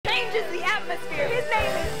changes the atmosphere. His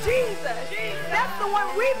name is Jesus. That's the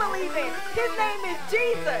one we believe in. His name is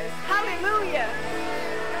Jesus. Hallelujah.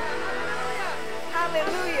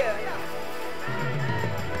 Hallelujah.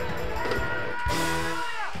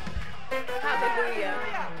 Hallelujah.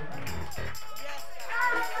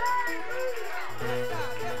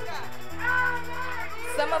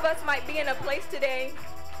 Some of us might be in a place today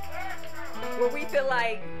where we feel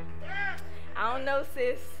like, I don't know,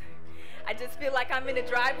 sis. I just feel like I'm in a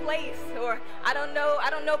dry place, or I don't know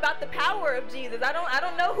about the power of Jesus. I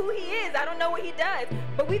don't know who he is. I don't know what he does.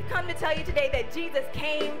 But we've come to tell you today that Jesus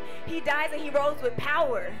came, he dies, and he rose with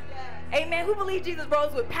power. Amen. Who believes Jesus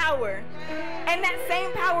rose with power? And that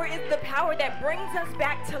same power is the power that brings us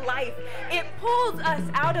back to life. It pulls us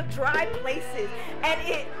out of dry places, and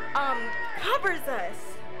it covers us.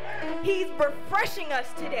 He's refreshing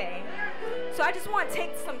us today. So I just want to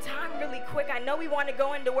take some time really quick. I know we want to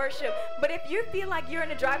go into worship, but if you feel like you're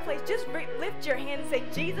in a dry place, just lift your hand and say,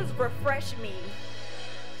 Jesus, refresh me.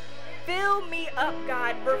 Fill me up,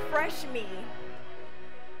 God. Refresh me.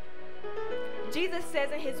 Jesus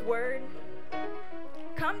says in his word,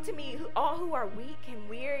 come to me, all who are weak and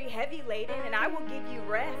weary, heavy laden, and I will give you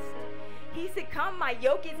rest. He said, come, my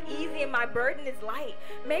yoke is easy and my burden is light.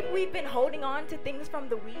 Maybe we've been holding on to things from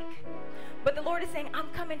the week, but the Lord is saying, I'm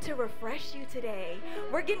coming to refresh you today.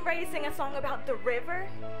 We're getting ready to sing a song about the river,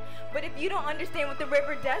 but if you don't understand what the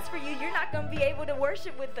river does for you, you're not going to be able to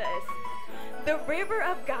worship with us. The river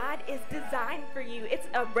of God is designed for you. It's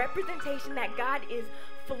a representation that God is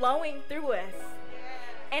flowing through us.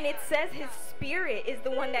 And it says his spirit is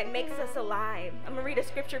the one that makes us alive. I'm going to read a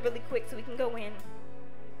scripture really quick so we can go in.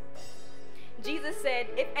 Jesus said,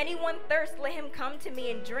 if anyone thirsts, let him come to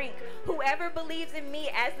me and drink. Whoever believes in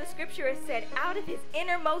me, as the scripture has said, out of his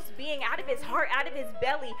innermost being, out of his heart, out of his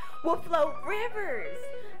belly, will flow rivers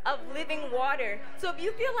of living water. So if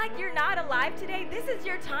you feel like you're not alive today, this is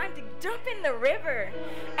your time to jump in the river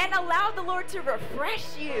and allow the Lord to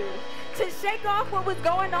refresh you, to shake off what was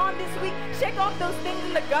going on this week, shake off those things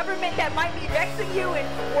in the government that might be vexing you and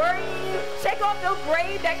worrying you, shake off those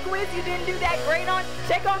grades, that quiz you didn't do that great on,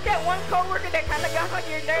 shake off that one coworker that kind of got on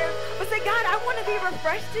your nerves, but say, God, I want to be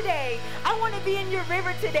refreshed today. I want to be in your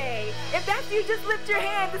river today. If that's you, just lift your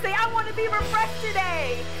hands and say, I want to be refreshed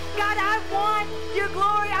today. God, I want your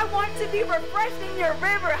glory. I want to be refreshed in your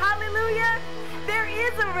river. Hallelujah. There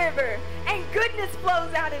is a river, and goodness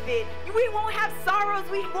flows out of it. We won't have sorrows.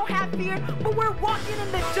 We won't have fear, but we're walking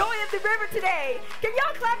in the joy of the river today. Can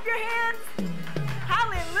y'all clap your hands?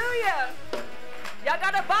 Hallelujah. Y'all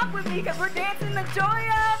got to bop with me because we're dancing the joy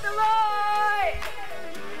of the Lord.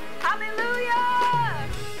 Hallelujah.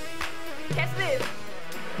 Catch this.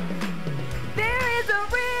 There is a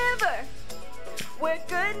river where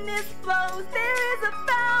goodness flows. There is a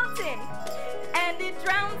fountain, and it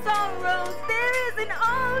drowns sorrows. There is an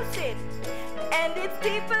ocean, and it's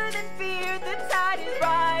deeper than fear. The tide is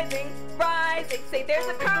rising, rising. Say, there's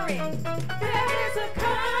a current. There is a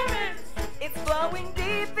current. It's flowing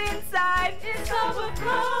deep inside. It's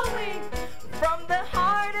overflowing from the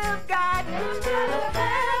heart of God. Of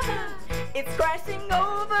heaven. It's crashing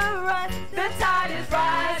over us. The tide is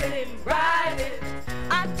rising, rising.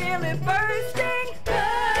 I feel it bursting,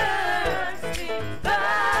 bursting,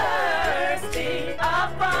 bursting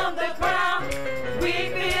up from the ground. We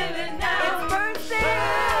feel it now. It's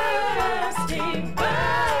bursting, bursting,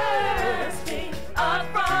 bursting up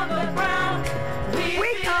from the ground.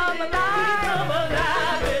 We come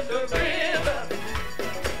alive in the river.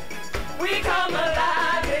 We come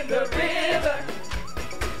alive in the river.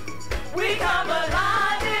 We come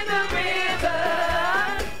alive in the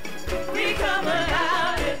river. We come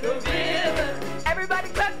alive in the river. Everybody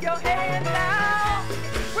clap your hands now.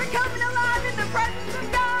 We're coming alive in the presence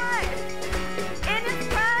of God. In his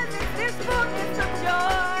presence, there's fullness of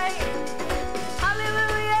joy.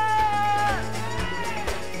 Hallelujah.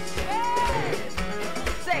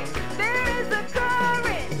 Say, there is a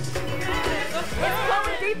current. It's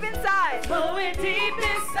flowing deep inside. Flowing deep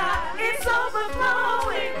inside. It's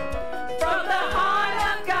overflowing from the heart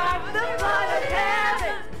of God, the blood of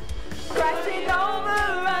heaven, crashing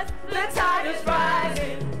over us. The tide is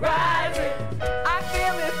rising, rising. I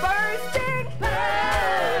feel it bursting,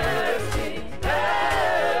 bursting,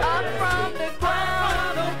 bursting up from the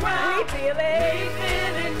ground. We feel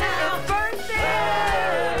it now. It's bursting,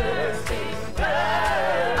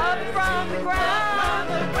 bursting up from the ground.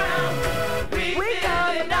 We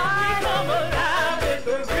come alive in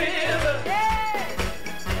the river. Yeah.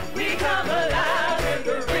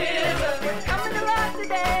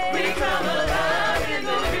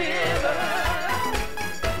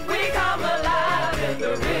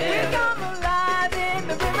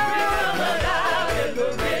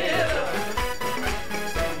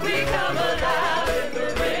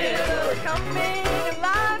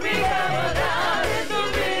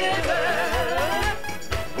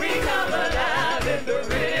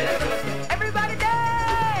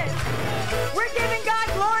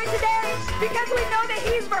 because we know that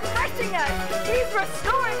he's refreshing us. He's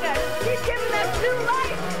restoring us. He's giving us new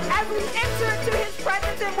life as we enter into his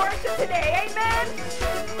presence and worship today. Amen?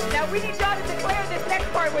 Now we need y'all to declare this next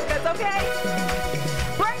part with us, okay?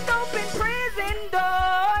 Break open prison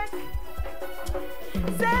doors.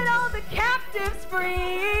 Set all the captives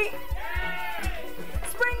free.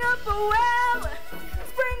 Spring up a well.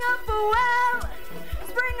 Spring up a well.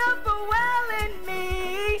 Spring up a well in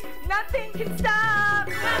me. Nothing can stop.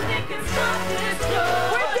 Nothing can stop this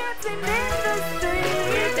joy. We're dancing in the street.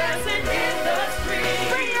 We're dancing in the street.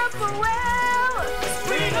 Spring up a well.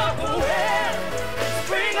 Spring up a well.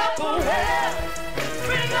 Spring up a well.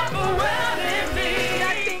 Spring up a well in me.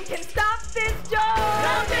 Nothing can stop this joy.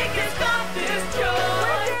 Nothing can stop this joy.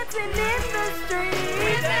 We're dancing in the street.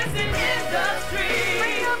 We're dancing in the street.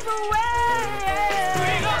 Spring up a well.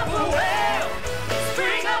 Spring up a well.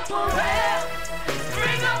 Spring up a well.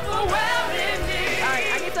 Spring up a well in me. All right,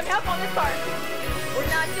 I need some help on this part. We're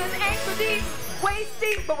not just ankle deep, waist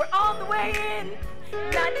deep, but we're all the way in.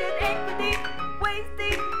 Not just ankle deep, waist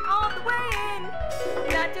deep, all the way in.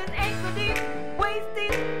 Not just ankle deep, waist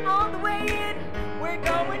deep, all the way in. We're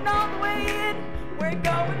going all the way in. We're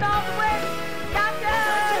going all the way. Not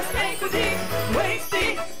just ankle deep, waist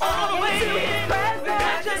deep, all the way in. We're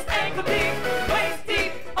not just ankle deep, waist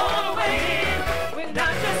deep, all the way in. We're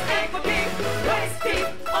not just ankle deep, waist deep,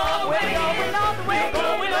 all the way in. We're going all the way. We're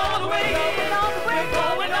going all the way in. We're going all the way. We're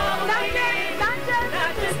going all the way in. Not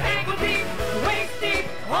just ankle deep, waist deep,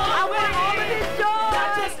 all I the way want all of in. this joy. Not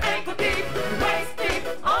just ankle deep, waist deep,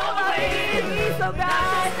 all the way in. Please, oh God.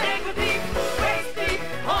 Not just ankle deep, waist deep,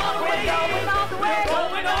 all the way in. We're going all the way. We're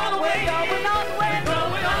going all the way. We're going all the way. We're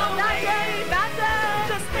going all the way. Not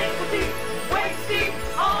just ankle deep, waist deep,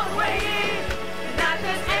 all the way in. Not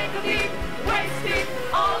just ankle deep, waist deep,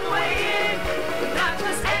 all the way in. Not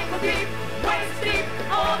just ankle deep, waist deep,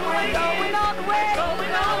 all the way in. Going all the way.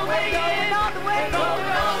 Going all the way in. Going all the way.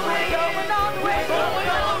 Going all the way in. Going all the way. Going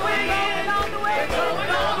all the way in. Going all the way. Going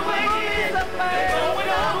all the way in. Going all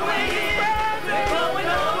the way in.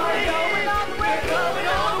 Going all the way in. Going all the way. Going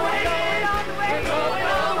all the way in. Going all the way. Going all the way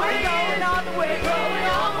in. Going all the way. Going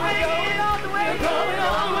all the way in. Going all the way. Going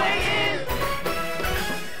all the way in.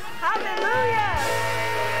 Hallelujah.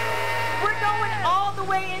 We're going all the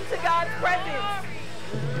way into God's presence.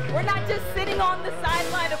 We're not just sitting on the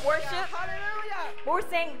sideline of worship. But we're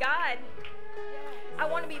saying, God, I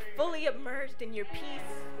want to be fully immersed in your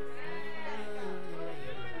peace.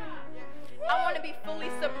 I want to be fully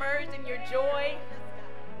submerged in your joy.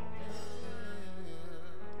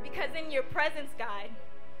 Because in your presence, God,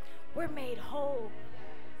 we're made whole.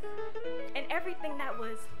 And everything that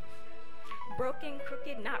was broken,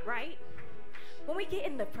 crooked, not right, when we get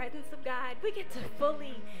in the presence of God, we get to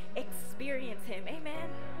fully experience him. Amen.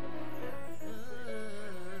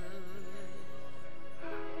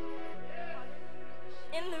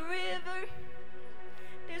 In the river,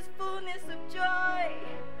 there's fullness of joy.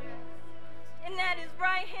 And at his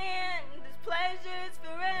right hand, there's pleasures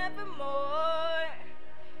forevermore.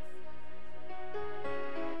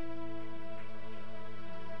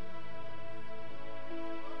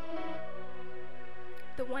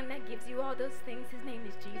 The one that gives you all those things, his name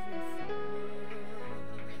is Jesus.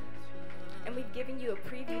 And we've given you a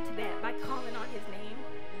preview to that by calling on his name.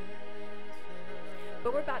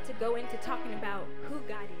 But we're about to go into talking about who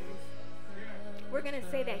God is. We're going to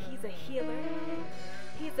say that he's a healer.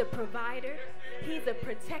 He's a provider. He's a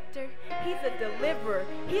protector. He's a deliverer.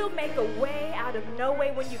 He'll make a way out of no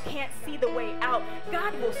way when you can't see the way out.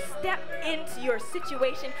 God will step into your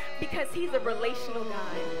situation because he's a relational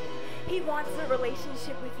God. He wants a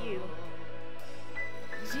relationship with you.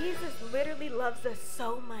 Jesus literally loves us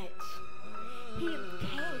so much. He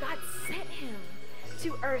came, God sent him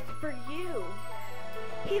to earth for you.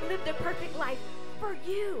 He lived a perfect life for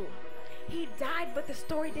you. He died, but the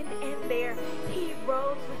story didn't end there. He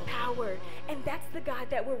rose with power. And that's the God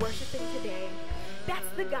that we're worshiping today. That's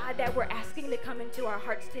the God that we're asking to come into our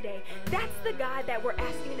hearts today. That's the God that we're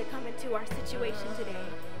asking to come into our situation today.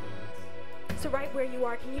 So right where you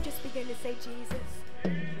are, can you just begin to say, Jesus,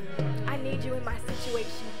 I need you in my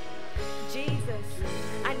situation. Jesus,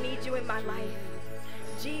 I need you in my life.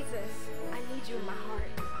 Jesus, I need you in my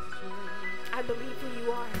heart. I believe who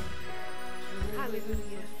you are.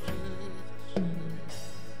 Hallelujah.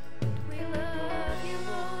 We love you,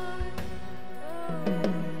 Lord. Oh.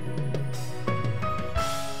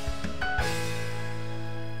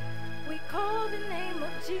 We call the name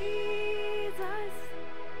of Jesus.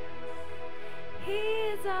 He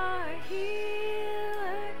is our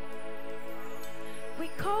healer. We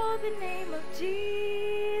call the name of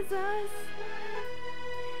Jesus.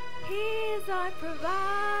 He is our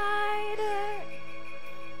provider.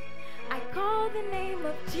 the name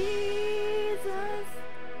of Jesus.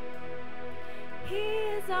 He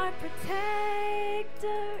is our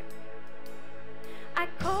protector. I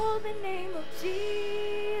call the name of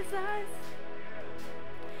Jesus.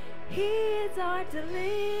 He is our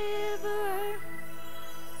deliverer.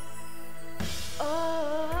 Oh,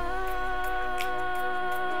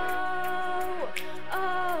 oh, oh,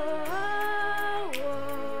 oh,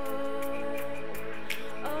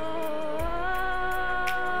 oh,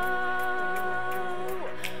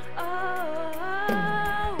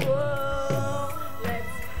 oh. Let's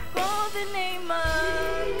call the name of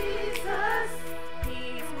Jesus.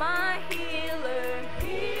 He's my healer.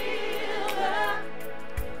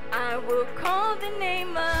 I will call the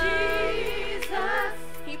name of Jesus.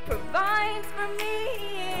 He provides for me.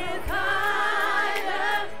 He is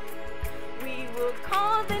provider. We will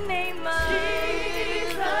call the name of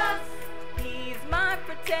Jesus. He's my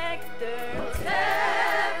protector.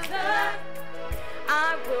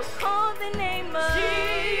 I will call the name of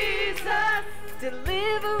Jesus.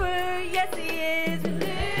 Deliverer, yes he is.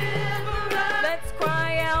 Deliverer. Let's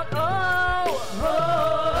cry out, oh, oh.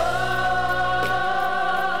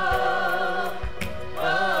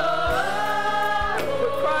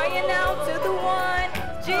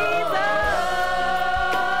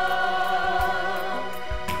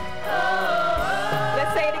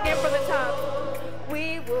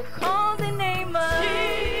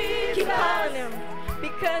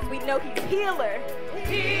 Because we know he's healer.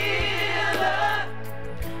 Healer.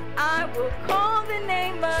 I will call the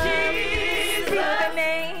name of Jesus. Speak the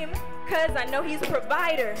name, because I know he's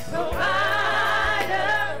provider.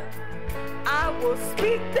 Provider. I will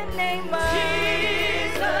speak the name of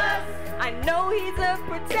Jesus. I know he's a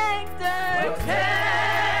protector.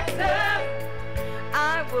 Protector.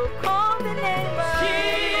 I will call the name of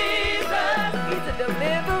Jesus. He's a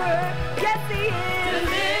deliverer. Yes, he is.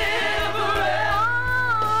 Deliverer.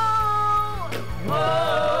 Oh, oh,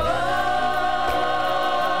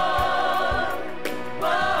 oh.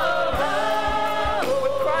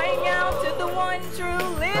 We're crying out to the one true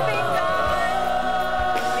living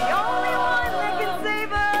God, the only one that can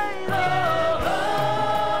save us.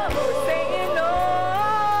 Yeah. We're saying no.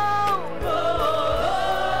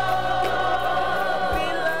 We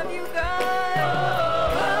love you, God.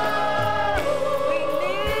 We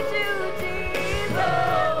need you, Jesus.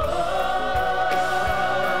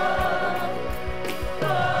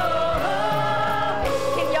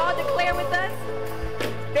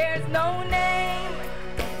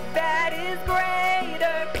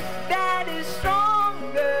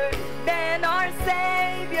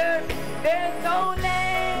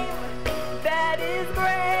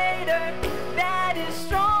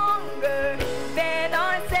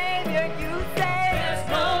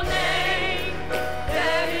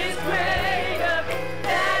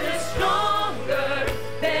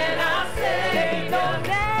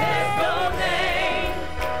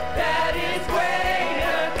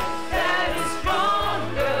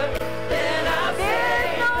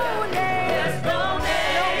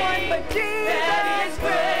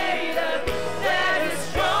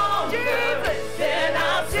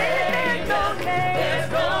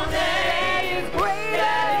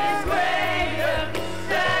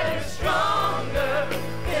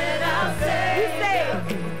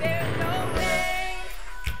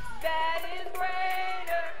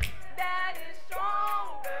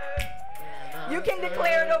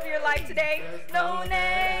 Declare it over your life today. No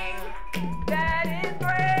name that is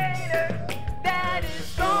greater, that is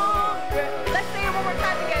stronger. Let's say it one more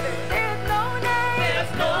time together. There's no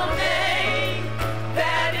name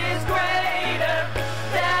that is greater,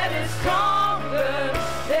 that is stronger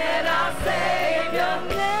than our Savior.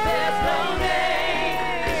 There's no name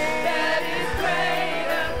that is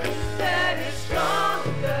greater, that is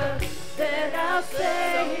stronger than our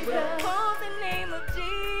Savior. Call the name of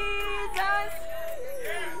Jesus.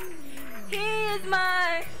 He is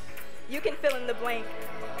my, you can fill in the blank.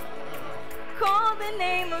 Call the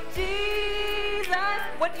name of Jesus.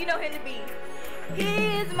 What do you know him to be?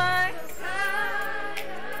 He is my,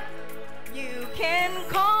 you can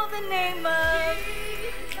call the name of,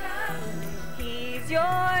 he's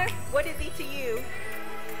your, what is he to you?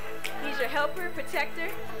 He's your helper, protector.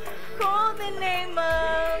 Call the name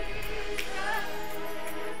of,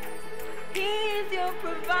 he's your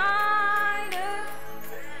provider.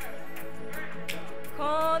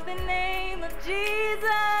 Call the name of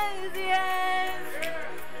Jesus, yes.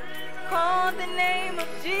 Call the name of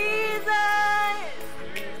Jesus.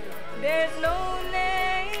 There's no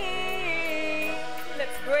name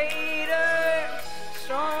that's greater,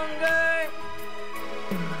 stronger.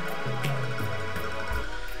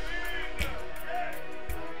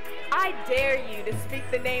 I I dare you to speak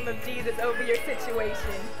the name of Jesus over your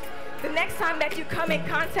situation. The next time that you come in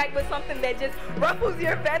contact with something that just ruffles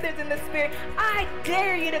your feathers in the spirit, I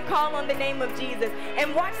dare you to call on the name of Jesus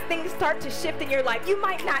and watch things start to shift in your life. You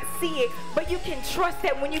might not see it, but you can trust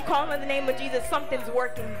that when you call on the name of Jesus, something's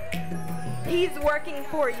working. He's working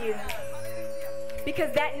for you.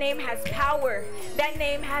 Because that name has power. That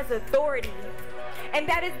name has authority. And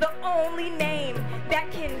that is the only name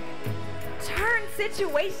that can turn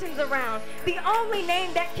situations around. The only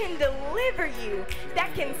name that can deliver you,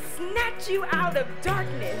 that can snatch you out of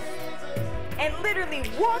darkness and literally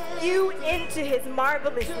walk you into his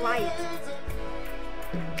marvelous light.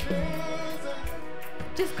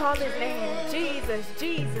 Just call his name. Jesus,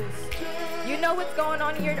 Jesus. You know what's going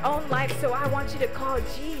on in your own life, so I want you to call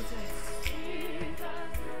Jesus.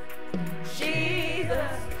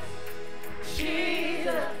 Jesus.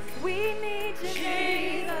 Jesus. We need you.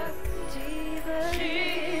 Jesus.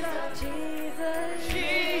 Jesus. Jesus.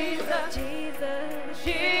 Jesus. Jesus.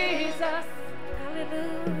 Jesus.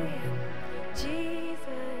 Hallelujah.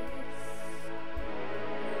 Jesus.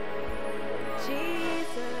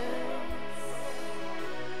 Jesus.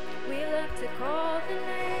 We love to call the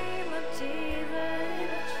name of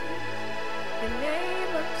Jesus. The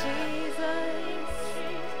name of Jesus.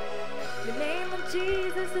 The name of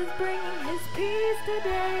Jesus is bringing his peace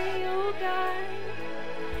today, oh God.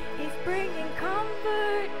 He's bringing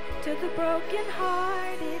comfort to the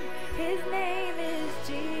brokenhearted. His name is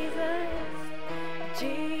Jesus.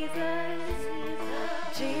 Jesus.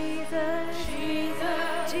 Jesus.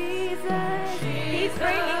 Jesus. Jesus. He's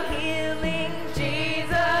bringing healing.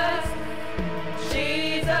 Jesus.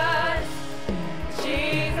 Jesus.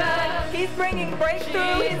 Jesus. He's bringing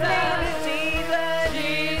breakthrough. His name is Jesus.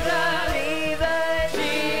 Jesus. Jesus.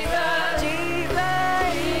 Jesus. Jesus.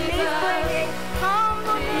 He's bringing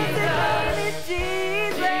humbleness. His name is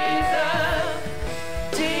Jesus.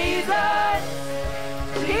 Jesus.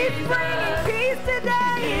 He's bringing peace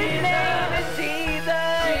today. His name is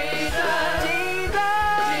Jesus. Jesus.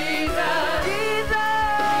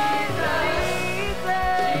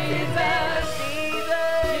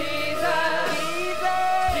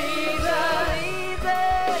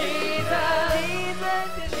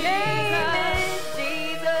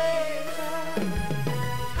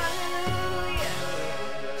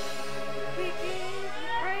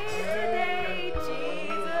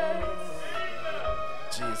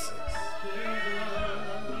 Jesus.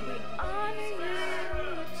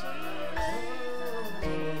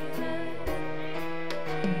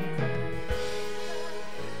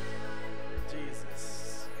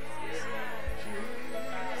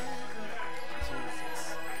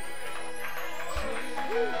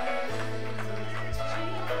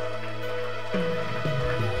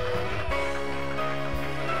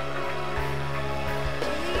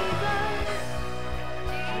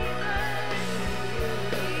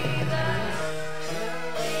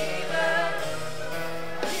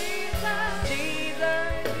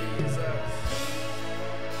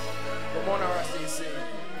 Good morning, RCC.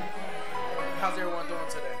 How's everyone doing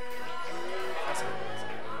today? That's good.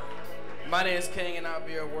 My name is King, and I'll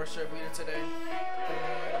be your worship leader today.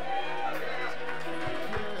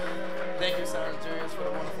 Thank you, Sarah Julius, for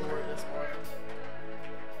the wonderful word this morning.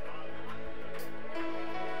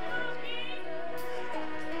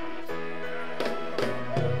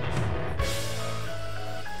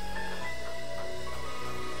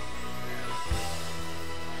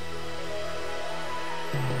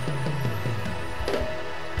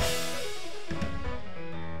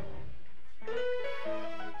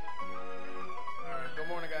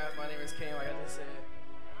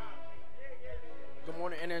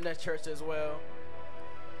 Internet Church as well.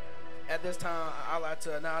 At this time, I'd like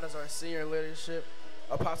to acknowledge our senior leadership,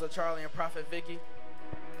 Apostle Charlie and Prophet Vicky,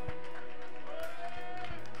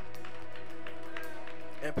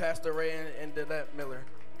 and Pastor Ray and Delette Miller.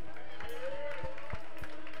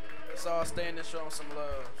 Let's all stand and show them some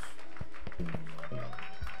love.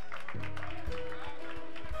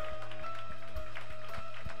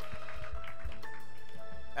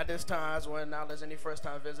 At this time, I just want to acknowledge any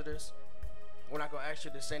first-time visitors. We're not going to ask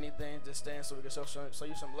you to say anything. Just stand so we can show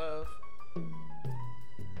you some love.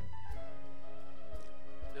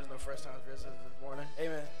 There's no first-time visitors this morning.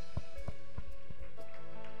 Amen.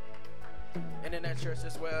 Internet Church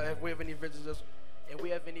as well. If we have any visitors,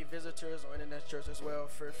 or Internet Church as well,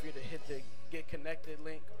 feel free to hit the Get Connected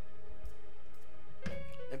link.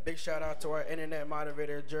 And big shout out to our internet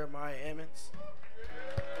moderator, Jeremiah Emmons.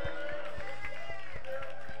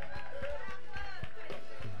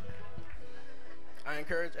 I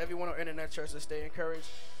encourage everyone on Internet Church to stay encouraged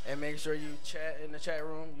and make sure you chat in the chat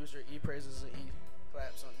room. Use your e-praises and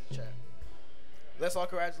claps on the chat. Let's all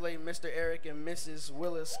congratulate Mr. Eric and Mrs.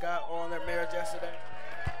 Willis Scott on their marriage yesterday.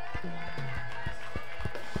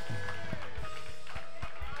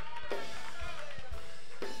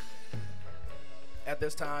 At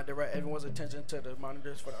this time, direct everyone's attention to the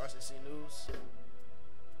monitors for the RCC News.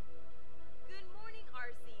 Good morning,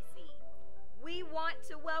 RCC. We want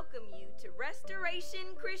to welcome you to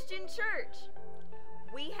Restoration Christian Church.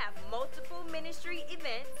 We have multiple ministry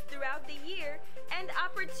events throughout the year and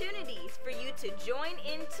opportunities for you to join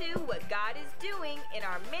into what God is doing in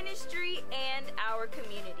our ministry and our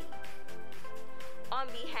community. On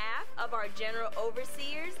behalf of our general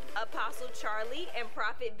overseers, Apostle Charlie and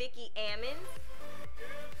Prophet Vicki Ammons,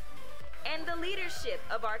 and the leadership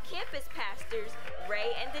of our campus pastors,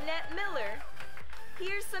 Ray and Danette Miller,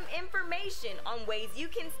 here's some information on ways you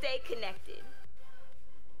can stay connected.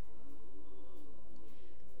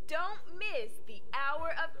 Don't miss the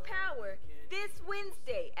Hour of Power this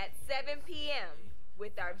Wednesday at 7 p.m.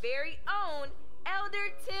 with our very own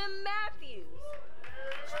Elder Tim Matthews.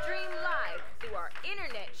 Stream live through our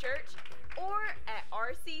internet church or at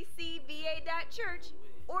rccva.church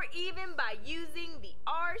or even by using the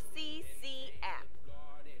RCC app.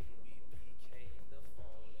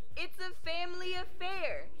 It's a family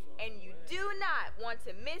affair, and you do not want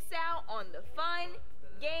to miss out on the fun,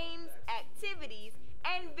 games, activities,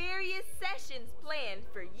 and various sessions planned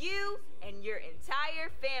for you and your entire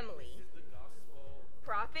family.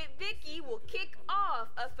 Prophet Vicki will kick off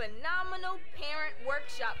a phenomenal parent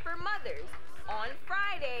workshop for mothers on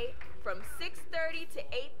Friday from 6:30 to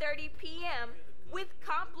 8:30 p.m. with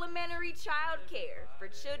complimentary childcare for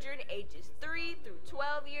children ages 3 through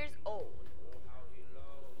 12 years old.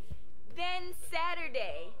 Then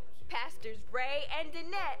Saturday, Pastors Ray and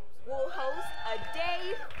Danette will host a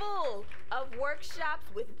day full of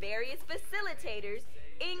workshops with various facilitators,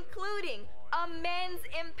 including a men's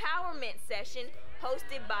empowerment session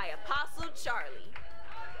hosted by Apostle Charlie.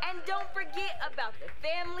 And don't forget about the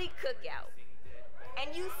family cookout.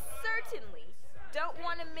 And you certainly don't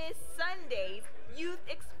want to miss Sunday's Youth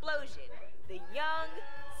Explosion, the Young,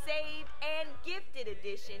 Saved, and Gifted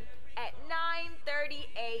edition at 9:30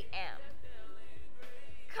 a.m.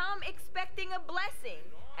 Come expecting a blessing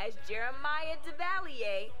as Jeremiah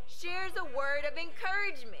DeValier shares a word of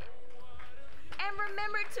encouragement. And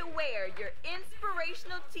remember to wear your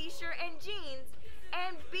inspirational t-shirt and jeans,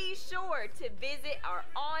 and be sure to visit our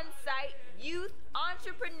on-site youth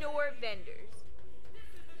entrepreneur vendors.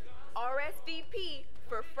 RSVP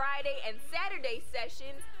for Friday and Saturday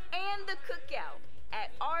sessions and the cookout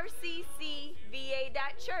at rccva.church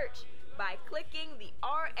by clicking the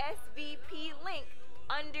RSVP link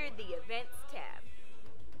under the Events tab.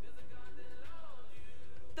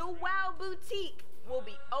 The Wow Boutique will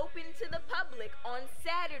be open to the public on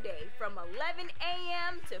Saturday from 11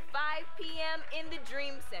 a.m. to 5 p.m. in the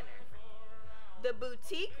Dream Center. The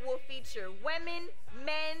boutique will feature women,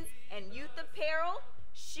 men's, and youth apparel,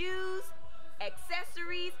 shoes,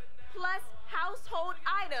 accessories, plus household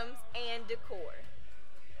items and decor.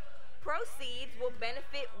 Proceeds will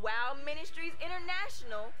benefit Wow Ministries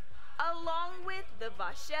International, along with the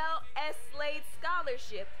Vachelle S. Slade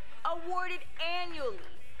Scholarship awarded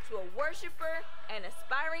annually to a worshiper and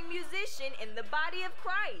aspiring musician in the body of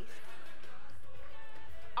Christ.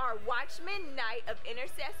 Our Watchman Night of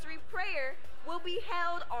Intercessory Prayer will be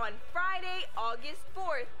held on Friday, August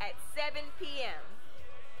 4th at 7 p.m.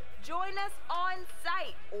 Join us on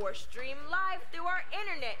site or stream live through our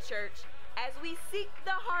internet church as we seek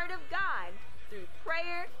the heart of God through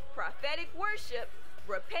prayer, prophetic worship,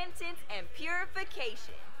 repentance, and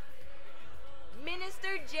purification.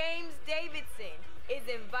 Minister James Davidson is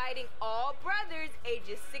inviting all brothers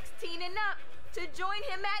ages 16 and up to join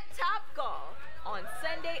him at Topgolf on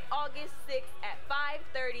Sunday, August 6th at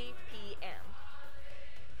 5:30 p.m.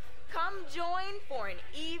 Come join for an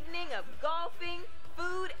evening of golfing,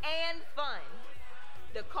 food, and fun.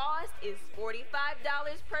 The cost is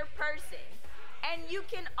 $45 per person, and you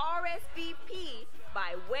can RSVP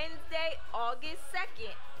by Wednesday, August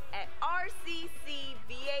 2nd at rccva.church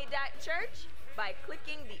by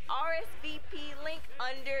clicking the RSVP link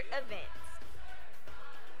under Events.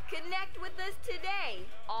 Connect with us today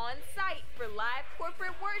on site for live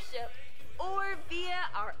corporate worship or via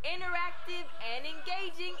our interactive and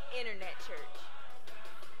engaging internet church.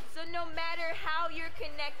 So no matter how you're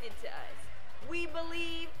connected to us, we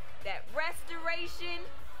believe that restoration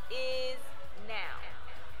is now.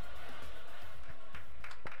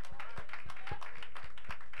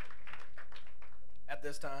 At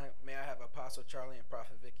this time, may I have Apostle Charlie and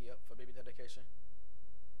Prophet Vicki up for baby dedication?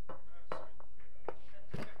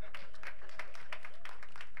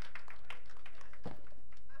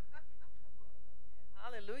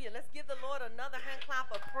 another hand clap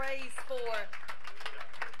of praise for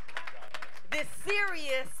this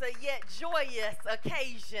serious yet joyous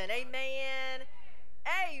occasion. Amen.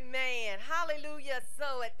 Amen. Hallelujah.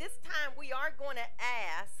 So at this time, we are going to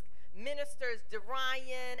ask Ministers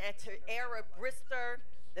Darian and Tiara Brister,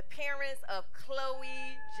 the parents of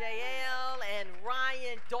Chloe, Jael, and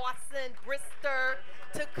Ryan Dawson Brister,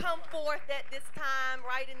 to come forth at this time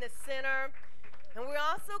right in the center. And we're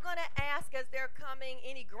also going to ask, as they're coming,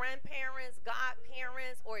 any grandparents,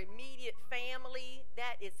 godparents, or immediate family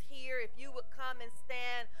that is here, if you would come and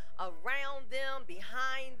stand around them,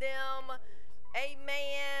 behind them.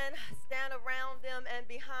 Amen. Stand around them and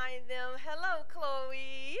behind them. Hello,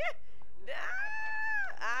 Chloe.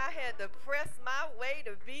 I had to press my way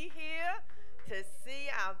to be here to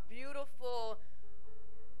see our beautiful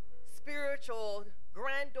spiritual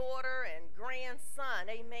granddaughter and grandson.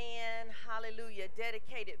 Amen. Hallelujah.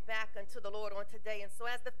 Dedicated back unto the Lord on today. And so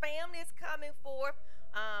as the family is coming forth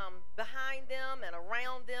behind them and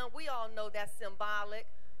around them, we all know that's symbolic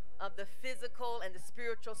of the physical and the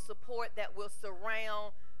spiritual support that will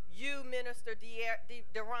surround you, Minister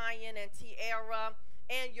Darian and Tiara,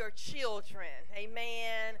 and your children.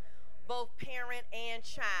 Amen. Both parent and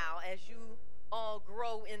child, as you all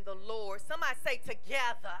grow in the Lord. Somebody say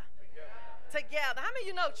together. Together. How many of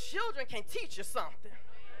you know children can teach you something?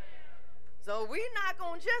 So we're not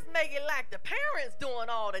going to just make it like the parents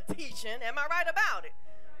doing all the teaching. Am I right about it?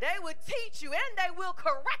 They will teach you and they will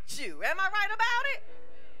correct you. Am I right about it?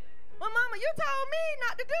 Well, Mama, you told me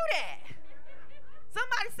not to do that.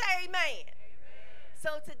 Somebody say amen.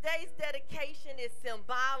 So today's dedication is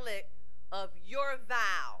symbolic of your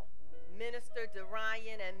vow. Minister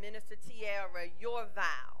Darian and Minister Tiara, your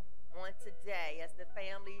vow on today as the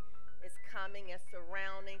family is coming and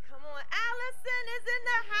surrounding. Come on, Allison is in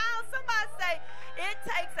the house. Somebody say, it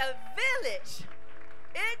takes a village.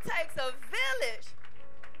 It takes a village.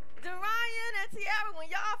 Darian and Tiara, when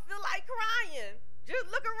y'all feel like crying, just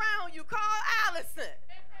look around you, call Allison.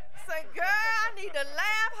 Say, girl, I need to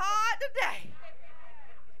laugh hard today.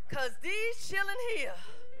 Because these children here,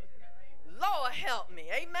 Lord help me,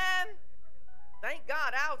 amen. Thank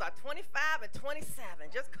God ours are 25 and 27.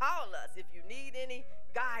 Just call us if you need any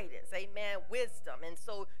guidance, amen, wisdom. And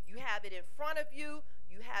so you have it in front of you,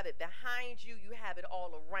 you have it behind you, you have it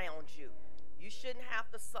all around you. You shouldn't have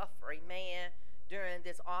to suffer, amen, during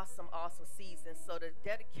this awesome, awesome season. So the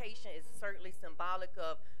dedication is certainly symbolic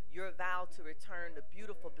of your vow to return the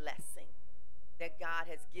beautiful blessing that God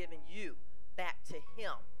has given you back to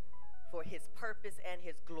him for his purpose and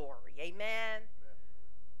his glory. Amen.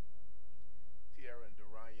 Tiara and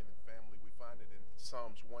Darian and family, we find it in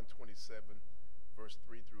Psalms 127, verse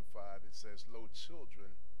 3 through 5. It says, "Lo,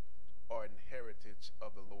 children are an heritage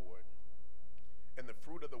of the Lord, and the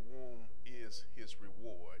fruit of the womb is his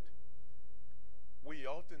reward." We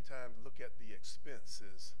oftentimes look at the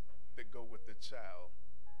expenses that go with the child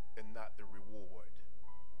and not the reward.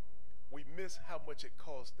 We miss how much it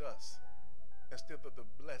cost us instead of the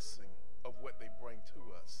blessing of what they bring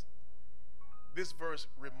to us. This verse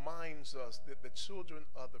reminds us that the children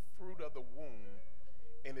are the fruit of the womb,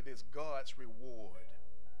 and it is God's reward.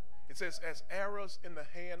 It says, "As arrows in the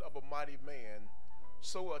hand of a mighty man,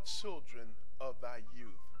 so are children of thy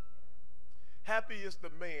youth." Happy is the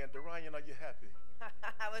man. Darian, are you happy?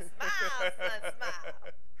 Smile, son,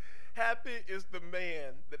 smile. Happy is the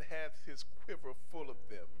man that hath his quiver full of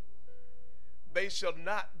them. They shall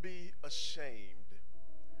not be ashamed,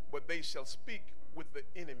 but they shall speak with the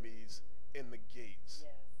enemies in the gates.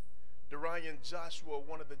 Yes. Darian Joshua,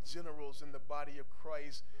 one of the generals in the body of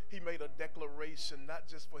Christ, he made a declaration not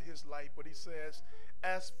just for his life, but he says,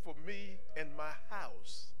 "As for me and my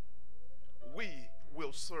house, we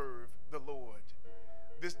will serve the Lord."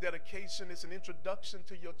 This dedication is an introduction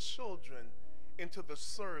to your children into the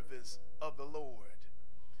service of the Lord.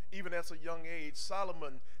 Even as a young age,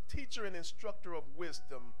 Solomon, teacher and instructor of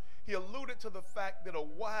wisdom, he alluded to the fact that a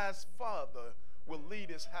wise father will lead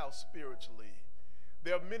his house spiritually.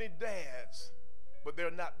 There are many dads, but there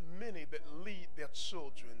are not many that lead their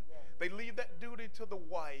children. They leave that duty to the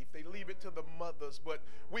wife. They leave it to the mothers. But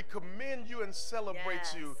we commend you and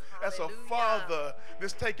celebrate you as a father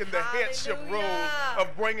that's taking the headship role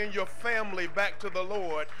of bringing your family back to the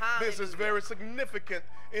Lord. This is very significant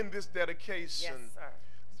in this dedication. Yes, sir.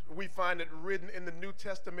 We find it written in the New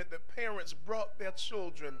Testament that parents brought their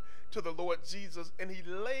children to the Lord Jesus, and he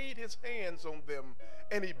laid his hands on them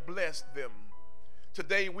and he blessed them.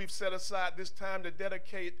 Today we've set aside this time to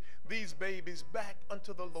dedicate these babies back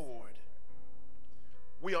unto the Lord.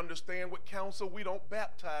 We understand with counsel, we don't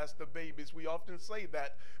baptize the babies. We often say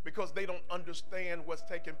that because they don't understand what's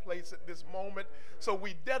taking place at this moment. So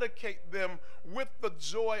we dedicate them with the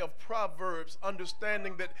joy of Proverbs,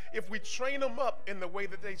 understanding that if we train them up in the way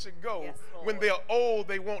that they should go, Yes, Lord. when they're old,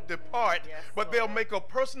 they won't depart, Yes, but they'll Lord. make a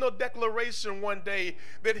personal declaration one day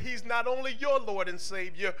that he's not only your Lord and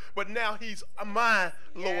Savior, but now he's my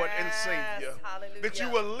Lord and Yes, Savior. hallelujah. That you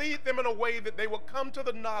will lead them in a way that they will come to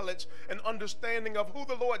the knowledge and understanding of who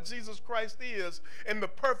the Lord Jesus Christ is and the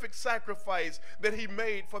perfect sacrifice that he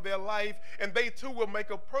made for their life. And they too will make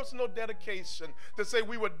a personal dedication to say,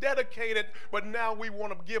 we were dedicated, but now we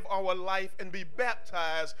want to give our life and be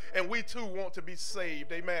baptized, and we too want to be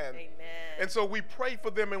saved. Amen. Amen. And so we pray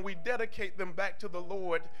for them and we dedicate them back to the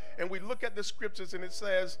Lord. And we look at the scriptures and it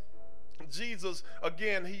says, Jesus,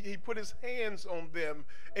 again, he put his hands on them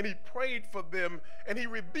and he prayed for them, and he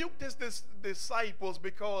rebuked his disciples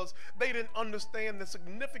because they didn't understand the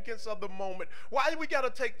significance of the moment. Why we got to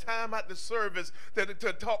take time out the service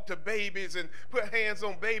to talk to babies and put hands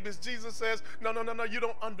on babies? Jesus says, no, you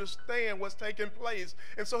don't understand what's taking place.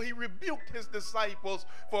 And so he rebuked his disciples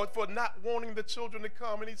for not wanting the children to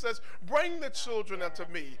come. And he says, bring the children unto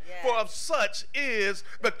me, for of such is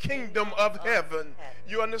the kingdom of heaven.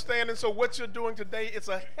 You understand? And so what you're doing today is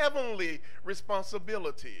a heavenly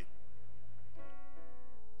responsibility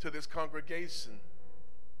to this congregation.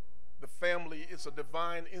 The family is a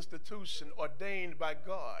divine institution ordained by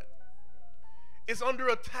God. It's under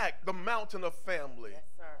attack. The mountain of family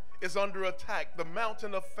is under attack. The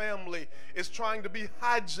mountain of family is trying to be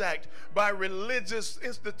hijacked by religious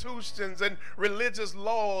institutions and religious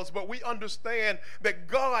laws, but we understand that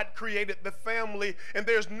God created the family, and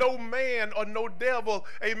there's no man or no devil,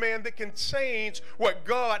 amen, that can change what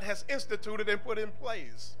God has instituted and put in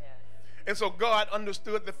place. And so God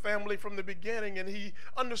understood the family from the beginning, and he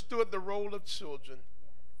understood the role of children.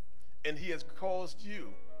 And he has caused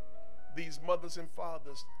you, these mothers and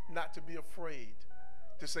fathers, not to be afraid,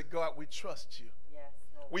 to say, God, we trust you. Yes,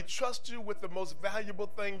 Lord. We trust you with the most valuable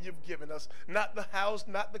thing you've given us. Not the house,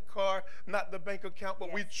 not the car, not the bank account,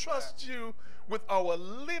 but we trust you with our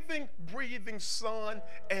living, breathing son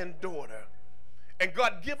and daughter. And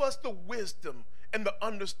God, give us the wisdom and the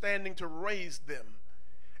understanding to raise them.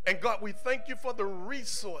 And God, we thank you for the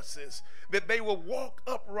resources that they will walk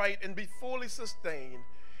upright and be fully sustained.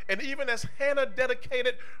 And even as Hannah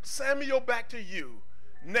dedicated Samuel back to you,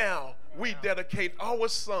 now we dedicate our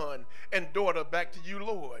son and daughter back to you,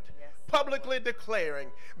 Lord, publicly declaring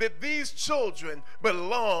that these children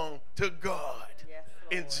belong to God. Yes,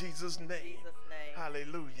 Lord. In Jesus' name. Jesus' name.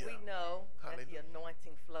 Hallelujah. We know that the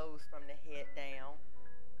anointing flows from the head down.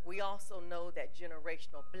 We also know that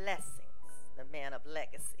generational blessings, the man of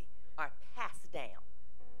legacy, are passed down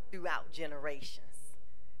throughout generations.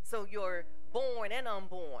 So your born and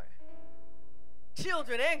unborn,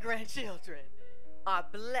 children and grandchildren, are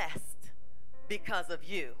blessed because of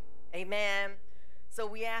you. Amen. So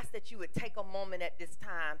we ask that you would take a moment at this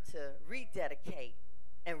time to rededicate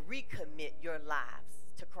and recommit your lives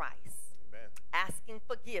to Christ. Amen. Asking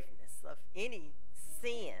forgiveness of any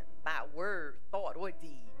sin by word, thought, or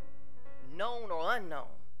deed, known or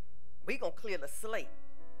unknown. We're going to clear the slate.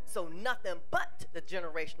 So nothing but the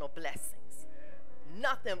generational blessings,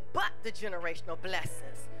 nothing but the generational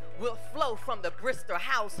blessings will flow from the Brister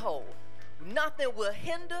household. Nothing will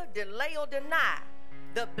hinder, delay, or deny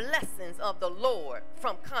the blessings of the Lord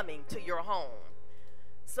from coming to your home.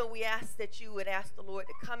 So we ask that you would ask the Lord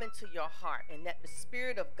to come into your heart, and that the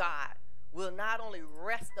Spirit of God will not only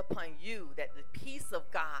rest upon you, that the peace of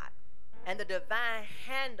God and the divine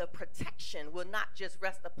hand of protection will not just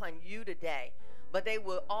rest upon you today, but they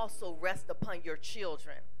will also rest upon your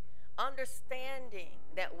children. Understanding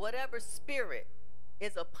that whatever spirit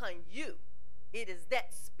is upon you, it is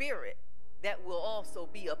that spirit that will also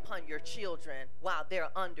be upon your children while they're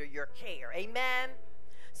under your care. Amen.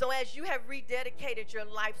 So as you have rededicated your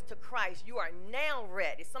lives to Christ, you are now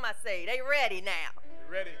ready. Somebody say, they ready now.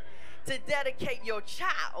 Ready. To dedicate your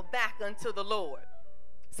child back unto the Lord.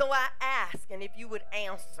 So I ask, and if you would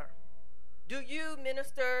answer, do you,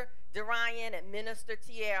 Minister Darian and Minister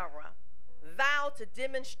Tiara, vow to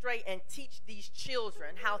demonstrate and teach these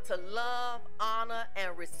children how to love, honor,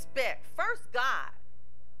 and respect first God,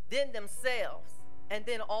 then themselves, and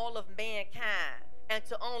then all of mankind, and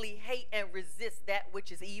to only hate and resist that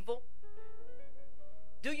which is evil?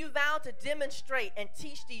 Do you vow to demonstrate and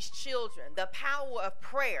teach these children the power of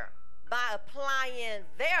prayer by applying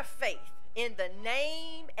their faith in the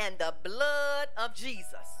name and the blood of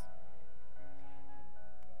Jesus?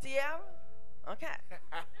 Tiara? Okay.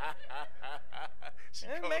 She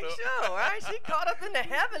Let's caught make up. sure, all right? She caught up in the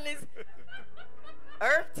heavenlies.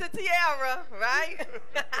 Earth to Tiara, right?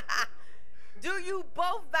 Do you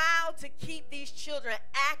both vow to keep these children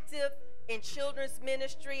active in children's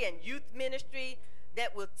ministry and youth ministry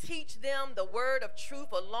that will teach them the word of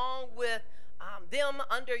truth along with them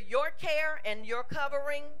under your care and your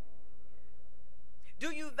covering?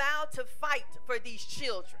 Do you vow to fight for these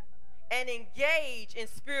children and engage in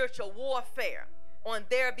spiritual warfare on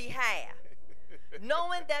their behalf,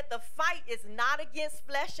 knowing that the fight is not against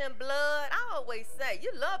flesh and blood? I always say,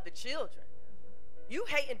 you love the children. You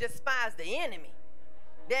hate and despise the enemy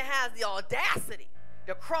that has the audacity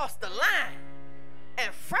to cross the line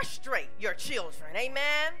and frustrate your children.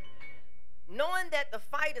 Amen? Knowing that the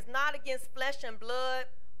fight is not against flesh and blood,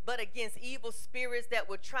 but against evil spirits that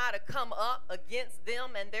would try to come up against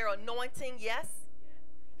them and their anointing. Yes?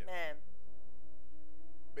 Yes. Amen.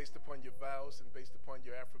 Based upon your vows and based upon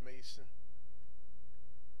your affirmation,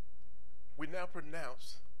 we now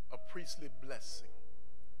pronounce a priestly blessing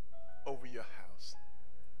over your house.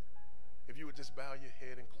 If you would just bow your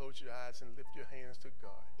head and close your eyes and lift your hands to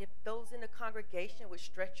God. If those in the congregation would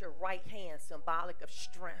stretch your right hand, symbolic of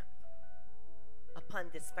strength, upon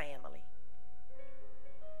this family.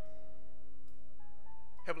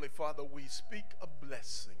 Heavenly Father, we speak a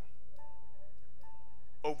blessing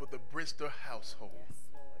over the Brister household. Yes,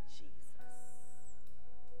 Lord Jesus.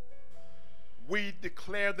 We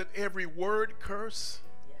declare that every word curse,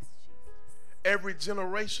 Yes, Jesus. every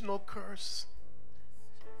generational curse,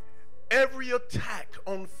 every attack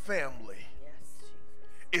on family Yes,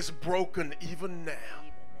 Jesus. is broken even now.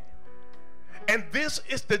 Even now. And this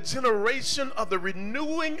is the generation of the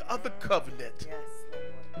renewing of the covenant. Yes, Lord.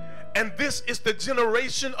 And this is the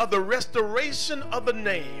generation of the restoration of the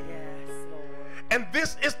name. Yes, Lord. And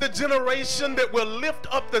this is the generation that will lift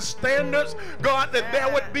up the standards, God, that there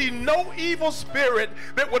would be no evil spirit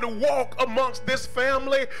that would walk amongst this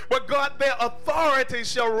family, but God, their authority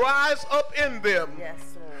shall rise up in them. Yes,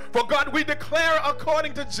 Lord. For God, we declare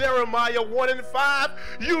according to Jeremiah 1:5,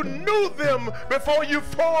 you knew them before you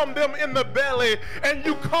formed them in the belly, and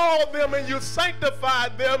you called them and you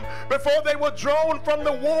sanctified them before they were drawn from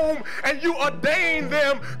the womb, and you ordained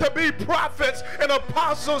them to be prophets and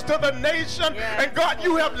apostles to the nation. Yes. And God,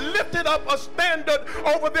 you have lifted up a standard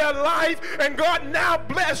over their life, and God, now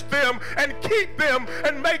bless them and keep them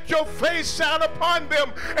and make your face shine upon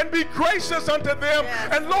them and be gracious unto them.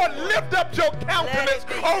 Yes. And Lord, lift up your countenance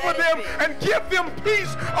over let it them be. and give them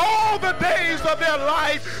peace all the days of their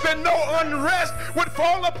life, that no unrest would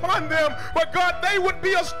fall upon them, but God, they would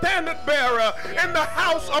be a standard bearer in the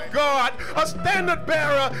house of God, a standard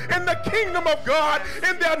bearer in the kingdom of God,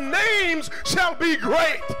 and their names shall be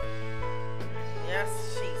great, Yes,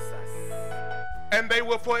 Jesus. and they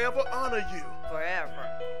will forever honor you. Forever.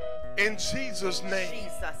 In Jesus' name.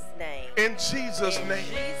 Jesus' name. In Jesus' In name.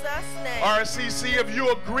 Jesus' name. RCC, if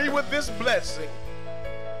you agree with this blessing,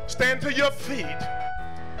 stand to your feet.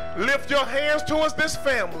 Lift your hands towards this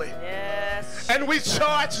family. Yes. And we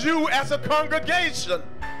charge you as a congregation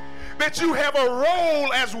that you have a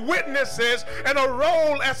role as witnesses and a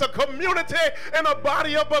role as a community and a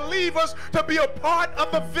body of believers to be a part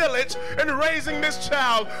of the village in raising this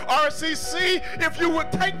child. RCC, if you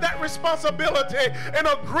would take that responsibility and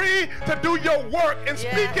agree to do your work in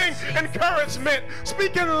speaking encouragement,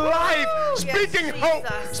 speaking life, speaking hope,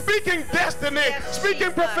 speaking destiny,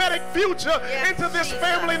 speaking prophetic future into this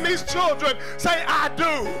family and these children, say, I do.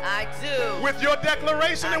 I do. With your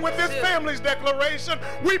declaration and with this family's declaration,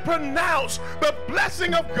 we pronounce the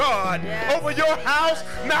blessing of God over your house,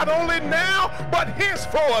 not only now, but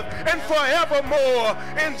henceforth and forevermore.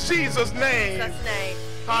 In Jesus' name. Jesus' name.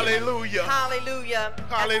 Hallelujah. Hallelujah.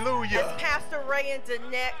 Hallelujah. As Pastor Ray and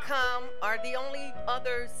Danette come, are the only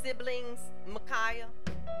other siblings Michaela?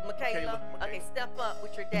 Okay, step up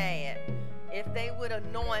with your dad. If they would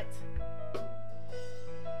anoint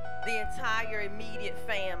the entire immediate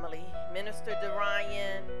family, Minister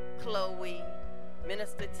Darian, Chloe,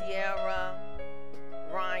 Minister Tiara,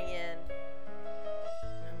 Ryan,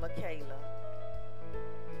 and Michaela,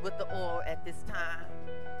 with the oil at this time.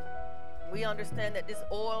 We understand that this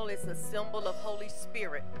oil is a symbol of Holy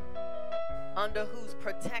Spirit, under whose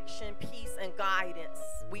protection, peace, and guidance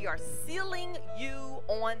we are sealing you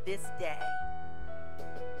on this day.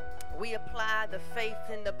 We apply the faith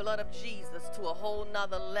in the blood of Jesus to a whole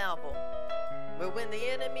nother level, where when the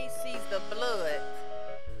enemy sees the blood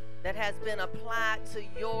that has been applied to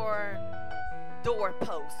your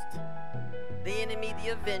doorpost, the enemy,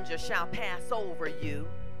 the avenger, shall pass over you.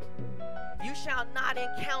 You shall not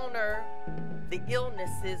encounter the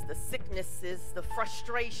illnesses, the sicknesses, the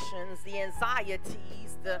frustrations, the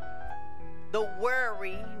anxieties, the the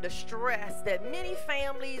worry, the stress that many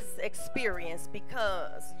families experience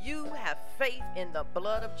because you have faith in the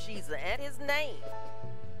blood of Jesus and his name.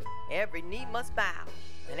 Every knee must bow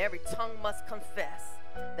and every tongue must confess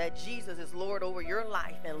that Jesus is Lord over your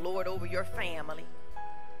life and Lord over your family.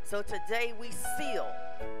 So today we seal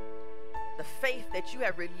the faith that you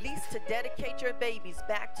have released to dedicate your babies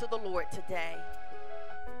back to the Lord today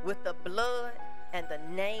with the blood and the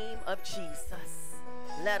name of Jesus.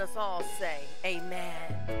 Let us all say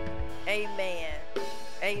amen, amen,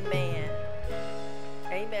 amen,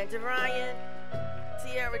 amen. Darian,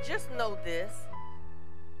 Tiara, just know this,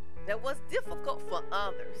 that what's difficult for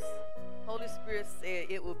others, Holy Spirit said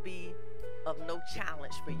it will be of no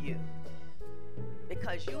challenge for you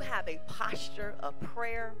because you have a posture of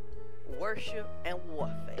prayer, worship, and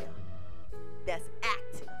warfare that's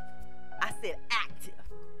active. I said active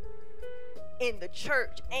in the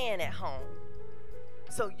church and at home.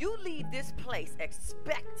 So you leave this place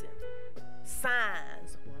expecting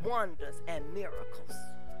signs, wonders, and miracles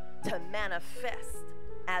to manifest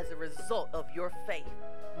as a result of your faith.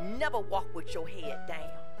 Never walk with your head down.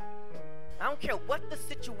 I don't care what the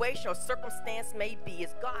situation or circumstance may be,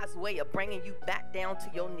 it's God's way of bringing you back down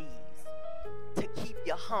to your knees to keep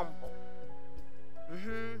you humble.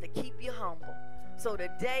 To keep you humble. So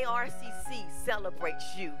today RCC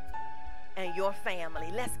celebrates you and your family.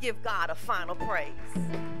 Let's give God a final praise.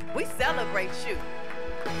 We celebrate you.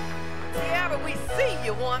 Tiara, we see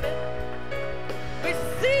you, woman. We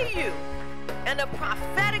see you. And the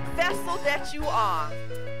prophetic vessel that you are,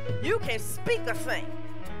 you can speak a thing.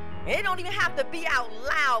 It don't even have to be out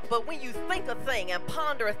loud, but when you think a thing and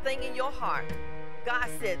ponder a thing in your heart, God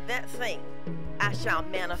said, that thing I shall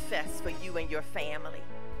manifest for you and your family.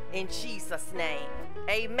 In Jesus' name,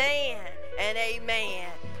 amen and amen.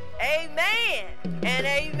 Amen and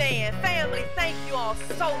amen. Family, thank you all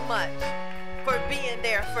so much for being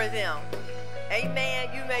there for them.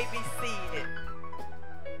 Amen. You may be seated.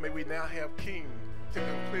 May we now have King Tim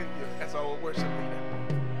Clinton as our worship leader.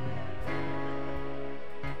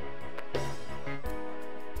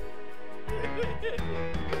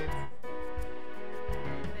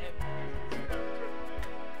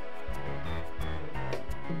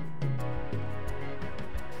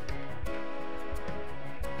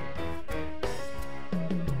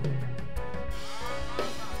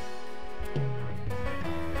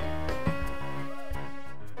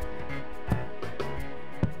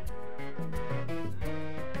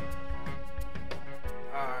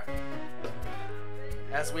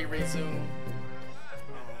 As we resume,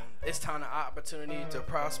 it's time, an opportunity to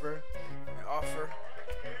prosper and offer.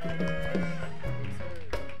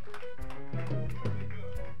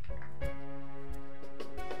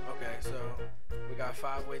 Okay, so we got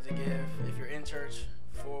 5 ways to give if you're in church,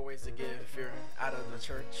 4 ways to give if you're out of the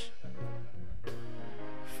church.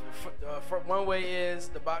 One way is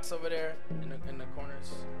the box over there in the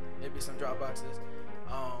corners, maybe some drop boxes.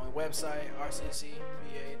 Website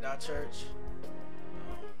rccva.church.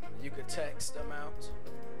 You could text amount,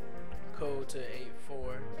 code to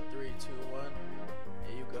 84321,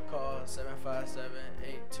 and you could call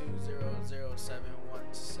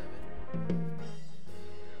 757-820-0717.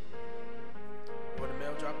 Or the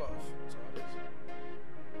mail drop off. That's all it is.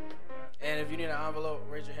 And if you need an envelope,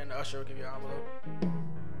 raise your hand. The usher will give you an envelope.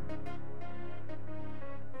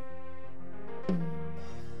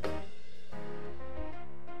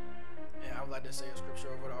 And I would like to say a scripture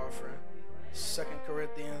over the offering. 2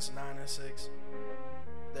 Corinthians 9:6,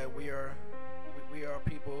 that we are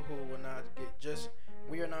people who will not just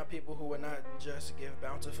give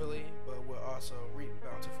bountifully, but will also reap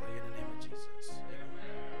bountifully in the name of Jesus.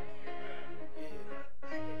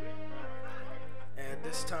 Yeah. And at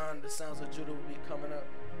this time, the sounds of Judah will be coming up.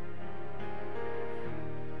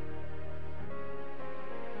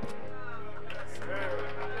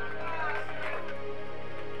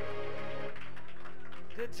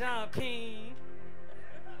 Good job, King.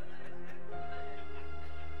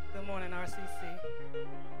 Good morning, RCC.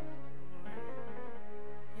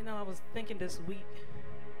 You know, I was thinking this week,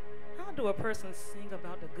 how do a person sing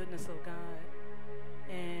about the goodness of God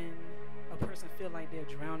and a person feel like they're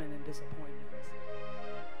drowning in disappointments?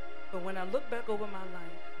 But when I look back over my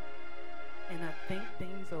life and I think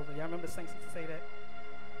things over, y'all remember saints used to say that?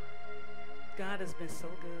 God has been so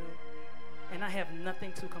good, and I have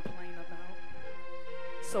nothing to complain about.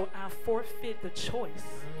 So I forfeit the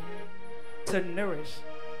choice to nourish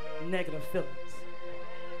negative feelings.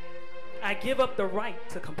 I give up the right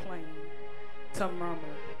to complain, to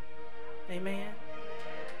murmur. Amen?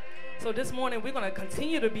 So this morning we're going to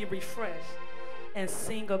continue to be refreshed and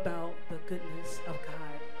sing about the goodness of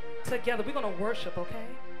God. Together we're going to worship, okay?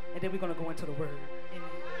 and then we're going to go into the word. Amen.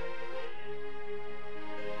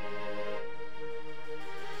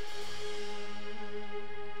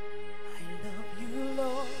 I love you,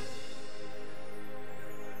 Lord,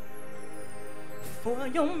 for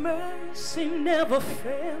your mercy never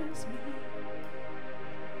fails me.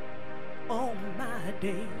 All my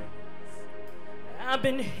days I've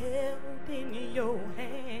been held in your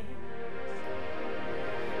hands.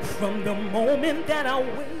 From the moment that I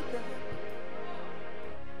wake up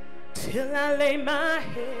till I lay my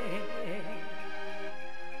head,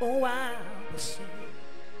 oh, I will sing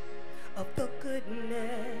of the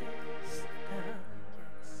goodness of God.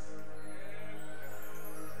 Yes.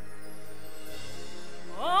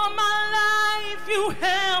 All my life you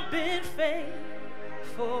have been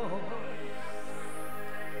faithful.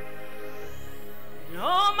 And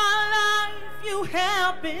all my life you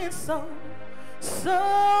have been so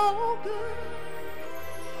good.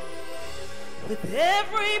 With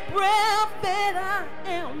every breath that I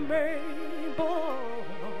am able,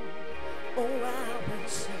 oh, I will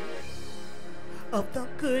sing of the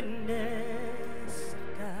goodness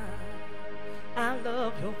of God. I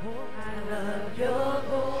love your voice. I love your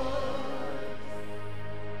voice.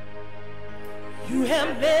 You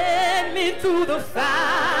have led me through the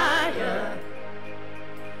fire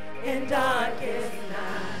and darkest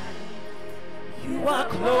night. You are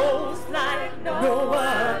close like no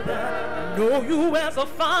other. I know you as a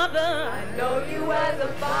father. I know you as a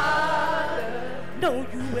father. Know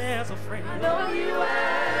you as a friend. I know you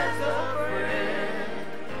as a friend.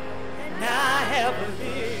 And I have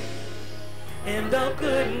lived in the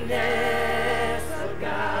goodness of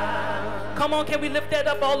God. Come on, can we lift that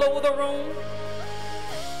up all over the room?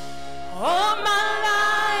 All my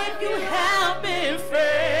life you have been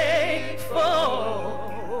faithful.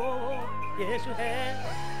 Yes, you have.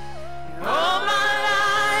 All my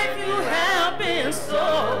life you have been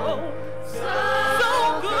so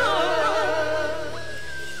good.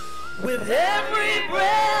 With every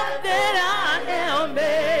breath that I am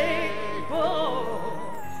able,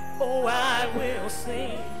 oh, I will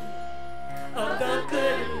sing of the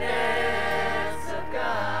goodness of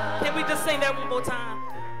God. Can we just sing that one more time?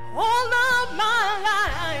 All of my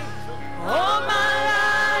life, all my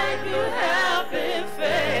life you have been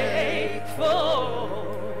faithful.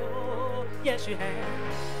 Yes, you have.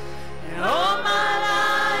 And all my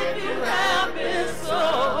life you have been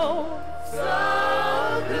so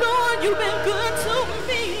good. Lord, you've been good to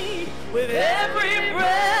me with every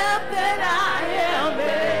breath that I am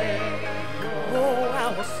able. Oh, I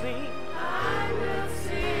will sing. I will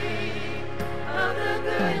sing of the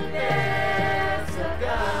goodness of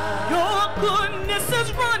God. Your goodness is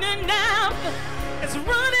running after, it's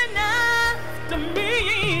running after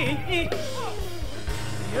me.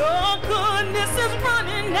 Your goodness is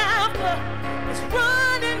running after, it's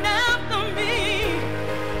running after me.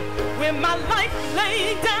 When my life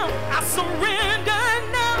laid down, I surrender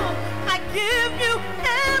now. I give you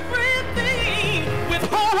everything,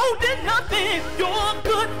 withholding nothing. Your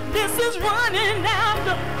goodness is running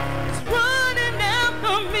after, it's running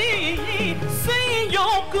after me. Sing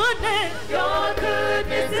your goodness. Your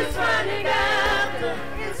goodness is running after,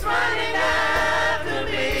 it's running after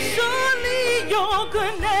me. Surely your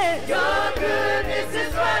goodness. Your goodness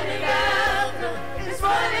is running after, it's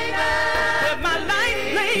running after. With my life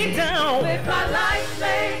laid down, with my life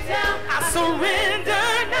laid down, I surrender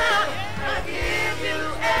now. I give you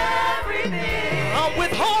everything. I'm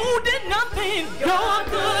withholding nothing. Your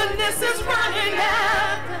goodness is running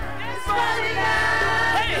after, it's running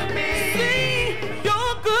after me. See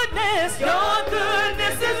your goodness. Your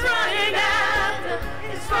goodness is running after,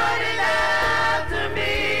 it's running after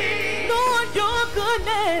me. Lord, your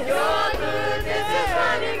goodness. Your goodness is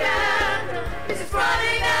running after, it's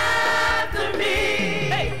running after me.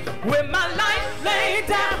 Hey, with my life laid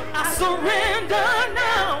down, I surrender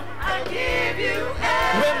now. I give you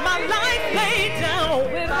everything. With my life laid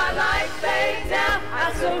down, with my life laid down,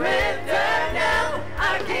 I surrender now.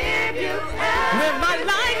 I give you everything. With my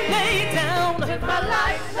life laid down, with my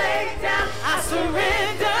life laid down, I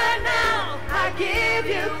surrender now. I give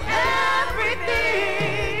you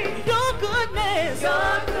everything. Your goodness.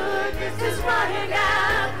 Your goodness is running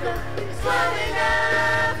after, it's running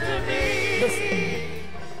after me. Listen.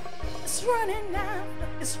 It's running after,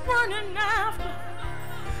 it's running after,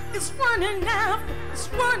 it's running after, it's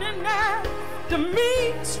running after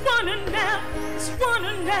me. It's running after, it's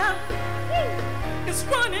running after. It's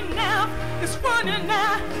running after, it's running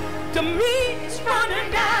after me. It's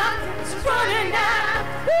running after, it's running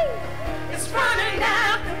after. It's running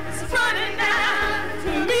after, it's running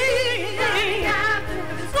after me.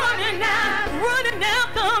 It's running after, running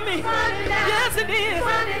after me. Yes, it is.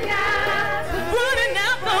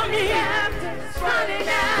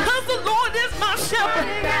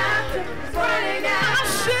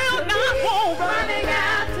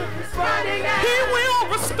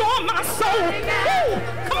 soul. Woo!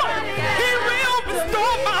 Come on. He will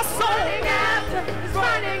restore my soul.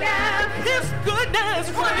 His goodness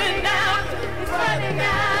running out.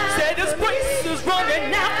 Said his grace is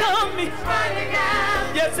running after me.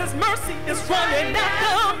 Yes, his mercy is running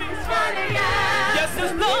after me. Yes,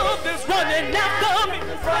 his love is running after me.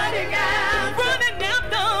 Running after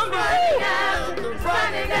me.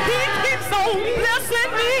 He keeps on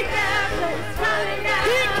blessing me.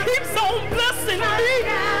 He keeps on blessing me.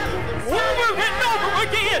 Over and over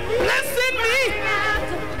again. Blessing me.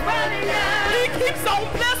 He keeps on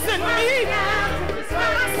blessing me.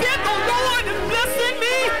 I said the Lord is blessing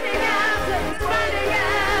me.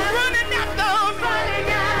 Running after me.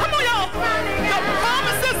 Come on, y'all. The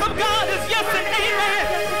promises of God is yes and amen.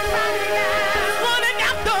 It's running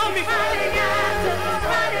after me.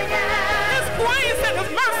 His grace and his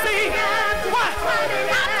mercy. Why?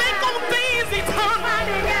 I think on things eternal.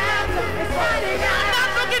 I'm not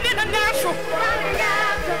looking in the natural. It's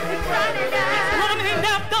running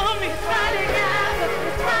after me.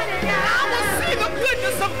 I will see the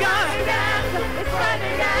goodness of God in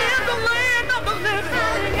the land of the living.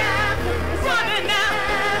 Running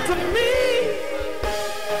after me.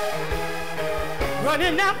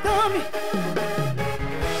 Running after me.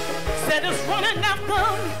 Said it's running after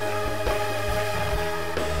me.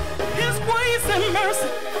 His grace and mercy.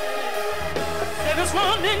 Said it's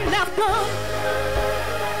running after me.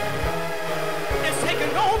 It's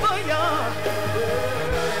taking over, y'all.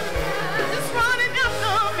 It's running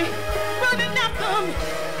after me. Running after me.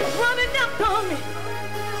 Running after me.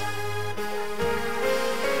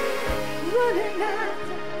 Running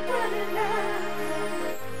after, running after.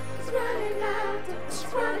 It's running after, it's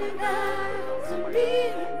running after me.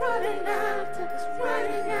 Running after, it's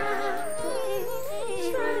running after. It's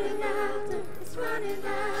running after, it's running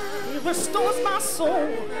after. He restores my soul.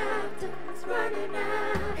 It's running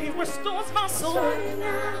after. He restores my soul.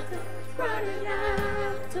 It's running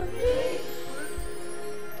after me.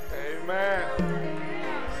 Amen.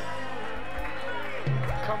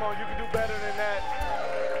 Come on, you can do better than that.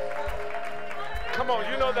 Come on,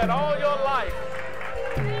 you know that all your life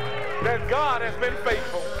that God has been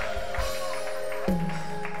faithful.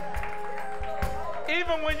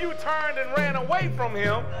 Even when you turned and ran away from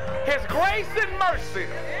him, his grace and mercy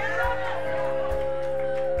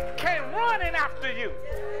came running after you.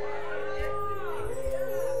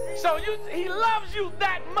 So he loves you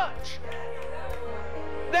that much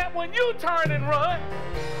that when you turn and run,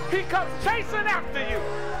 he comes chasing after you.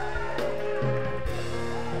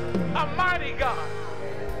 A mighty God,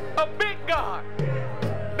 a big God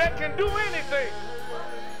that can do anything.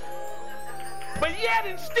 But yet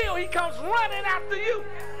and still he comes running after you.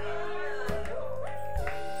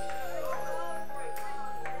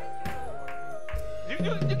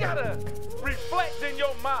 You gotta reflect in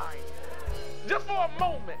your mind, just for a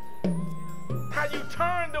moment, how you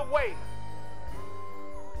turned away.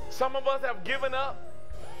 Some of us have given up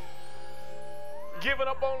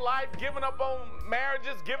on life, given up on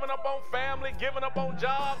marriages, given up on family, given up on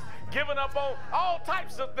jobs, given up on all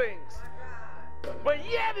types of things. But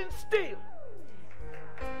yet and still,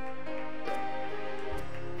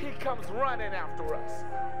 he comes running after us.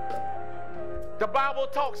 The Bible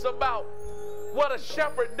talks about what a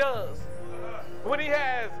shepherd does when he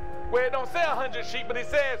has, well, it don't say 100 sheep, but it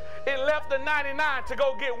says it left the 99 to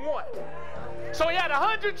go get one. So he had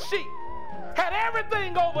 100 sheep, had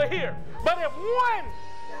everything over here, but if one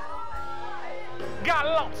got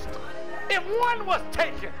lost, if one was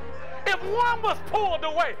taken, if one was pulled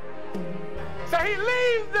away, so he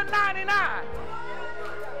leaves the 99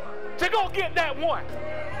 to go get that one.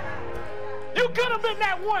 You could have been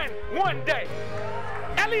that one day.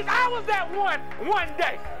 At least I was that one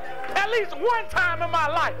day. At least one time in my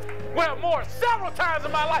life. Well, more, several times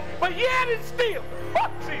in my life. But yet and still, oh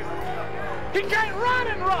Jesus, he can't run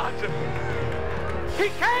and Roger. He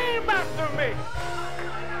came after me.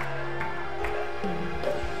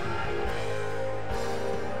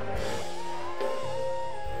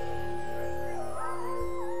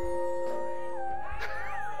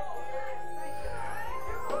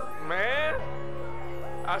 Man,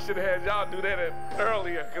 I should have had y'all do that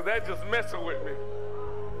earlier, because that just messing with me.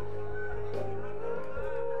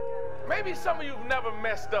 Maybe some of you have never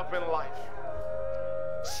messed up in life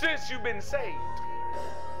since you've been saved.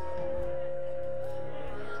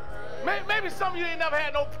 Maybe some of you ain't never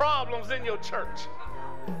had no problems in your church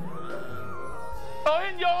or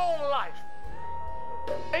in your own life.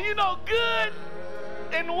 And you know good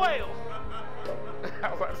and well, I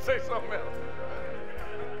was about to say something else,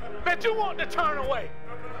 that you want to turn away.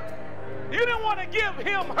 You didn't want to give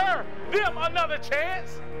him, her, them another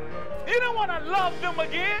chance. You didn't want to love them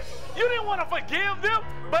again. You didn't want to forgive them.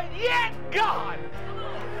 But yet God,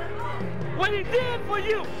 what he did for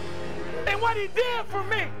you and what he did for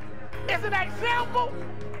me is an example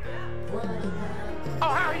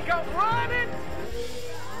of how he comes running.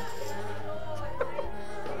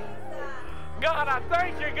 God, I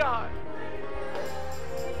thank you, God.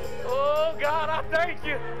 Oh, God, I thank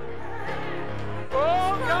you.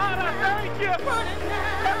 Oh, God, I thank you.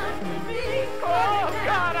 Oh,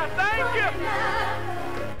 God, I thank you.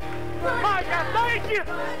 Mike, I thank you.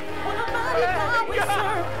 What a mighty God we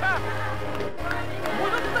serve.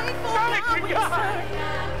 What a faithful God we serve.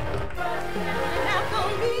 Running after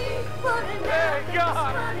me, running after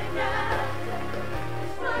God.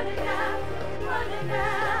 running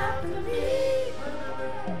after me.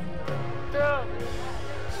 Yeah.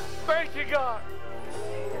 Thank you, God.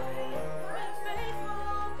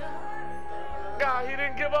 God, he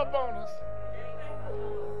didn't give up on us.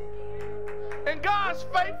 And God's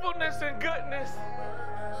faithfulness and goodness.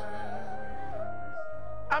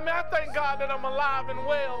 I mean, I thank God that I'm alive and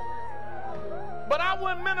well. But I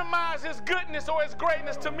wouldn't minimize his goodness or his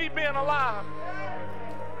greatness to me being alive.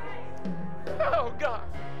 Oh, God.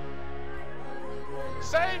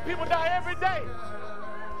 Saved people die every day.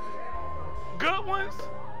 Good ones,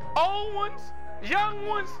 old ones, young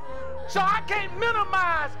ones. So I can't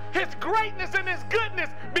minimize his greatness and his goodness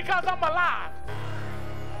because I'm alive.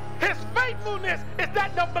 His faithfulness is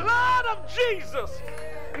that the blood of Jesus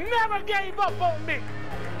never gave up on me.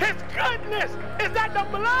 His goodness is that the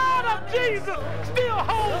blood of Jesus still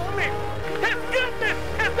holds me. His goodness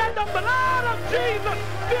is that the blood of Jesus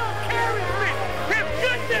still carries me. His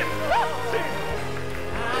goodness,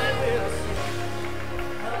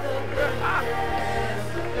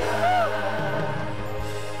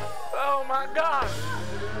 oh my God.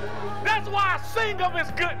 That's why I sing of his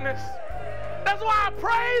goodness. That's why I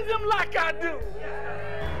praise him like I do.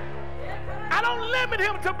 I don't limit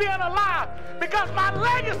him to being alive because my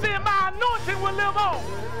legacy and my anointing will live on.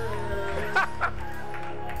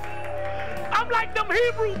 I'm like them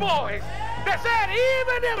Hebrew boys that said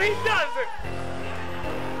even if he doesn't,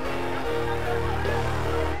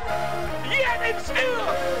 yet and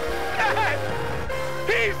still,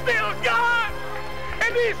 he's still God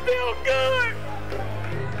and he's still good.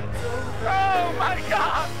 Oh my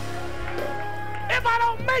God. If I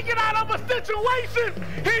don't make it out of a situation,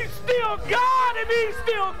 he's still God and he's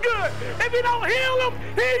still good. If he don't heal him,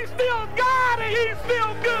 he's still God and he's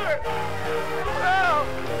still good. Oh.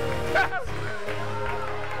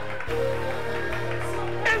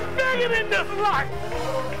 It's bigger than this life.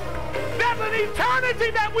 There's an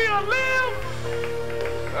eternity that we'll live.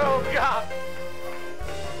 Oh, God.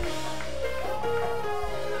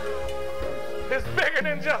 It's bigger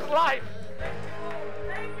than just life.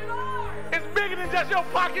 It's bigger than just your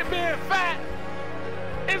pocket being fat.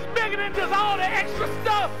 It's bigger than just all the extra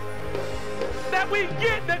stuff that we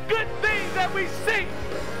get, the good things that we see.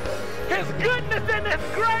 His goodness and his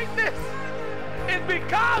greatness is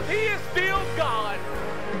because he is still God.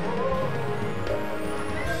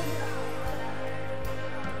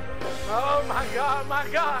 Oh my God, my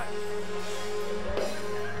God.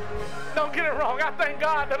 Don't get it wrong. I thank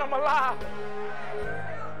God that I'm alive.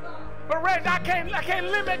 But Reg, I can't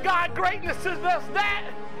limit God's greatness to just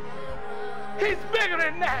that. He's bigger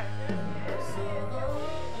than that.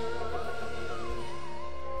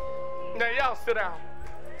 Now y'all sit down.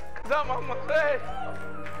 Cause I'm on my leg.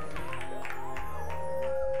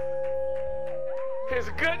 His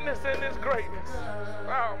goodness and his greatness.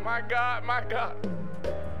 Oh my God, my God.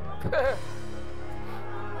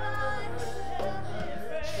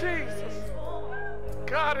 Jesus.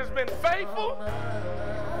 God has been faithful.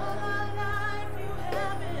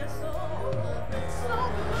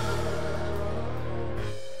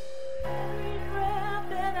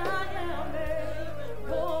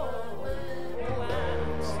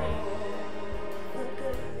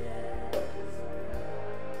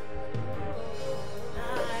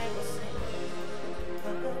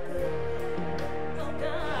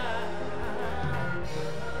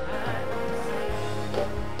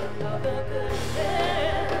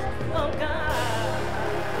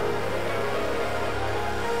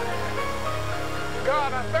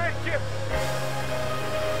 God, I thank you.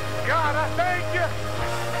 God, I thank you.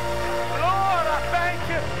 Lord, I thank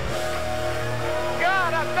you.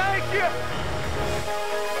 God, I thank you.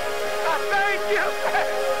 I thank you.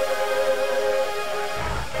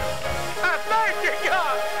 I thank you,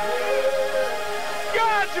 God.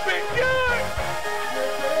 God, you've been good.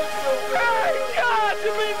 Hey, God,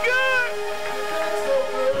 you've been good.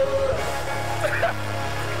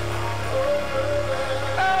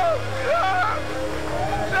 Oh, God.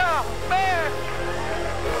 No.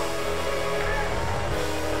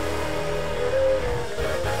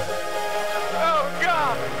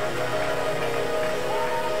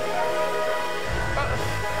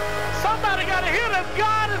 Because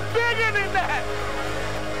God is bigger than that.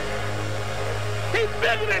 He's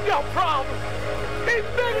bigger than your problem. He's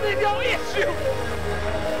bigger than your issue.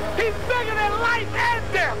 He's bigger than life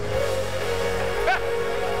and death.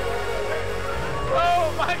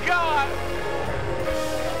 Oh my God.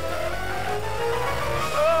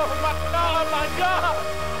 Oh my God, my God.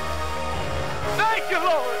 Thank you,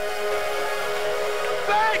 Lord.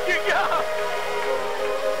 Thank you, God.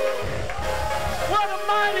 What a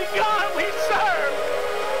mighty God we serve.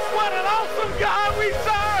 What an awesome God we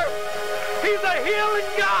serve. He's a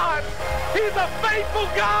healing God. He's a faithful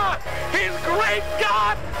God. He's great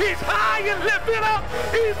God. He's high and lifted up.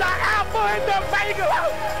 He's the Alpha and the Omega.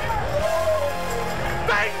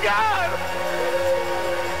 Thank God.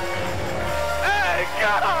 Hey,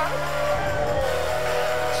 God.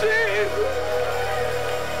 Jesus.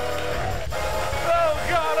 Oh,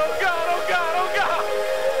 God, oh, God, oh, God, oh, God.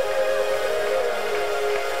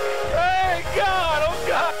 Hey, God, oh,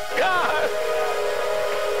 God, God.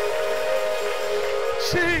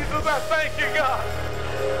 Jesus, I thank you, God.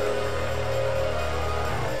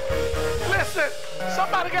 Listen,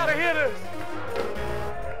 somebody got to hear this.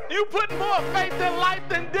 You put more faith in life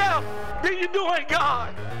than death than you do in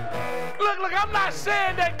God. Look, I'm not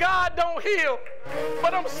saying that God don't heal,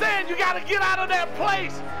 but I'm saying you got to get out of that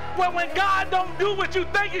place where when God don't do what you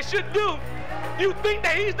think he should do, you think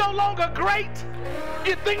that he's no longer great.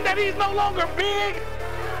 You think that he's no longer big.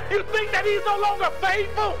 You think that he's no longer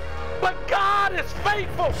faithful. But God is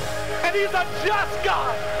faithful, and he's a just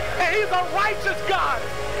God, and he's a righteous God.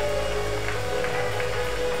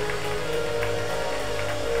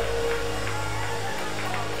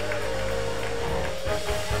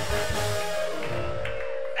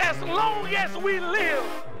 As long as we live,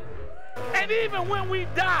 and even when we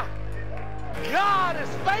die, God is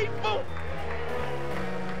faithful,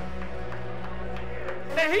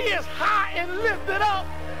 and he is high and lifted up.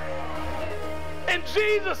 And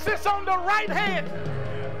Jesus sits on the right hand.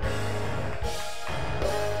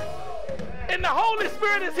 And the Holy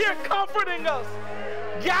Spirit is here comforting us,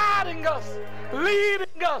 guiding us,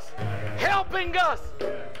 leading us, helping us.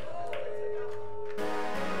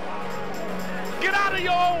 Get out of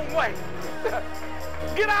your own way.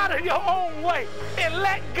 Get out of your own way and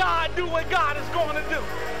let God do what God is going to do.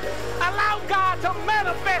 Allow God to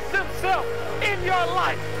manifest himself in your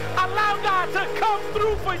life. Allow God to come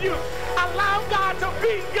through for you. Allow God to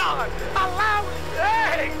be God. Allow,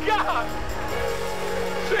 hey, God.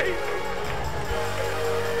 Jesus.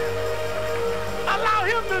 Allow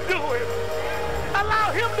him to do it.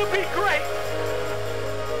 Allow him to be great.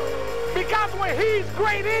 Because when he's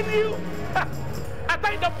great in you, I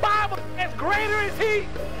think the Bible says greater is he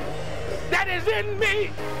that is in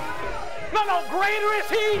me. No, greater is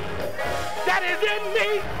he that is in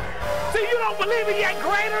me. See, you don't believe it yet.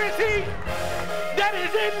 Greater is he that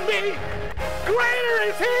is in me. Greater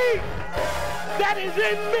is he that is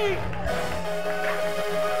in me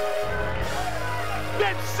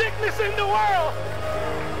than sickness in the world,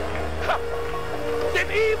 than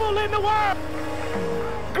evil in the world.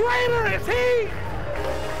 Greater is he.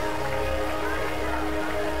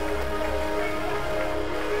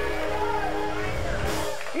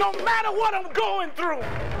 No matter what I'm going through,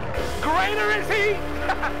 greater is he.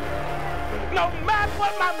 No matter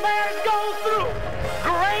what my marriage goes through,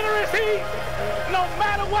 greater is he. No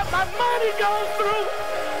matter what my money goes through,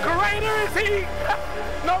 greater is he.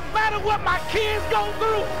 No matter what my kids go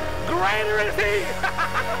through, greater is he.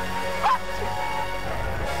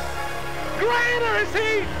 Greater is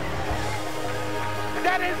he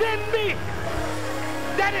that is in me,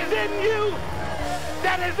 that is in you,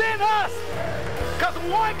 that is in us. Because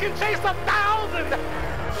one can chase 1,000.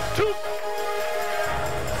 Two.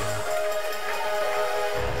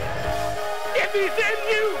 If he's in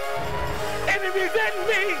you, and if he's in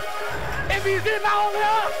me, if he's in all of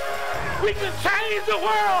us, we can change the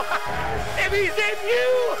world. If he's in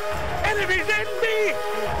you, and if he's in me,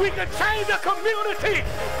 we can change the community.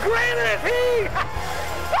 Greater is he.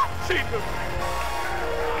 Jesus.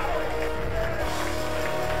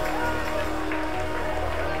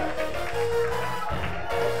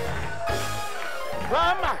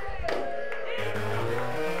 Mama,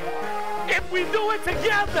 if we do it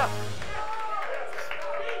together,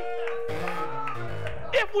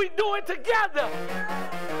 if we do it together,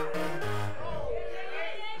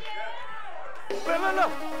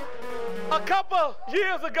 look, a couple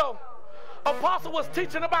years ago, Apostle was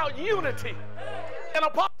teaching about unity, and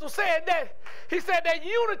Apostle said that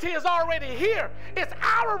unity is already here. It's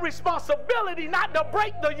our responsibility not to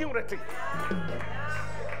break the unity.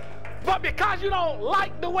 But because you don't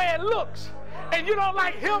like the way it looks, and you don't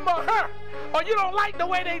like him or her, or you don't like the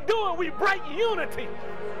way they do it, we break unity.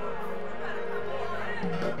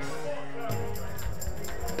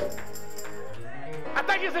 I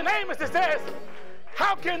think it's in Amos that says,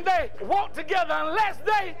 how can they walk together unless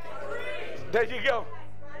they, there you go.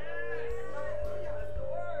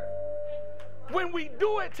 When we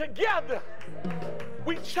do it together,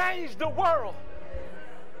 we change the world.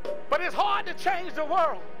 But it's hard to change the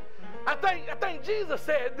world. I think Jesus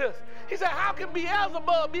said this. He said, how can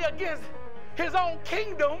Beelzebub be against his own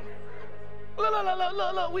kingdom?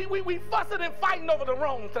 Look, we fussing and fighting over the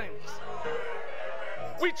wrong things.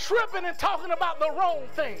 We tripping and talking about the wrong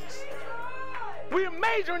things. We're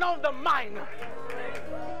majoring on the minor.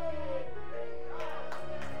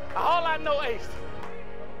 All I know, Ace,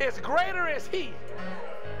 is greater is he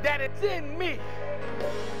that is in me.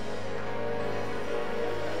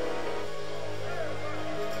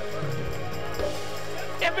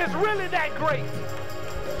 If it's really that great,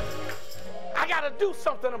 I got to do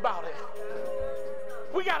something about it.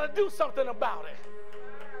 We got to do something about it.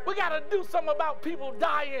 We got to do something about people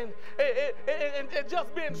dying and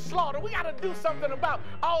just being slaughtered. We got to do something about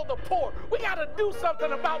all the poor. We got to do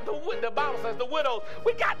something about the Bible says the widows.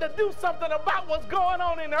 We got to do something about what's going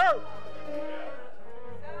on in the earth.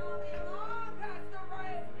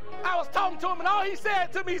 I was talking to him, and all he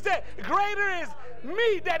said to me, he said, greater is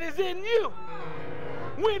me that is in you.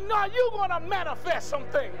 When are you going to manifest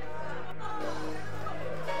something?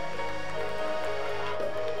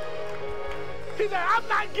 He said, I'm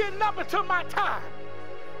not getting up until my time.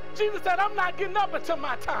 Jesus said, I'm not getting up until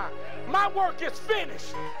my time. My work is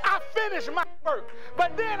finished. I finished my work.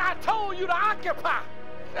 But then I told you to occupy.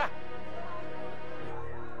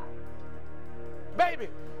 Baby,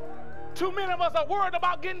 too many of us are worried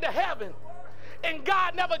about getting to heaven. And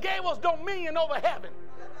God never gave us dominion over heaven.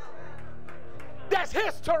 That's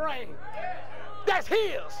his terrain. That's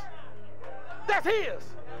his. That's his.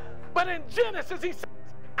 But in Genesis, he said,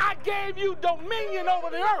 I gave you dominion over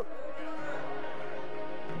the earth.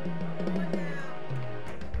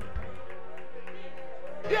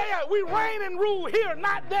 Yeah, we reign and rule here,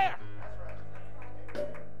 not there. Yes,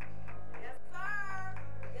 sir.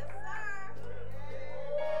 Yes,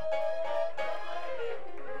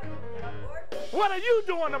 sir. What are you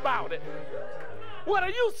doing about it? What are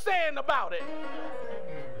you saying about it?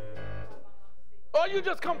 Or are you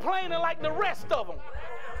just complaining like the rest of them?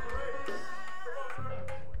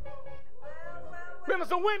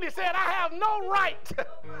 Minister Wendy said, I have no right.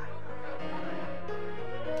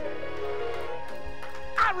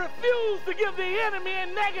 I refuse to give the enemy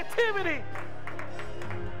and negativity.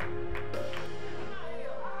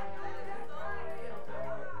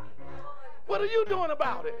 What are you doing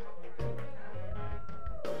about it?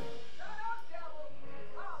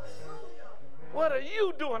 What are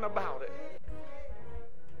you doing about it?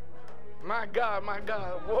 My God,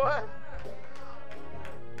 boy.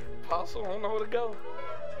 Apostle don't know where to go.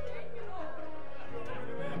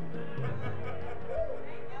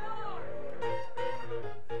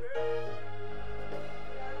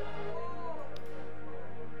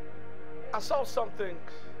 I saw something.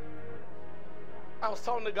 I was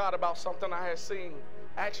talking to God about something I had seen.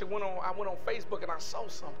 I actually went on Facebook and I saw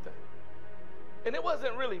something. And it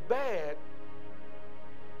wasn't really bad.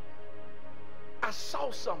 I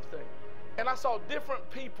saw something. And I saw different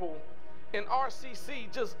people in RCC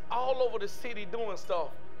just all over the city doing stuff.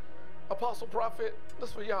 Apostle, prophet,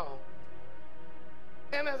 this for y'all.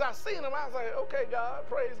 And as I seen them, I was like, okay, God,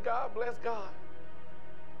 praise God, bless God.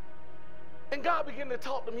 And God began to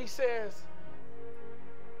talk to me. He says,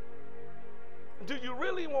 do you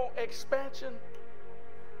really want expansion?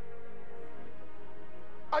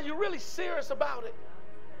 Are you really serious about it?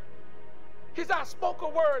 He said, I spoke a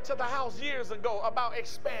word to the house years ago about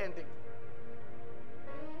expanding.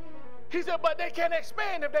 He said, but they can't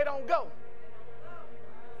expand if they don't go.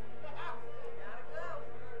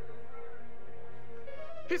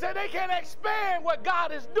 He said, they can't expand what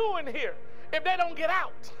God is doing here if they don't get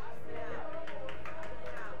out.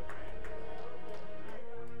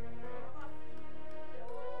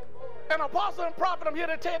 And apostle and prophet, I'm here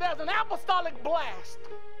to tell you there's an apostolic blast.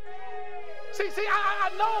 See,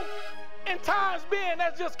 I know in times being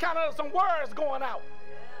there's just kind of some words going out.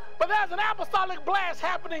 But there's an apostolic blast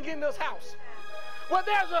happening in this house where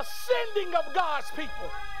there's a sending of God's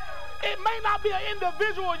people. It may not be an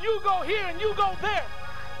individual, you go here and you go there.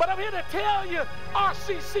 But I'm here to tell you,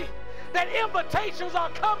 RCC, that invitations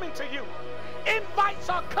are coming to you. Invites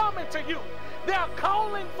are coming to you. They're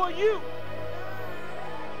calling for you.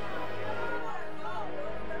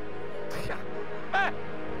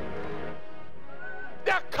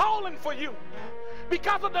 They're calling for you.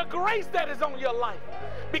 because of the grace that is on your life,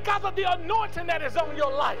 because of the anointing that is on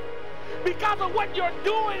your life, because of what you're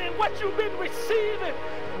doing and what you've been receiving,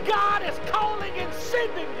 God is calling and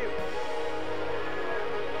sending you.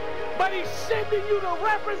 But he's sending you to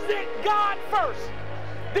represent God first.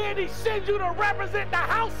 Then he sends you to represent the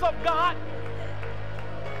house of God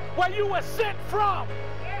where you were sent from.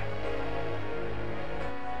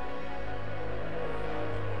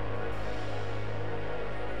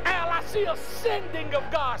 Al, I see a sending of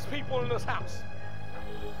God's people in this house.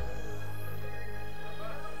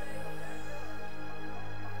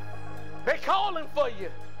 They're calling for you.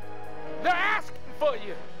 They're asking for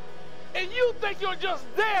you. And you think you're just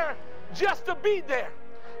there just to be there,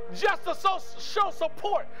 just to show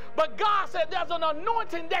support. But God said there's an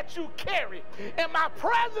anointing that you carry. And my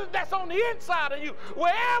presence that's on the inside of you,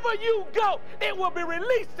 wherever you go, it will be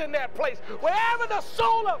released in that place. Wherever the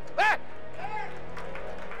soul of...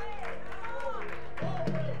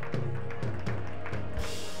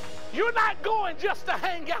 You're not going just to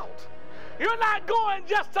hang out. You're not going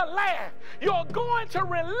just to laugh. You're going to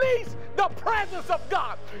release the presence of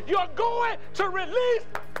God. You're going to release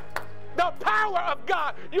the power of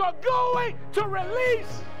God. You're going to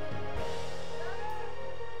release.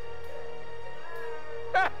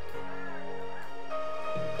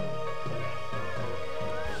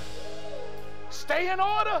 Stay in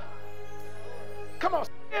order. Come on,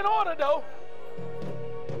 stay in order though.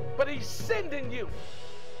 But he's sending you.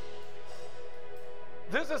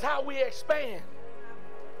 This is how we expand.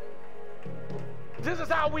 This is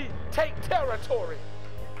how we take territory.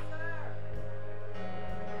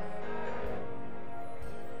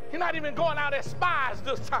 You're not even going out as spies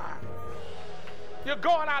this time. You're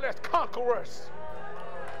going out as conquerors.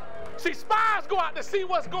 See, spies go out to see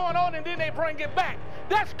what's going on and then they bring it back.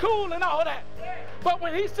 That's cool and all that. But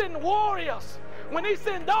when he's sending warriors, when he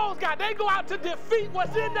sends those guys, they go out to defeat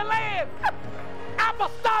what's in the land.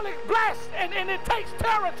 Apostolic blast, and it takes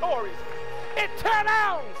territories. It tears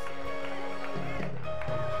down.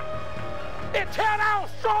 It tears down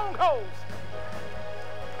strongholds.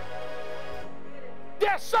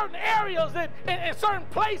 There are certain areas and certain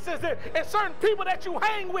places and certain people that you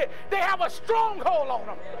hang with, they have a stronghold on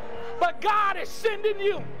them. But God is sending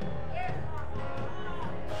you.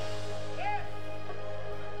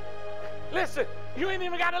 Listen, you ain't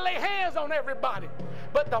even got to lay hands on everybody.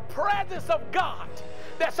 But the presence of God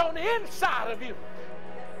that's on the inside of you.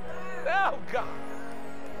 Oh, God.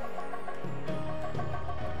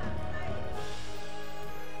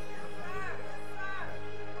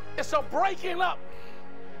 It's a breaking up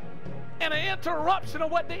and an interruption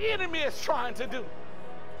of what the enemy is trying to do.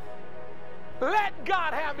 Let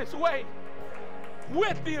God have his way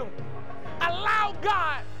with you. Allow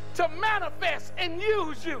God to manifest and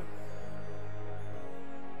use you.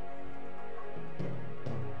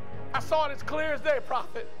 I saw it as clear as day,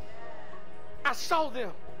 prophet. I saw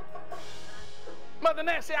them. Mother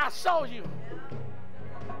Nancy, I saw you.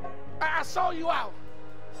 I saw you out.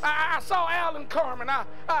 I saw Al and Carmen.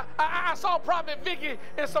 I saw Prophet Vicky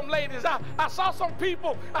and some ladies. I saw some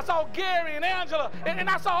people. I saw Gary and Angela. And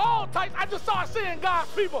I saw all types. I just started seeing God's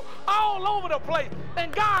people all over the place.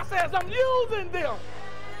 And God says, I'm using them.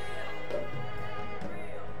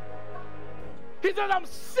 He says, I'm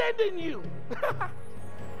sending you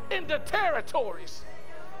into territories.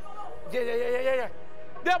 Yeah.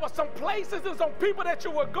 There were some places and some people that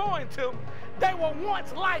you were going to, they were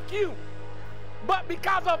once like you. But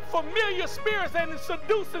because of familiar spirits and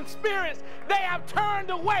seducing spirits, they have turned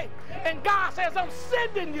away. And God says, I'm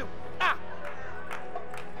sending you.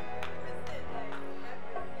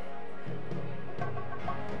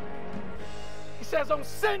 He says, I'm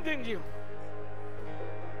sending you.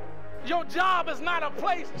 Your job is not a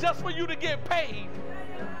place just for you to get paid.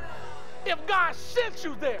 If God sent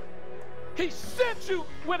you there, he sent you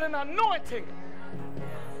with an anointing.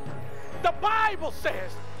 The Bible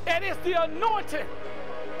says that it's the anointing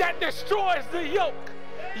that destroys the yoke.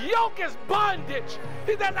 Yoke is bondage.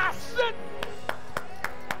 He said, I sent,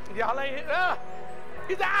 y'all ain't,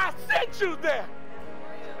 he said, I sent you there.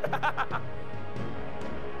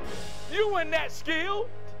 You weren't that skilled.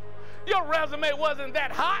 Your resume wasn't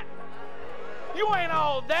that hot. You ain't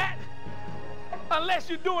all that unless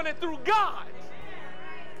you're doing it through God.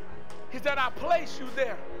 He said, I place you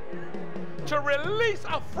there to release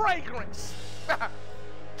a fragrance,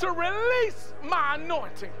 to release my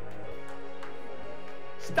anointing.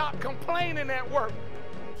 Stop complaining at work.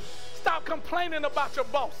 Stop complaining about your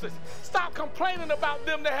bosses. Stop complaining about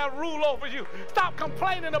them that have rule over you. Stop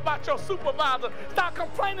complaining about your supervisor. Stop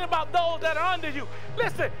complaining about those that are under you.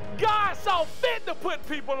 Listen, God saw fit to put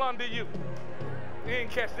people under you. You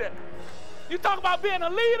didn't catch that. You talk about being a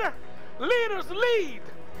leader. Leaders lead.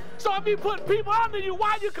 So if you put people under you,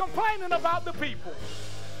 why are you complaining about the people?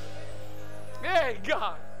 Hey,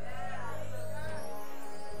 God.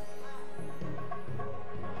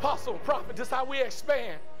 Apostle, prophet, this is how we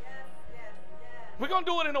expand. We're going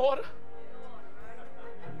to do it in order.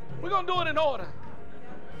 We're going to do it in order.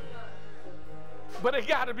 But it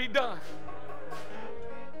got to be done.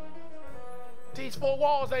 These four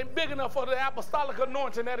walls ain't big enough for the apostolic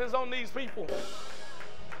anointing that is on these people.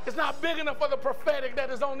 It's not big enough for the prophetic that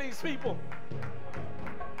is on these people.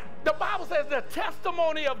 The Bible says the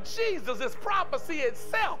testimony of Jesus is prophecy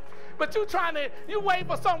itself. But you wait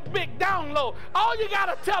for some big download. All you got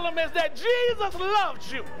to tell them is that Jesus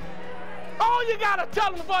loves you. All you got to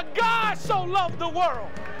tell them, for God so loved the world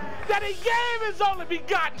that he gave his only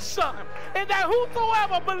begotten Son, and that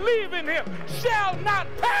whosoever believe in him shall not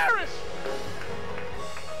perish.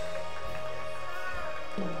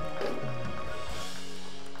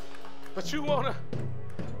 But you wanna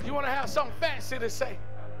have something fancy to say.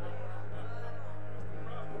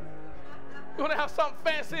 You wanna have something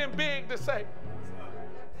fancy and big to say.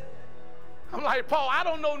 I'm like, Paul, I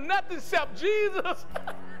don't know nothing except Jesus.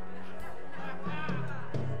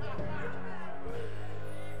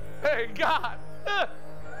 Hey, God.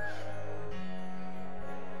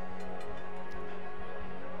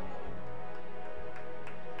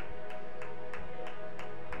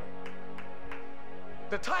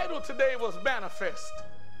 The title today was Manifest.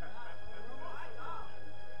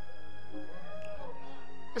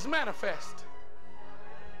 It's manifest.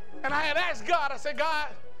 And I had asked God, I said, God,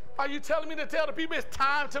 are you telling me to tell the people it's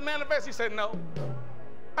time to manifest? He said, no.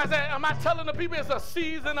 I said, am I telling the people it's a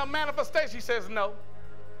season of manifestation? He says, no.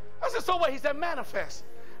 I said, so what? He said, manifest.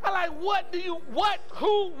 I like, what,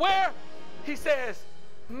 who, where? He says,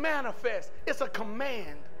 manifest. It's a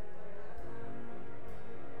command.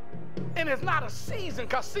 And it's not a season,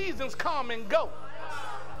 because seasons come and go.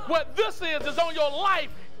 What this is on your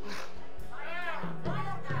life.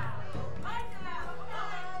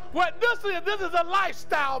 What this is a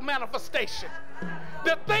lifestyle manifestation.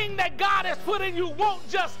 The thing that God has put in you won't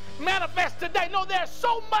just manifest today. No, there's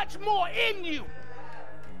so much more in you.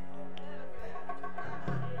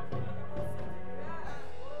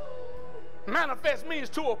 Manifest means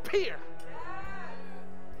to appear,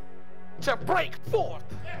 to break forth,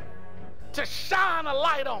 to shine a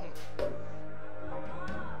light on.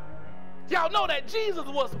 Y'all know that Jesus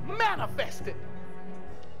was manifested.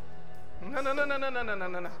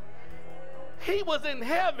 No. He was in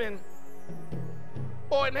heaven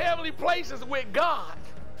or in heavenly places with God.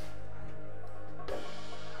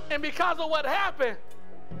 And because of what happened,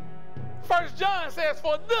 1 John says,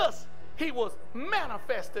 for this he was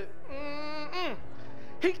manifested.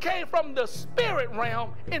 He came from the spirit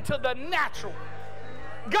realm into the natural.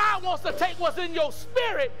 God wants to take what's in your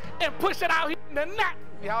spirit and push it out here in the natural.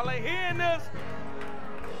 Y'all ain't hearing this?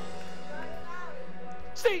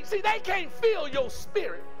 See, they can't feel your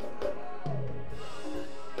spirit.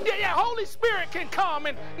 Yeah, Holy Spirit can come,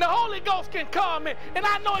 and the Holy Ghost can come, and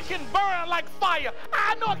I know it can burn like fire.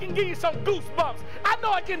 I know it can give you some goosebumps. I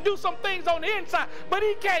know it can do some things on the inside, but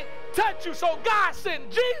he can't touch you. So God sent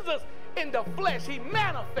Jesus in the flesh. He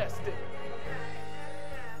manifested.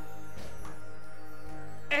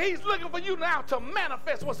 And he's looking for you now to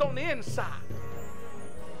manifest what's on the inside.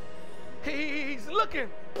 He's looking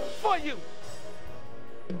for you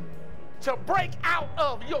to break out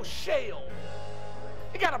of your shell.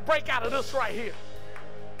 You got to break out of this right here.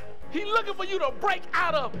 He's looking for you to break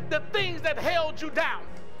out of the things that held you down.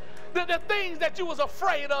 The things that you was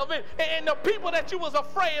afraid of, and the people that you was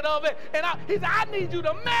afraid of. He said, I need you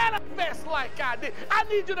to manifest like I did. I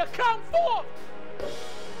need you to come forth.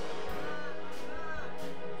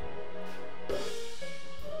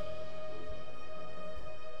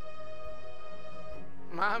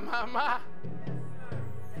 My.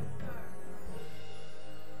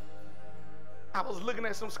 I was looking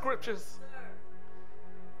at some scriptures,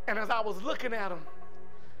 and as I was looking at them,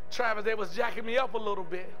 Travis, they was jacking me up a little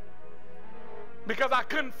bit because I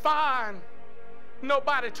couldn't find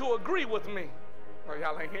nobody to agree with me. Oh,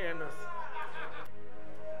 y'all ain't hearing this.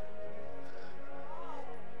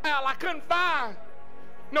 Al, I couldn't find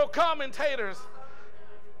no commentators.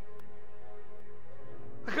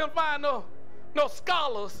 I couldn't find no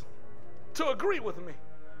scholars to agree with me.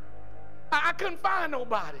 I couldn't find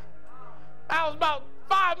nobody. I was about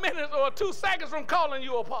 5 minutes or 2 seconds from calling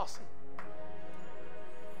you apostle.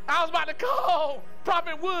 I was about to call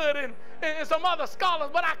Prophet Wood and some other scholars,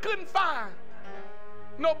 but I couldn't find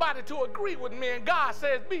nobody to agree with me. And God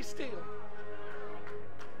says, be still.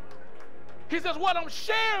 He says, what I'm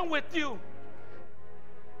sharing with you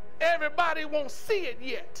everybody won't see it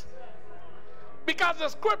yet. Because the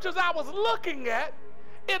scriptures I was looking at,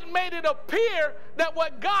 it made it appear that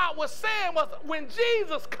what God was saying was when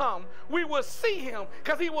Jesus comes, we will see him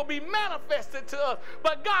because he will be manifested to us.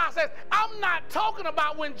 But God says, I'm not talking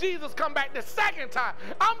about when Jesus come back the second time.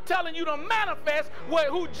 I'm telling you to manifest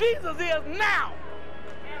who Jesus is now.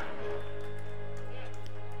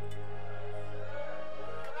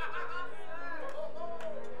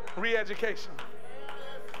 Re-education.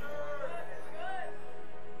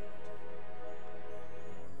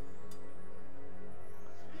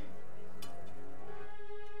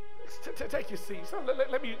 Take your seat. So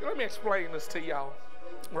let me explain this to y'all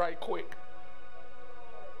right quick.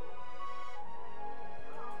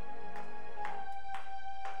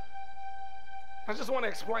 I just want to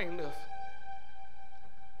explain this.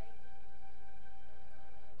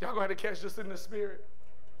 Y'all gonna have to catch this in the spirit.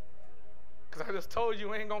 Because I just told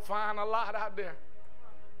you ain't gonna find a lot out there.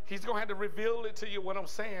 He's gonna have to reveal it to you what I'm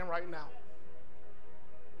saying right now.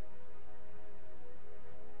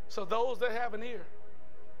 So those that have an ear,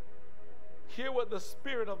 hear what the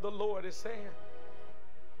Spirit of the Lord is saying.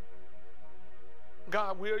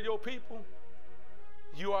 God, we are your people.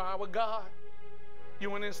 You are our God.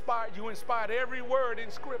 You inspired every word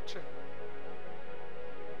in Scripture.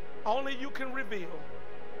 Only you can reveal.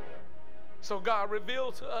 So God,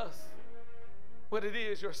 reveal to us what it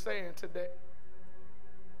is you're saying today.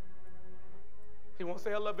 He wants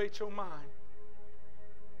to elevate your mind.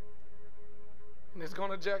 And it's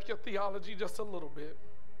going to jack your theology just a little bit.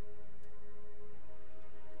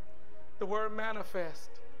 The word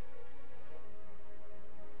manifest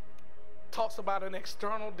talks about an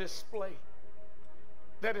external display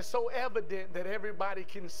that is so evident that everybody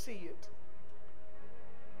can see it.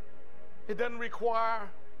 It doesn't require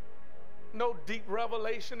no deep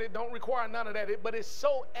revelation. It don't require none of that. But it's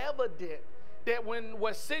so evident that when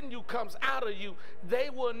what's in you comes out of you,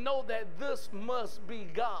 they will know that this must be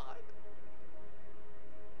God.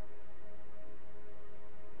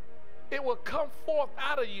 It will come forth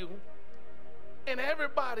out of you, and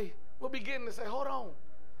everybody will begin to say, hold on,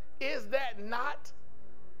 is that not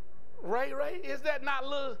Ray Ray? Is that not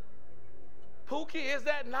Lil Pookie? Is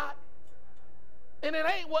that not? And it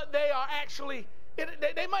ain't what they are actually,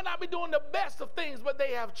 they might not be doing the best of things, but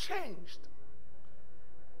they have changed.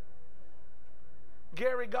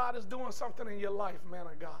 Gary, God is doing something in your life, man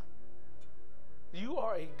of God. You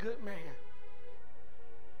are a good man.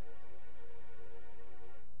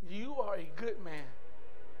 You are a good man.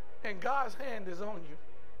 And God's hand is on you.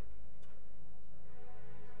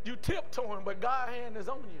 You tiptoeing, but God's hand is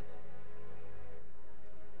on you.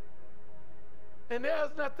 And there's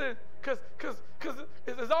nothing, because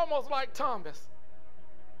it's almost like Thomas.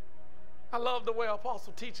 I love the way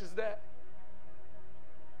Apostle teaches that.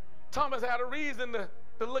 Thomas had a reason to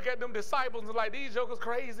look at them disciples and like, these jokers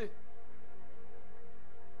crazy.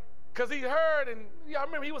 Because he heard, and I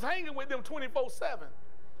remember he was hanging with them 24/7.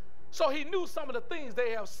 So he knew some of the things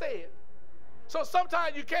they have said. So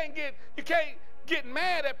sometimes you can't get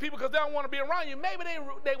mad at people because they don't want to be around you. Maybe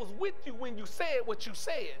they was with you when you said what you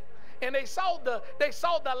said. And they saw the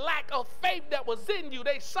lack of faith that was in you.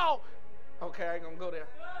 They saw, okay, I ain't gonna go there.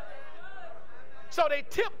 So they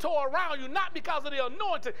tiptoe around you, not because of the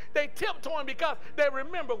anointing. They tiptoeing because they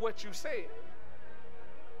remember what you said.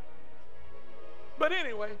 But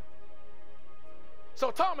anyway, so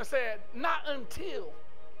Thomas said, not until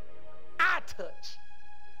I touch.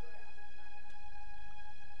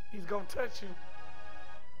 He's gonna touch you.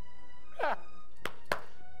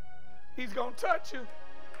 He's gonna touch you.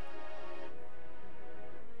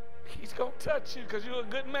 He's gonna touch you because you're a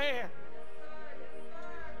good man.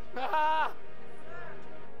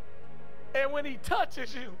 And when he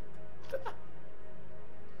touches you,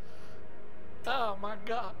 oh my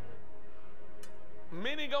God,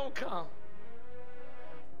 many gonna come.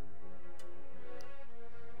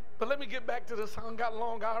 But let me get back to this. I don't got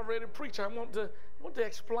long. I already preached. I want to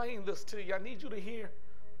explain this to you. I need you to hear.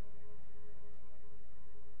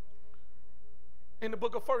 In the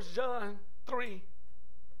book of 1 John 3,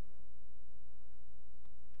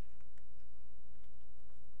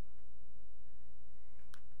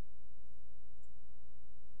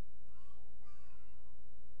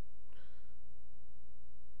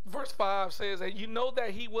 verse 5 says, and you know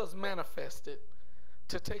that he was manifested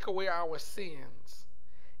to take away our sins,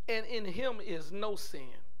 and in him is no sin.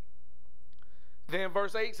 Then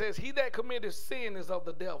verse 8 says, he that committeth sin is of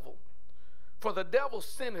the devil, for the devil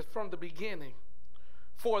sinneth from the beginning.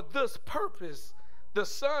 For this purpose the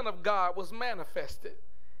Son of God was manifested,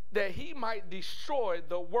 that he might destroy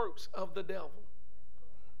the works of the devil.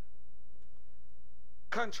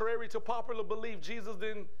 Contrary to popular belief, Jesus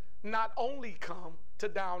didn't not only come to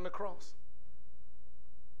die on the cross.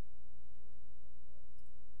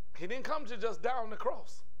 He didn't come to just die on the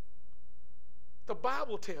cross. The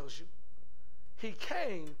Bible tells you he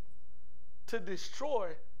came to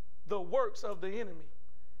destroy the works of the enemy.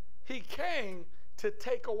 He came to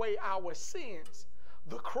take away our sins.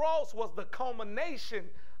 The cross was the culmination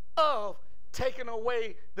of taking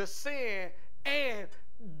away the sin and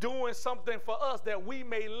doing something for us that we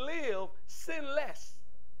may live sinless.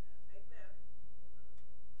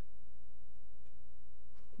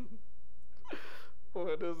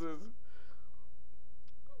 Boy, this is.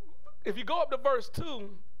 If you go up to verse 2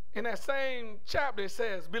 in that same chapter, it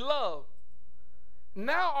says, "Beloved,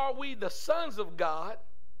 now are we the sons of God,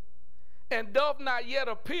 and doth not yet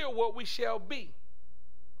appear what we shall be.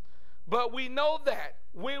 But we know that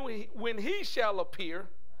when he shall appear,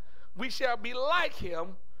 we shall be like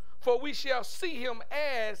him, for we shall see him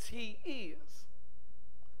as he is."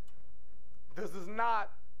 This is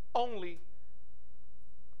not only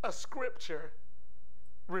a scripture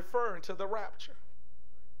referring to the rapture.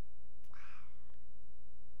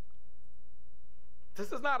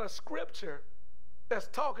 This is not a scripture that's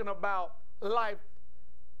talking about life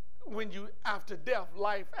when you after death,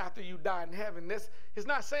 life after you die in heaven. This is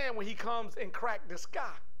not saying when he comes and crack the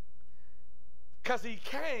sky. Because he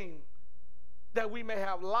came that we may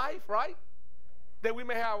have life, right? That we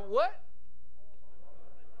may have what?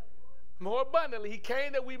 More abundantly. He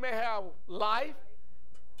came that we may have life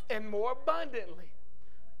and more abundantly.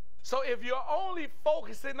 So if you're only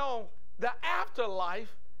focusing on the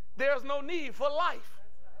afterlife, there's no need for life.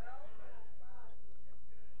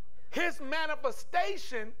 His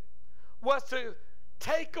manifestation was to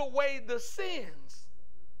take away the sins.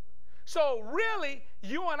 So really,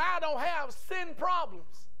 you and I don't have sin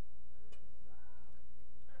problems.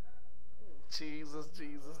 Jesus,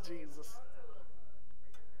 Jesus, Jesus.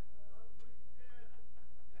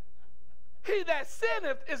 He that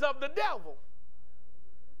sinneth is of the devil.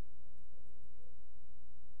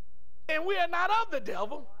 And we are not of the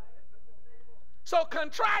devil. So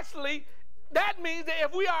contrastly, that means that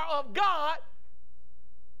if we are of God,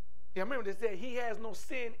 yeah, remember they said he has no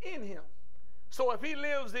sin in him. So if he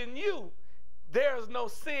lives in you, there's no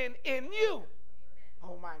sin in you.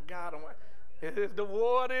 Oh my God, the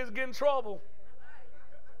water is getting trouble.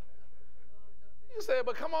 You said,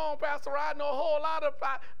 but come on, Pastor, I know a whole lot of,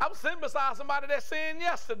 I was sitting beside somebody that sinned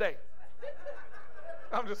yesterday.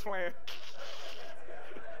 I'm just playing.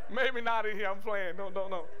 Maybe not in here, I'm playing, don't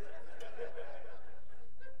know.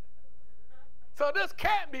 So this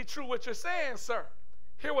can't be true what you're saying, sir.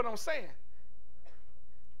 Hear what I'm saying.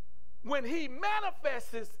 When he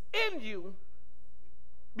manifests in you,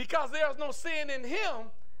 because there's no sin in him,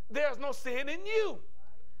 there's no sin in you.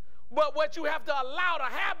 But what you have to allow to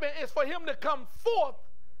happen is for him to come forth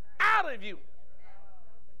out of you.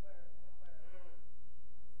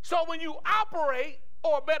 So when you operate,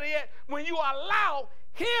 or better yet, when you allow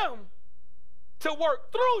him to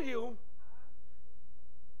work through you,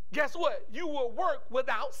 guess what? You will work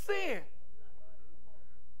without sin.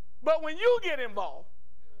 But when you get involved,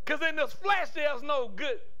 because in this flesh there's no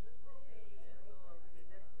good.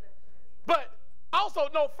 But also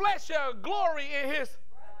no flesh shall glory in his,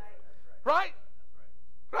 right?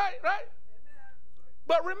 Right?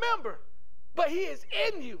 But remember, but he is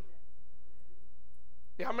in you.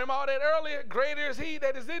 Y'all remember all that earlier? Greater is he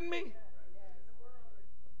that is in me.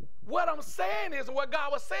 What I'm saying is, what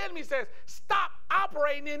God was saying to me says, stop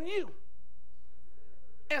operating in you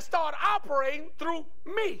and start operating through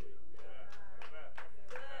me.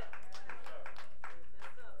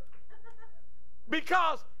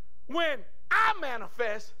 Because when I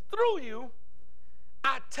manifest through you,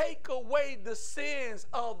 I take away the sins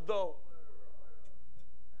of the.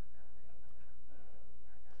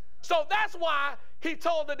 So that's why he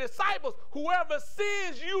told the disciples, whoever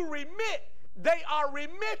sins you remit, they are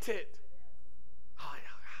remitted.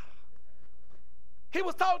 He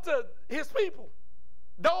was talking to his people,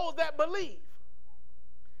 those that believe.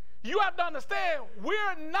 You have to understand,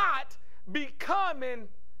 we're not becoming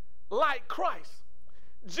like Christ.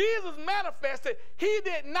 Jesus manifested, he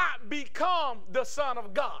did not become the Son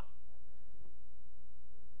of God.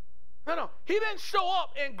 No, he didn't show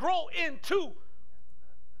up and grow into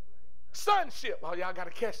sonship. Oh, y'all got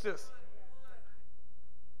to catch this.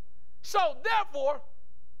 So therefore,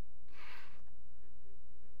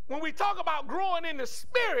 when we talk about growing in the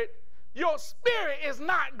spirit, your spirit is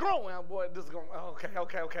not growing. Oh boy, this is going,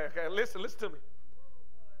 okay. Listen to me.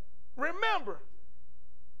 Remember,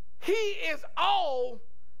 he is all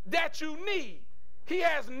that you need. He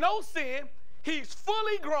has no sin. He's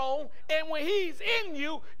fully grown, and when he's in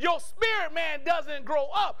you, your spirit man doesn't grow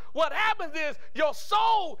up. What happens is your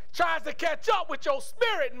soul tries to catch up with your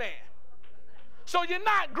spirit man. So you're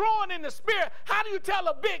not growing in the spirit. How do you tell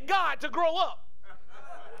a big God to grow up?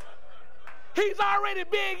 He's already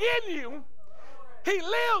big in you. He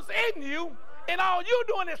lives in you, and all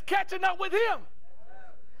you're doing is catching up with him.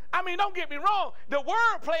 I mean, don't get me wrong. The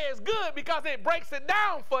wordplay is good because it breaks it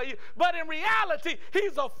down for you. But in reality,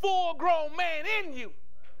 he's a full-grown man in you.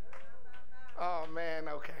 Oh, man,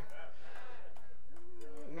 okay.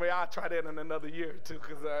 Well, I'll try that in another year or two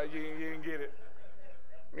because you didn't get it.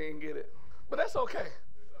 You didn't get it. But that's okay.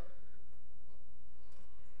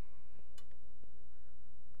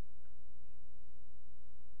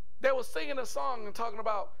 They were singing a song and talking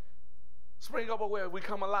about spring up where we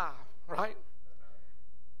come alive, right?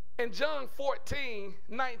 In John 14,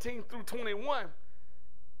 19 through 21,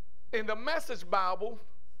 in the Message Bible,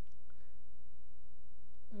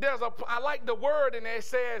 I like the word in there. It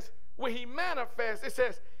says, when he manifests, it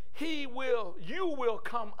says, you will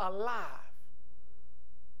come alive.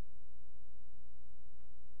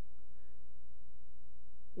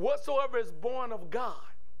 Whatsoever is born of God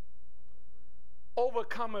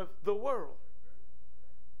overcometh the world.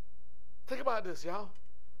 Think about this, y'all.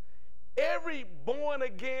 Every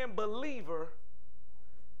born-again believer,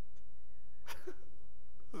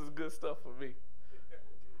 this is good stuff for me.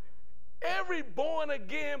 Every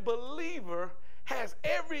born-again believer has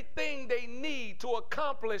everything they need to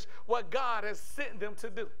accomplish what God has sent them to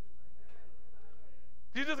do.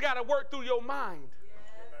 You just got to work through your mind.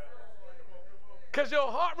 Because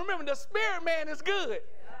your heart, remember, the spirit man is good.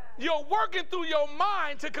 You're working through your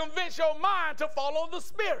mind to convince your mind to follow the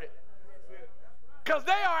spirit. Because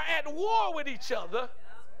they are at war with each other.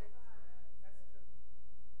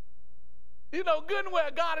 You know, good and well,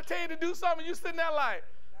 God will tell you to do something, you sitting there like,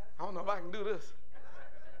 I don't know if I can do this.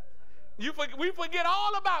 We forget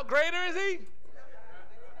all about greater is he.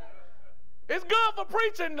 It's good for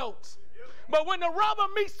preaching notes. But when the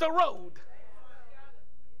rubber meets the road,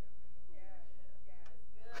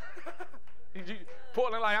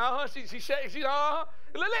 Portland like, she shakes,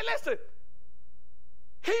 listen.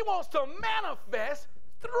 He wants to manifest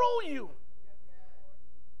through you.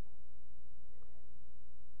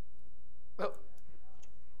 Well,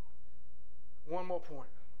 one more point.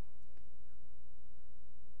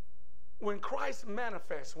 When Christ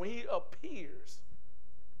manifests, when he appears,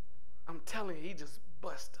 I'm telling you, he just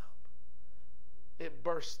busts up. It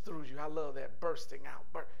bursts through you. I love that, bursting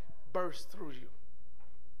out, bursts through you.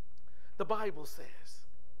 The Bible says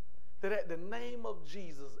that at the name of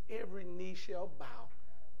Jesus, every knee shall bow.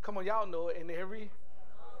 Come on, y'all know it.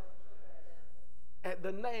 At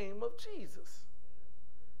the name of Jesus.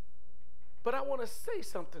 But I want to say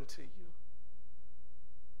something to you.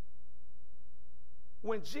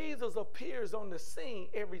 When Jesus appears on the scene,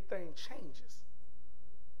 everything changes.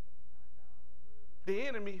 The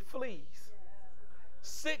enemy flees.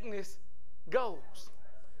 Sickness goes.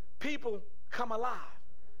 People come alive.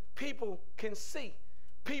 People can see.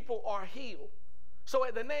 People are healed. So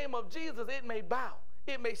at the name of Jesus, it may bow.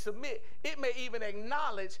 It may submit. It may even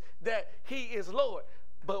acknowledge that he is Lord.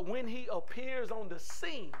 But when he appears on the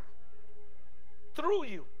scene through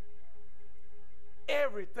you,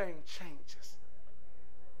 everything changes.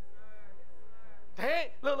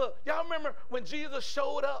 Hey, look. Y'all remember when Jesus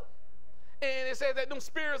showed up and it says that them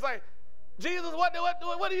spirits like, Jesus, what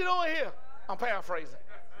are you doing here? I'm paraphrasing.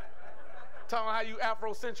 Talking about how you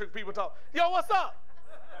Afrocentric people talk. Yo, what's up?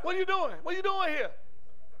 What are you doing? What are you doing here?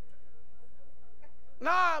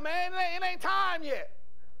 Nah, man, it ain't time yet.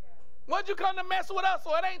 Why'd you come to mess with us?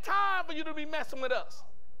 So it ain't time for you to be messing with us.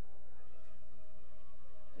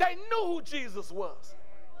 They knew who Jesus was.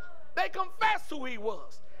 They confessed who he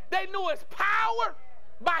was. They knew his power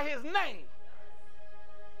by his name.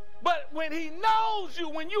 But when he knows you,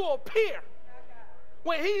 when you appear,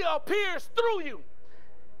 when he appears through you,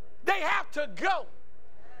 they have to go.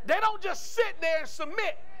 They don't just sit there and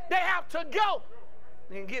submit. They have to go.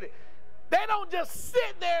 You didn't get it. They don't just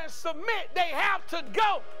sit there and submit. They have to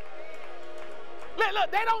go.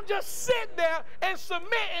 Look, they don't just sit there and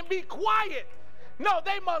submit and be quiet. No,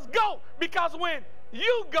 they must go, because when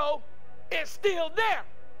you go, it's still there.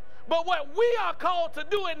 But what we are called to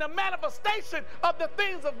do in the manifestation of the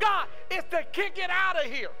things of God is to kick it out of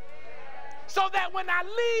here. So that when I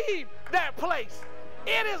leave that place,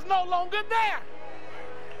 it is no longer there.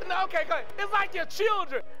 No, okay, go ahead. It's like your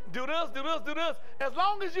children. Do this, do this, do this. As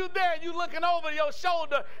long as you're there and you're looking over your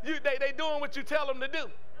shoulder, they doing what you tell them to do.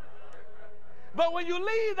 But when you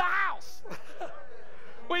leave the house,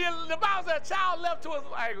 The Bible says a child left to his,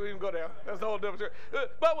 I ain't gonna even go there. That's a whole different story.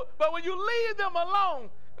 But when you leave them alone,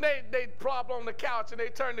 they prop on the couch and they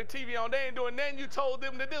turn the TV on. They ain't doing nothing you told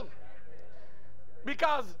them to do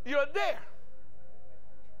because you're there.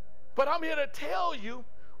 But I'm here to tell you,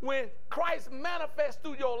 when Christ manifests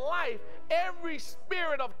through your life, every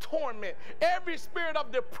spirit of torment, every spirit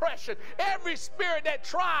of depression, every spirit that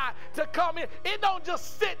tried to come in, it don't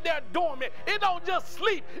just sit there dormant. It don't just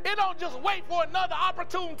sleep. It don't just wait for another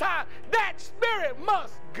opportune time. That spirit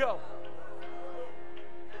must go.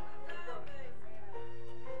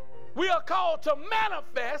 We are called to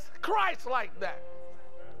manifest Christ like that.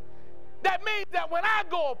 That means that when I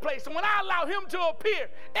go a place and when I allow him to appear,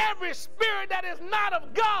 every spirit that is not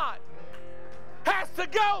of God has to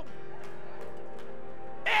go.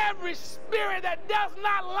 Every spirit that does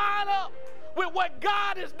not line up with what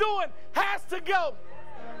God is doing has to go.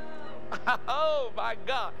 Oh my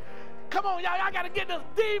God. Come on, y'all. Y'all got to get this.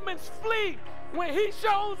 Demons flee when he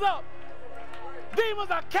shows up.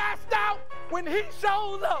 Demons are cast out when he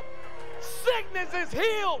shows up. Sickness is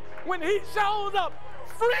healed when he shows up.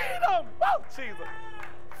 Freedom, oh Jesus,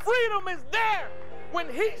 freedom is there when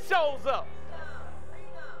he shows up.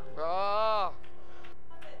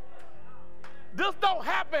 This don't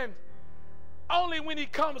happen only when he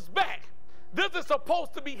comes back. This is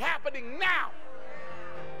supposed to be happening now.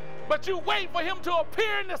 But you wait for him to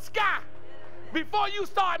appear in the sky before you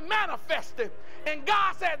start manifesting. And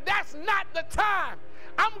God said, that's not the time.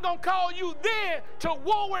 I'm going to call you then to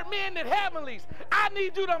war with me in the heavenlies. I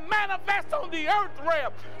need you to manifest on the earth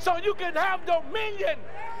realm so you can have dominion.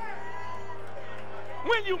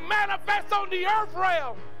 When you manifest on the earth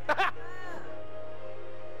realm.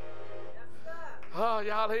 Oh,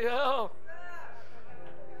 y'all.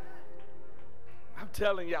 I'm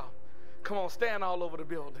telling y'all. Come on, stand all over the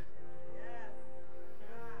building.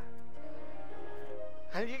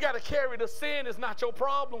 And you got to carry the sin. It's not your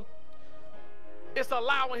problem. It's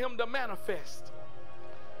allowing him to manifest.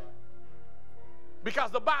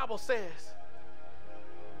 Because the Bible says,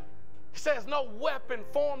 it says, no weapon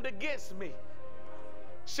formed against me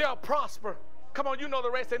shall prosper. Come on, you know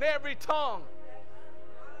the rest. And every tongue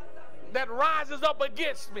that rises up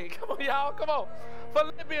against me. Come on, y'all, come on.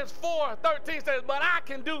 Philippians 4:13 says, but I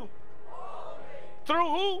can do through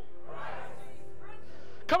who?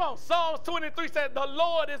 Come on, Psalms 23 says, the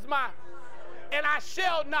Lord is mine, and I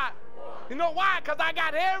shall not. You know why? Because I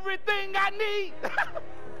got everything I need.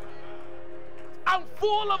 I'm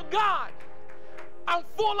full of God. I'm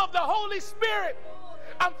full of the Holy Spirit.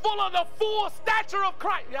 I'm full of the full stature of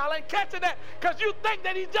Christ. Y'all ain't catching that because you think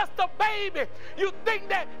that he's just a baby. You think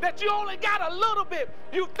that you only got a little bit.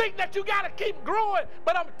 You think that you got to keep growing.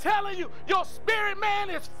 But I'm telling you, your spirit man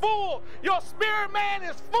is full. Your spirit man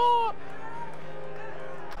is full.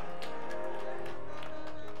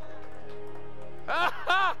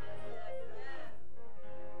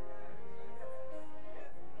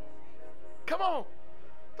 Come on.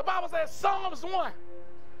 The Bible says, Psalms 1.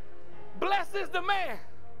 Blessed is the man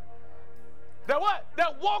that what?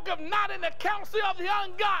 That walketh not in the counsel of the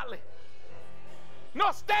ungodly,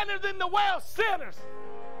 nor standeth in the way of sinners,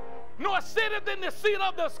 nor sitteth in the seat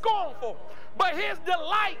of the scornful. But his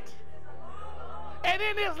delight, and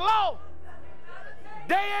in his law,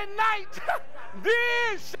 day and night,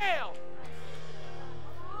 then shall.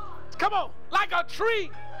 Come on, like a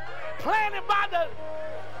tree planted by the,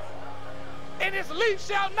 and its leaf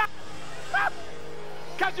shall not,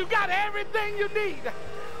 because you got everything you need.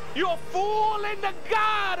 You're full in the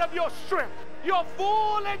God of your strength. You're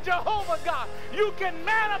full in Jehovah God. You can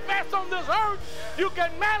manifest on this earth. You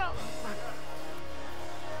can manifest.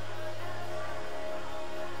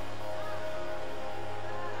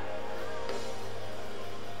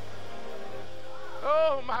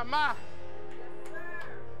 Oh, my.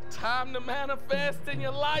 Time to manifest in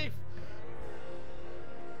your life.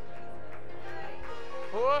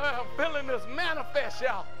 Boy, I'm feeling this manifest,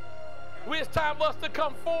 y'all. It's time for us to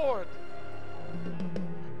come forward.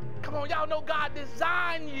 Come on, y'all know God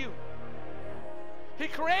designed you. He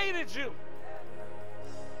created you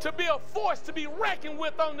to be a force to be reckoned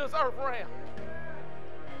with on this earth realm.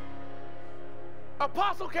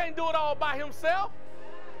 Apostle can't do it all by himself.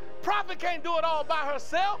 Prophet can't do it all by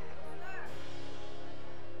herself.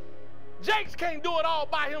 Jakes can't do it all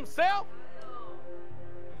by himself.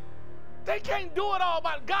 They can't do it all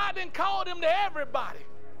by. God didn't call them to everybody.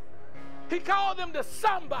 He called them to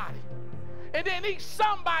somebody. And then each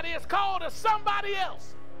somebody is called to somebody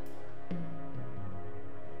else.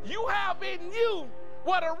 You have in you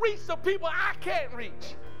what to reach the people I can't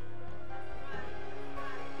reach.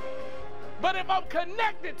 But if I'm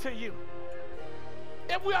connected to you,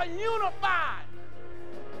 if we are unified,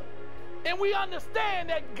 and we understand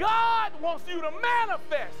that God wants you to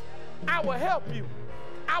manifest, I will help you.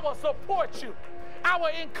 I will support you. I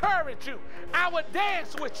will encourage you. I will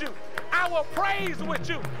dance with you. I will praise with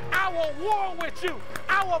you. I will war with you.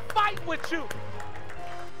 I will fight with you.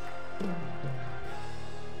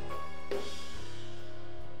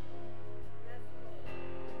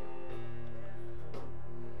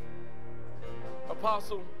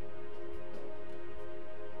 Apostle,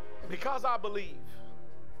 because I believe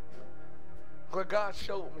what God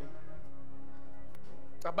showed me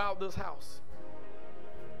about this house,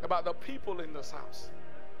 about the people in this house,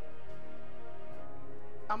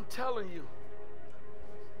 I'm telling you,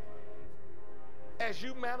 as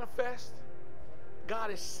you manifest,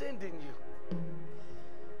 God is sending you.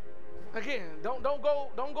 Again, don't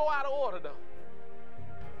go out of order though.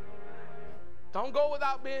 Don't go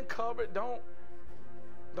without being covered.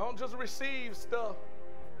 Don't just receive stuff.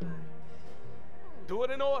 Do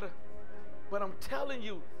it in order. But I'm telling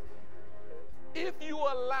you, if you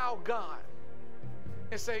allow God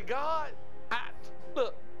and say, God,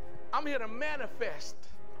 look, I'm here to manifest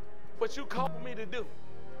what you called me to do,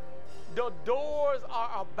 the doors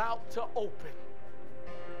are about to open.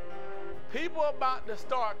 People are about to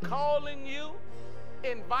start calling you,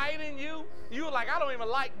 inviting you. You're like, I don't even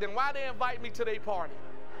like them. Why they invite me to their party?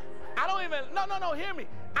 I don't even, no, hear me.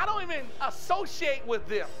 I don't even associate with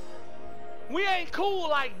them. We ain't cool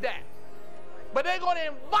like that. But they're going to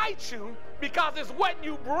invite you because it's what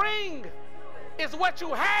you bring. It's what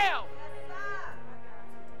you have.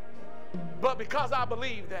 But because I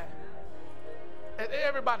believe that,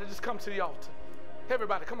 everybody just come to the altar.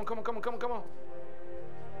 Everybody, come on.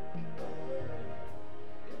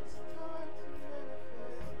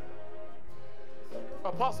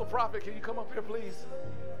 Apostle Prophet, can you come up here, please?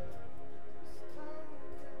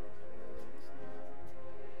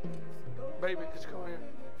 Baby, could you come here?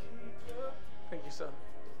 Thank you, son.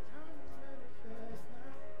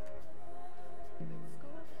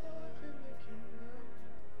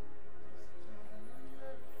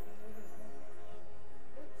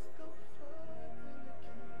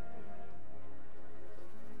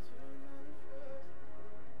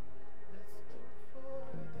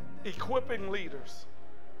 Equipping leaders.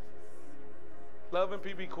 Loving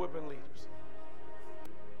people, equipping leaders.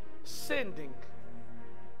 Sending.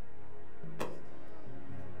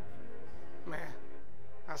 Man,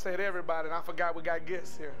 I said everybody, and I forgot we got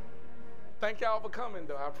guests here. Thank y'all for coming,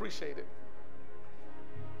 though. I appreciate it.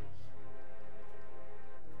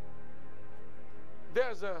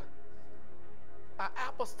 There's an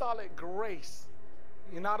apostolic grace.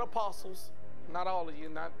 You're not apostles, not all of you,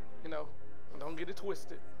 not, don't get it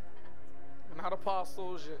twisted. You're not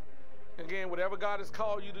apostles. Again, whatever God has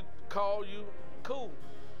called you to call you, cool.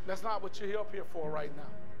 That's not what you're up here for right now.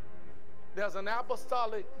 There's an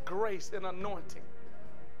apostolic grace and anointing,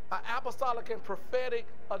 an apostolic and prophetic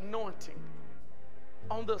anointing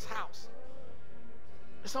on this house.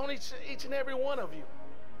 It's on each and every one of you.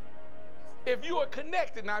 If you are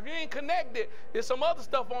connected, now if you ain't connected, there's some other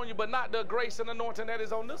stuff on you, but not the grace and anointing that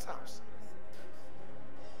is on this house.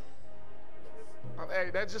 Hey,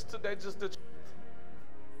 that's just the truth.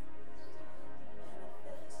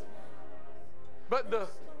 But the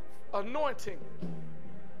anointing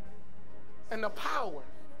and the power.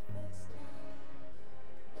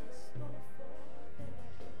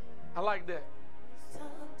 I like that.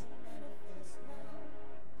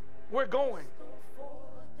 We're going.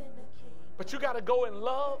 But you got to go in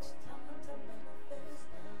love.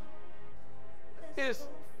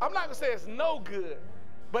 I'm not going to say it's no good,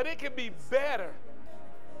 but it can be better.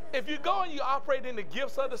 If you go and you operate in the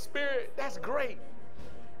gifts of the Spirit, that's great.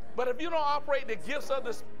 But if you don't operate the gifts of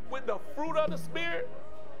with the fruit of the Spirit,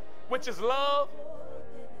 which is love,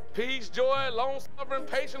 peace, joy, long-suffering,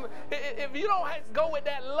 patience. If you don't go with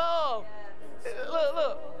that love,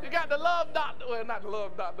 look, you got the love doctor. Well, not the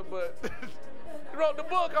love doctor, but you wrote the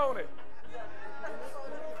book on it.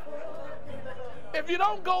 If you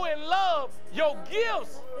don't go in love, your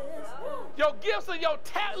gifts and your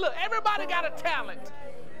talent. Look, everybody got a talent.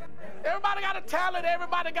 Everybody got a talent.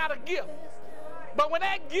 Everybody got a gift. But when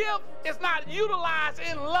that gift is not utilized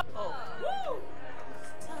in love,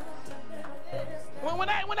 when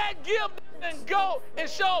that gift doesn't go and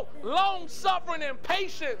show long suffering and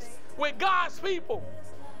patience with God's people,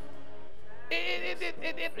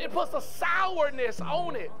 it puts a sourness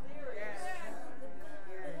on it.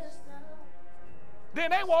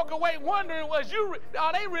 Then they walk away wondering,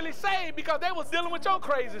 are they really saved because they was dealing with your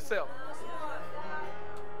crazy self?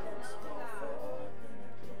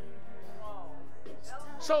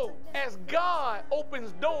 So as God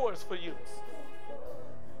opens doors for you,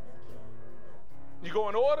 you go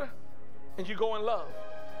in order, and you go in love.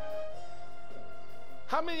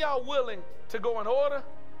 How many of y'all willing to go in order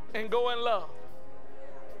and go in love?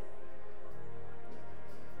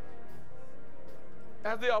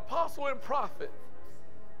 As the apostle and prophet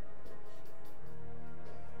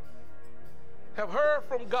have heard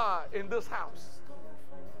from God in this house,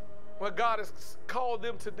 what God has called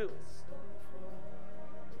them to do.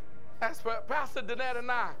 As for Pastor Danette and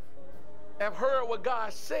I have heard what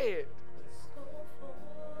God said,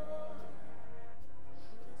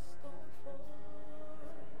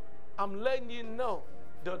 I'm letting you know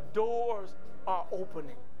the doors are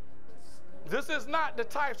opening. This is not the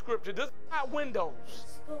type scripture. This is not windows.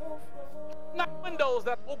 Not windows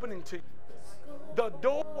that are opening to you. The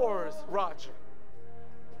doors, Roger.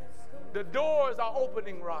 The doors are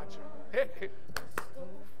opening, Roger.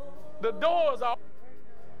 The doors are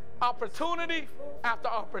opportunity after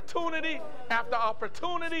opportunity after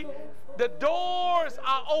opportunity. The doors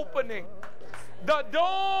are opening. The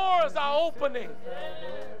doors are opening.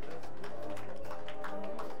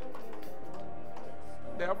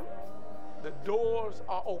 Deborah, the doors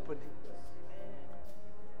are opening.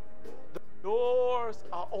 The doors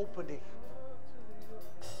are opening.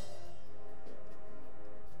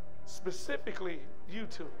 Specifically, you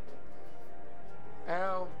two.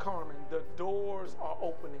 Al, Carmen, the doors are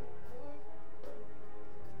opening.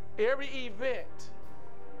 Every event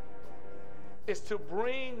is to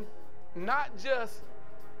bring not just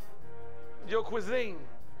your cuisine.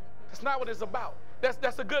 That's not what it's about.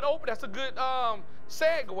 That's a good open. That's a good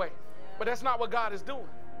segue, but that's not what God is doing.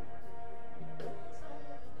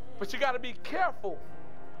 But you got to be careful,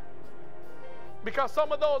 because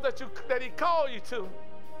some of those that He called you to,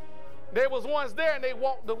 there was once there and they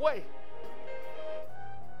walked away.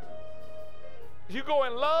 You go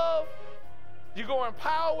in love, you go in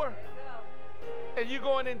power, and you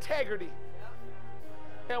go in integrity.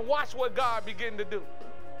 And watch what God begin to do.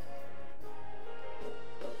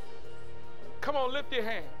 Come on, lift your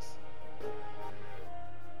hands.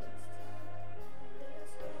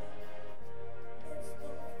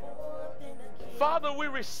 Father, we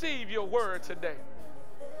receive your word today.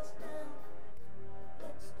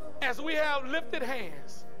 As we have lifted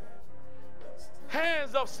hands,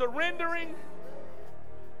 hands of surrendering,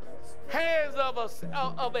 hands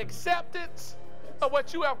of acceptance of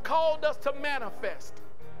what you have called us to manifest.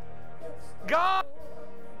 God,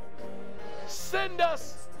 send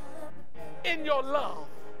us in your love.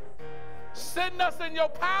 Send us in your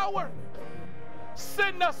power.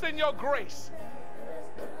 Send us in your grace.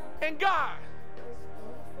 And God,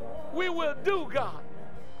 we will do, God,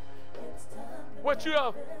 what you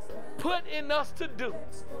have put in us to do.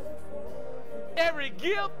 Every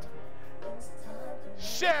gift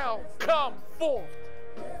shall come forth.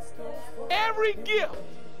 Every gift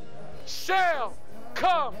shall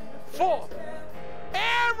come forth.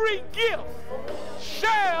 Every gift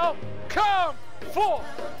shall come forth.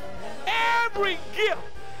 Every gift.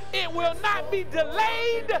 It will not be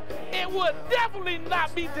delayed. It will definitely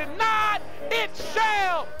not be denied. It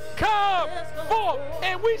shall come forth.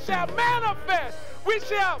 And we shall manifest. We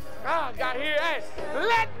shall, got here, hey,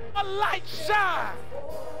 let the light shine,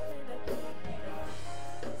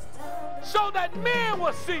 so that men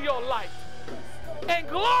will see your light and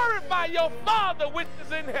glorify your Father which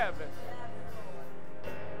is in heaven.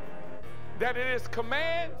 That it is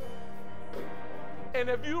command, and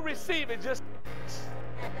if you receive it, just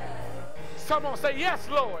someone say, yes,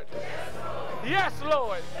 Lord. Yes,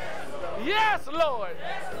 Lord. Yes, Lord.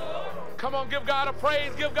 Come on, give God a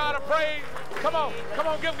praise. Give God a praise. Come on,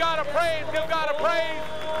 give God a praise. Give God a praise.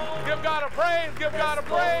 Give God a praise. Give God a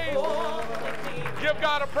praise. Give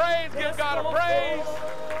God a praise. Give God a praise.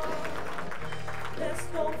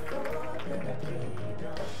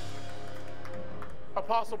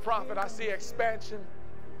 Apostle, prophet, I see expansion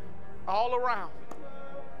all around.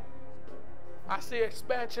 I see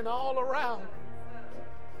expansion all around.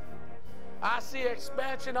 I see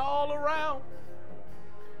expansion all around.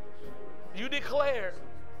 You declared,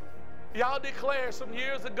 y'all declared some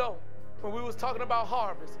years ago when we was talking about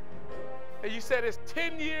harvest, and you said it's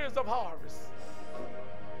 10 years of harvest.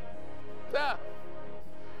 Yeah.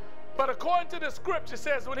 But according to the scripture, it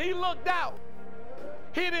says when he looked out,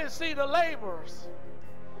 he didn't see the laborers,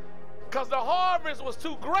 because the harvest was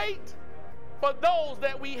too great for those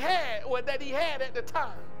that we had, or that he had at the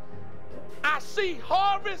time. I see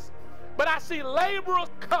harvest, but I see laborers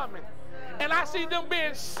coming, and I see them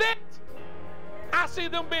being sent. I see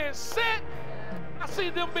them being sent. I see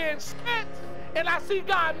them being sent, and I see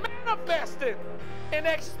God manifesting and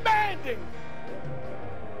expanding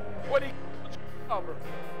what he covered.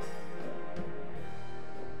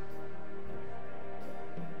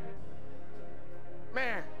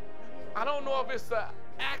 I don't know if it's an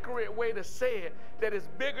accurate way to say it, that it's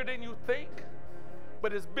bigger than you think,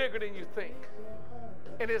 but it's bigger than you think.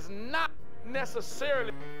 And it's not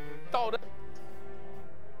necessarily thought of.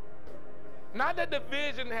 Not that the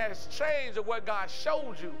vision has changed of what God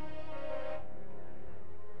showed you.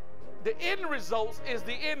 The end results is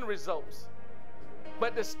the end results.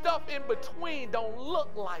 But the stuff in between don't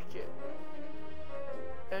look like it.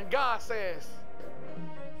 And God says,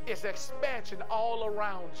 it's expansion all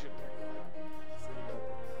around you.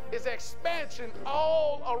 It's expansion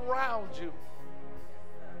all around you.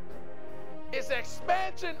 It's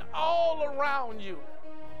expansion all around you.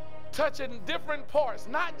 Touching different parts,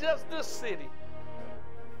 not just this city.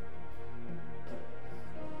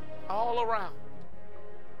 All around.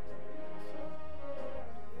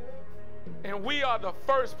 And we are the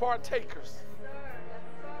first partakers.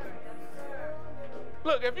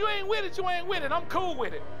 Look, if you ain't with it, you ain't with it. I'm cool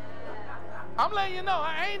with it. I'm letting you know,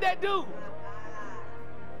 I ain't that dude.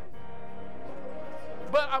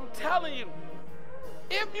 But I'm telling you,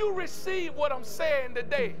 if you receive what I'm saying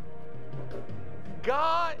today,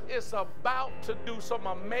 God is about to do some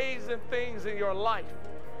amazing things in your life.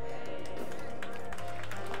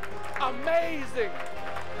 Amazing.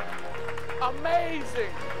 Amazing.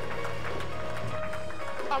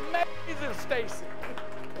 Amazing, Stacy.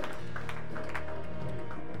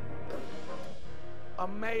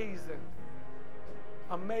 Amazing.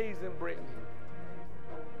 Amazing, Brittany.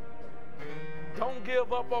 Don't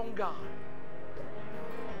give up on God,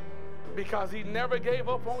 because he never gave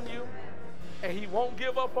up on you, and he won't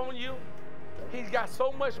give up on you. He's got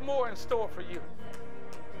so much more in store for you.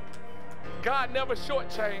 God never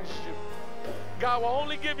shortchanged you. God will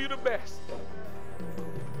only give you the best.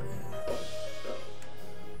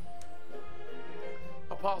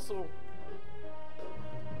 Apostle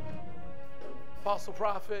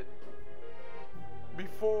Prophet,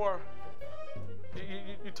 before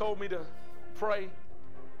you told me to pray.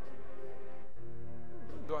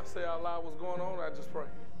 Do I say out loud what's going on, or I just pray?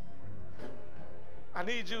 I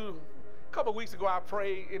need you. A couple of weeks ago I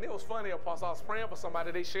prayed, and it was funny, Apostle. I was praying for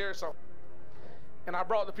somebody, they shared something. And I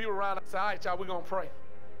brought the people around, I said, all right, y'all, we're going to pray.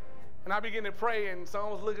 And I began to pray, and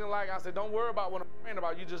someone was looking like, I said, don't worry about what I'm praying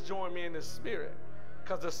about, you just join me in the Spirit,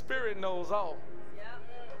 because the Spirit knows all. Yep.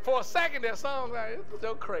 For a second there, someone was like,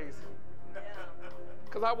 they're crazy.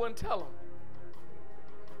 Because I wouldn't tell them.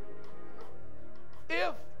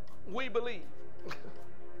 If we believe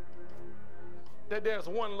that there's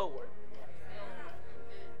one Lord,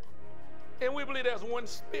 and we believe there's one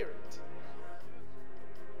Spirit,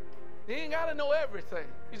 you ain't got to know everything.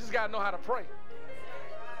 You just got to know how to pray.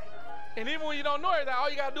 And even when you don't know everything, all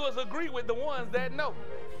you got to do is agree with the ones that know.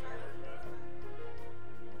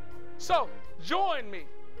 So, join me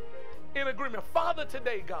in agreement. Father,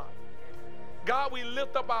 today, God, we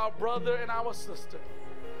lift up our brother and our sister.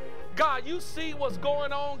 God, you see what's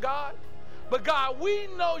going on, God. But God, we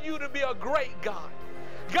know you to be a great God.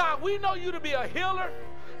 God, we know you to be a healer.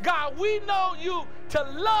 God, we know you to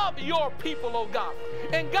love your people, oh God.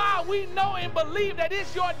 And God, we know and believe that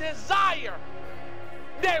it's your desire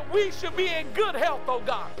that we should be in good health, oh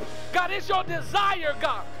God. God, it's your desire,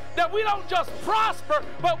 God, that we don't just prosper,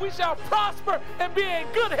 but we shall prosper and be in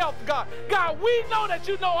good health, God. God, we know that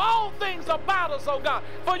you know all things about us, oh God.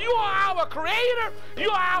 For you are our creator.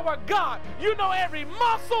 You are our God. You know every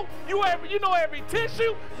muscle. You know every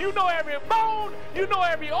tissue. You know every bone. You know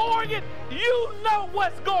every organ. You know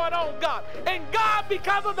what's going on, God. And God,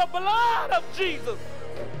 because of the blood of Jesus,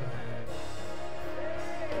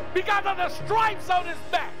 because of the stripes on his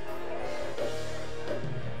back,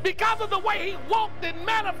 because of the way he walked and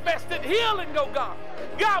manifested healing, oh God.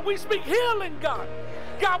 God, we speak healing, God.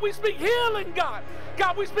 God, we speak healing, God.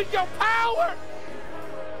 God, we speak your power.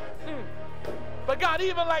 But God,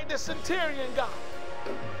 even like the centurion, God,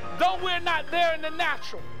 though we're not there in the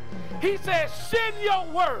natural, he says, send your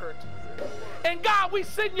word. And God, we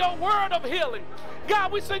send your word of healing.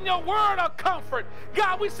 God, we send your word of comfort.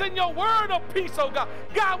 God, we send your word of peace, oh God.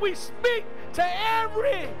 God, we speak to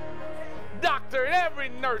every doctor and every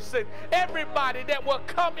nurse and everybody that will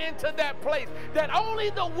come into that place, that only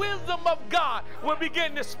the wisdom of God will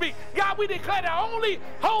begin to speak. God, we declare that only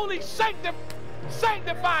holy, sanctified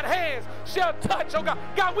hands shall touch, oh God.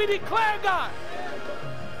 God, we declare, God,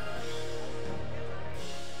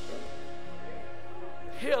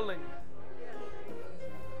 healing.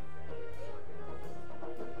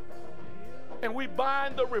 And we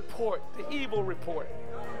bind the report, the evil report.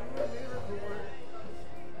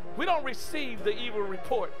 We don't receive the evil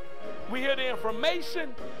report. We hear the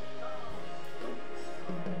information,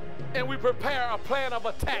 and we prepare a plan of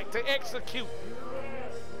attack to execute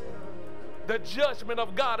the judgment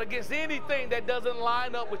of God against anything that doesn't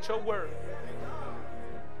line up with your word.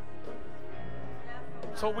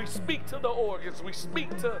 So we speak to the organs, we speak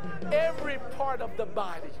to every part of the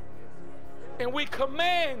body, and we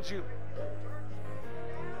command you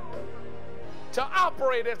to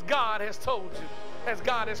operate as God has told you, as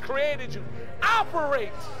God has created you.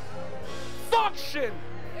 Operate, function,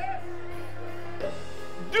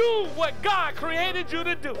 do what God created you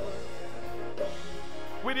to do.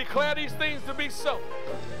 We declare these things to be so.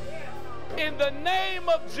 In the name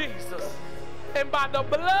of Jesus and by the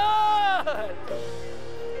blood,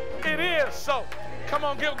 it is so. Come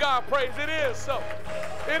on, give God praise. It is so.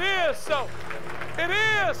 It is so. It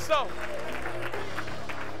is so.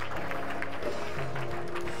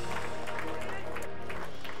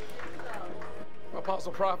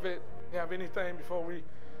 Apostle Prophet, you have anything before we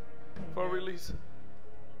release?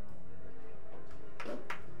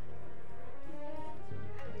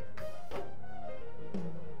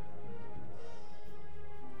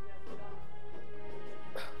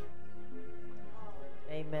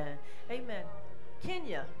 Amen. Amen.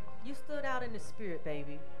 Kenya, you stood out in the spirit,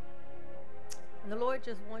 baby. And the Lord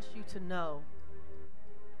just wants you to know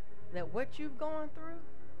that what you've gone through,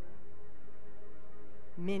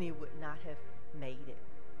 many would not have made it.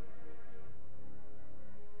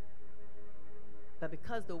 But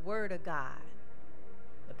because the word of God,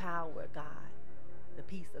 the power of God, the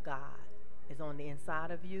peace of God is on the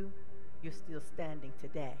inside of you, you're still standing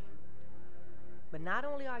today. But not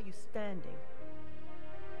only are you standing,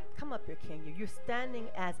 come up here, Kenya, you're standing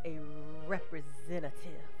as a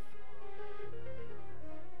representative.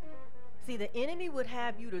 See, the enemy would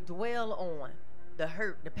have you to dwell on the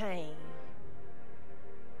hurt, the pain,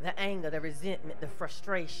 the anger, the resentment, the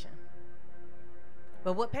frustration.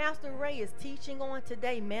 But what Pastor Ray is teaching on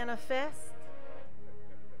today, manifest,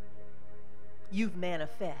 you've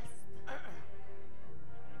manifest.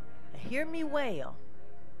 Now, hear me well.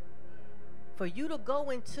 For you to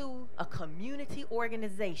go into a community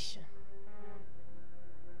organization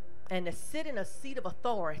and to sit in a seat of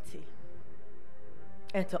authority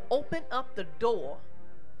and to open up the door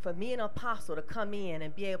for me and Apostle to come in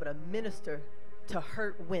and be able to minister to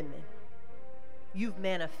hurt women, you've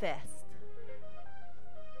manifest.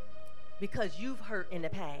 Because you've hurt in the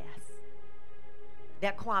past.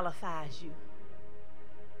 That qualifies you.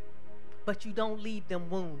 But you don't leave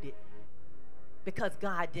them wounded, because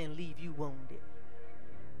God didn't leave you wounded.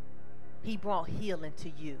 He brought healing to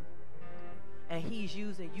you, and he's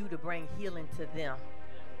using you to bring healing to them.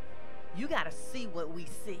 You got to see what we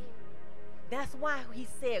see. That's why he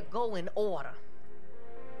said go in order.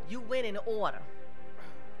 You went in order,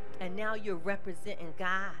 and now you're representing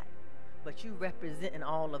God, but you representing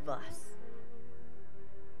all of us.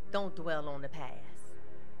 Don't dwell on the past.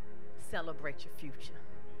 Celebrate your future.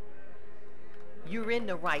 You're in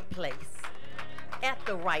the right place at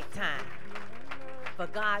the right time for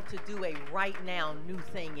God to do a right now new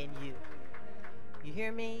thing in you. You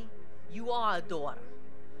hear me? You are a daughter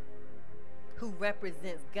who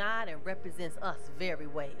represents God and represents us very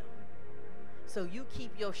well. So you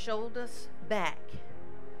keep your shoulders back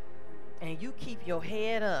and you keep your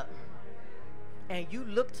head up and you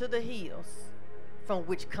look to the hills from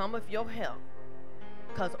which cometh your help.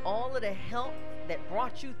 Because all of the help that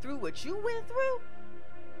brought you through what you went through,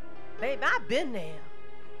 baby, I've been there.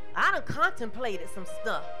 I done contemplated some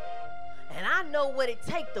stuff. And I know what it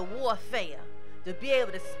takes to warfare, to be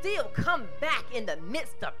able to still come back in the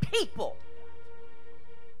midst of people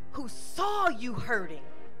who saw you hurting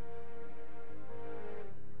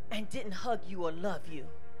and didn't hug you or love you.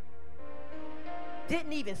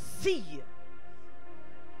 Didn't even see you.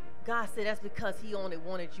 God said that's because he only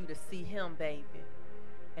wanted you to see him, baby.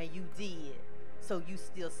 And you did. So you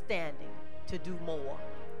still standing to do more.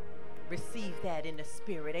 Receive that in the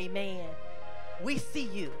spirit. Amen. We see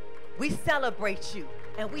you. We celebrate you.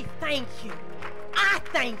 And we thank you. I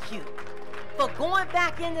thank you for going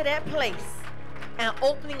back into that place and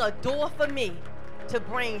opening a door for me to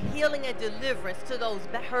bring healing and deliverance to those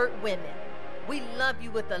hurt women. We love you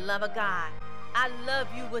with the love of God. I love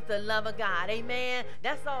you with the love of God. Amen.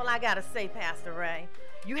 That's all I got to say, Pastor Ray.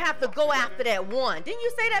 You have to go after that one. Didn't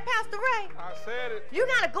you say that, Pastor Ray? I said it. You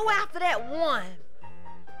got to go after that one.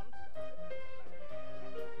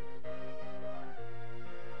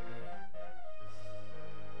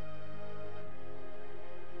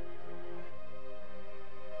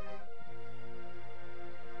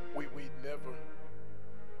 We never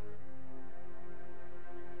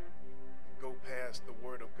go past the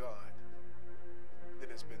word of God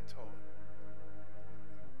that has been taught.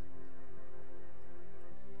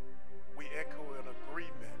 We echo an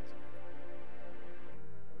agreement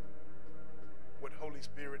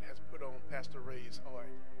Holy Spirit has put on Pastor Ray's heart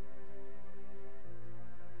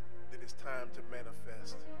that it's time to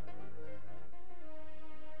manifest.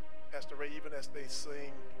 Pastor Ray, even as they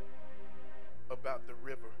sing about the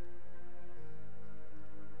river,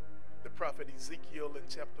 the prophet Ezekiel in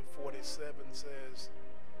chapter 47 says,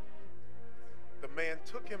 the man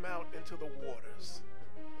took him out into the waters,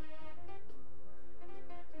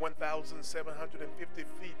 1,750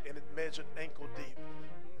 feet, and it measured ankle deep.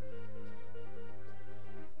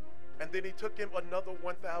 And then he took him another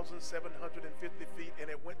 1,750 feet, and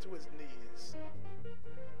it went to his knees.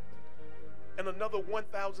 And another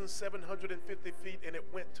 1,750 feet, and it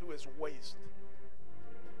went to his waist.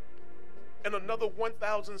 And another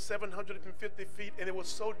 1,750 feet, and it was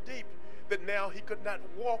so deep that now he could not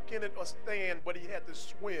walk in it or stand, but he had to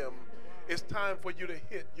swim. It's time for you to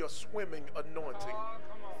hit your swimming anointing.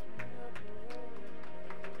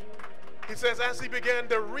 He says, as he began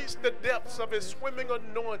to reach the depths of his swimming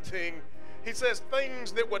anointing, he says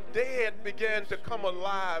things that were dead began to come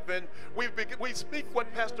alive. And we speak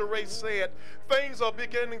what Pastor Ray said. Things are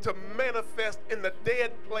beginning to manifest in the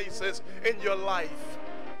dead places in your life.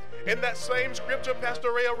 In that same scripture,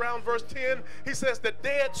 Pastor Ray, around verse 10, he says the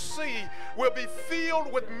Dead Sea will be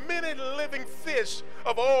filled with many living fish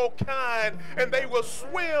of all kind, and they will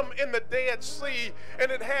swim in the Dead Sea,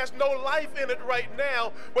 and it has no life in it right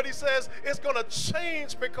now, but he says it's going to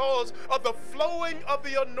change because of the flowing of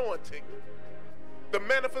the anointing. The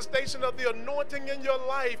manifestation of the anointing in your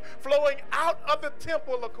life flowing out of the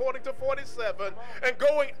temple according to 47 and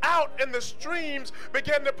going out, and the streams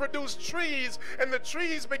began to produce trees, and the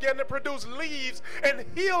trees began to produce leaves, and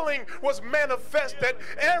healing was manifested.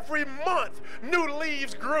 Every month new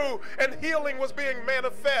leaves grew and healing was being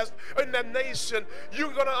manifest in the nation.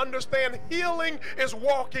 You're going to understand healing is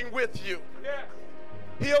walking with you. Yeah.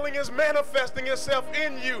 Healing is manifesting itself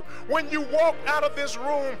in you. When you walk out of this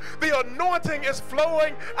room, the anointing is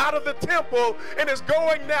flowing out of the temple and is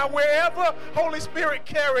going now wherever Holy Spirit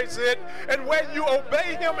carries it. And when you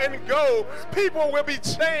obey him and go, people will be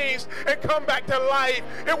changed and come back to life.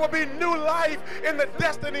 It will be new life in the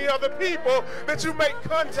destiny of the people that you make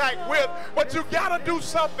contact with. But you got to do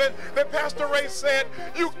something that Pastor Ray said.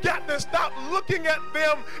 You got to stop looking at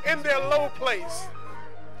them in their low place.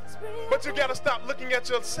 But you got to stop looking at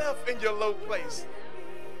yourself in your low place.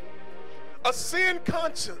 A sin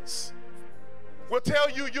conscience will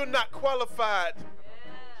tell you you're not qualified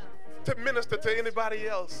to minister to anybody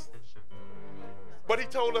else. But he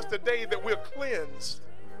told us today that we're cleansed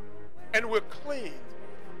and we're cleaned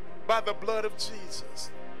by the blood of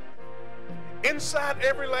Jesus. Inside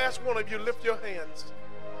every last one of you, lift your hands.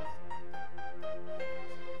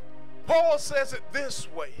 Paul says it this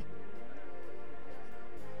way.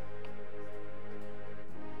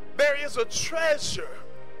 There is a treasure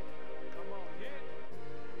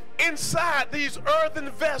inside these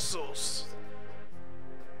earthen vessels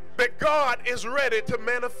that God is ready to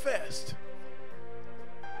manifest.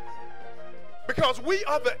 Because we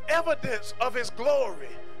are the evidence of his glory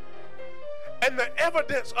and the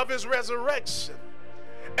evidence of his resurrection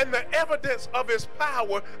and the evidence of his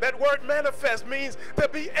power. That word manifest means to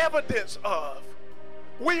be evidence of.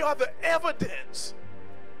 We are the evidence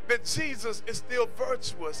that Jesus is still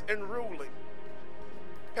virtuous and ruling.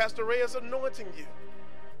 Pastor Ray is anointing you.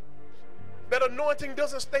 That anointing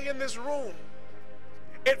doesn't stay in this room.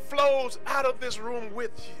 It flows out of this room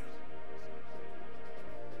with you.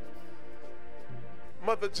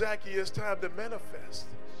 Mother Jackie, it's time to manifest.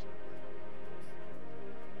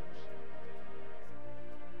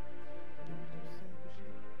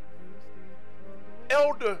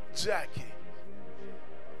 Elder Jackie,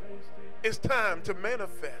 it's time to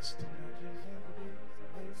manifest.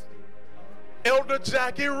 Elder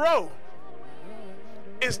Jackie Rowe,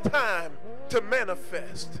 it's time to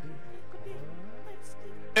manifest.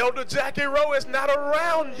 Elder Jackie Rowe is not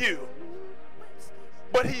around you,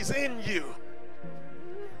 but he's in you.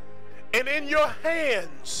 And in your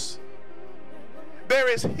hands, there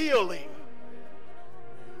is healing.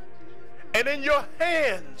 And in your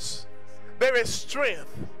hands, there is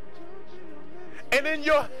strength. And in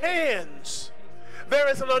your hands, there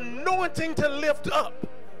is an anointing to lift up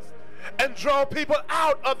and draw people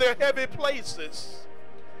out of their heavy places.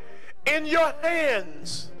 In your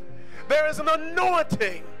hands, there is an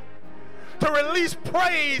anointing to release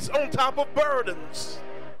praise on top of burdens.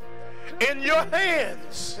 In your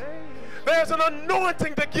hands, there's an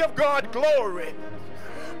anointing to give God glory.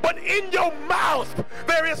 But in your mouth,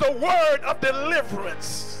 there is a word of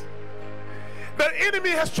deliverance. The enemy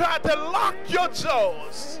has tried to lock your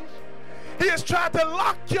jaws. He has tried to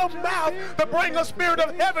lock your mouth to bring a spirit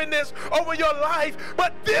of heaviness over your life.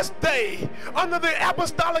 But this day, under the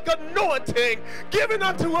apostolic anointing given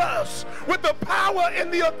unto us with the power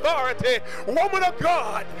and the authority, woman of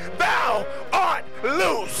God, thou art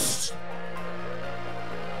loose.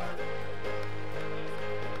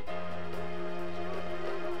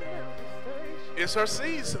 It's her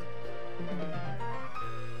season.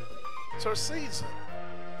 It's her season.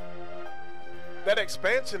 That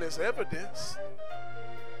expansion is evidence.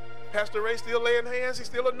 Pastor Ray still laying hands. He's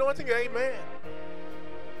still anointing. Amen.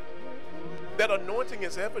 That anointing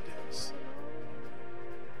is evidence.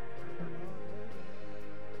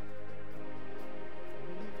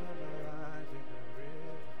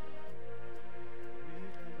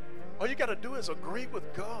 All you got to do is agree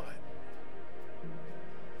with God.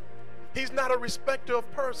 He's not a respecter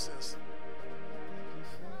of persons.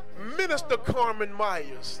 Minister Carmen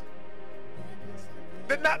Myers,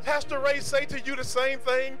 did not Pastor Ray say to you the same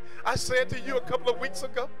thing I said to you a couple of weeks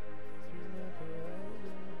ago?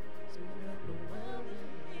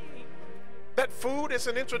 That food is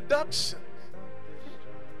an introduction.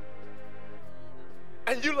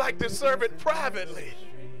 And you like to serve it privately.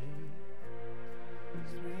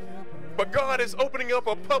 But God is opening up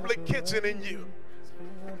a public kitchen in you.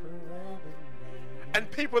 And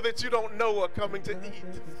people that you don't know are coming to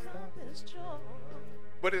eat.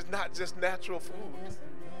 But it's not just natural food.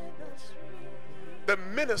 The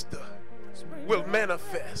minister will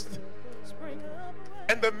manifest.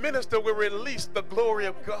 And the minister will release the glory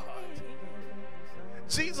of God.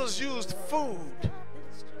 Jesus used food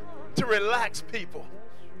to relax people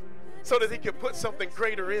so that he could put something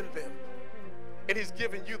greater in them. And he's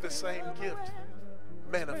giving you the same gift.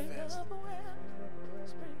 Manifest.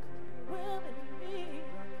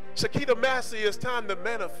 Shakita Massey, it's time to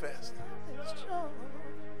manifest.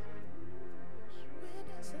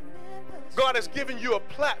 God has given you a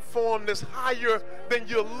platform that's higher than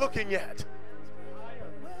you're looking at.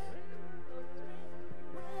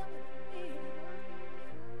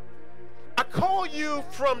 I call you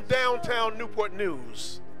from downtown Newport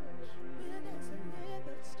News.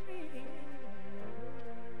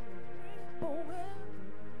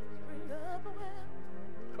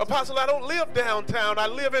 Apostle, I don't live downtown. I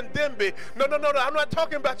live in Denby. No. I'm not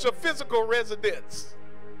talking about your physical residence.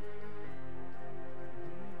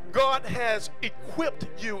 God has equipped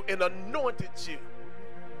you and anointed you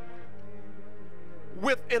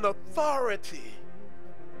with an authority.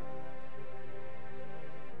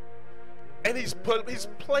 And he's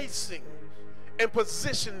placing and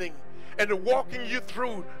positioning and walking you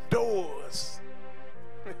through doors.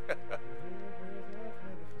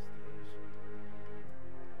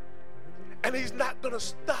 And he's not going to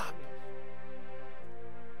stop.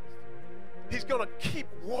 He's going to keep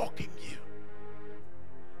walking you.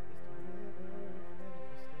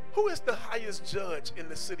 Who is the highest judge in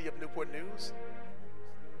the city of Newport News?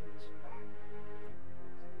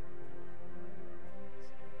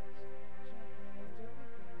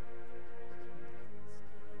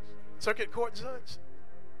 Circuit Court judge?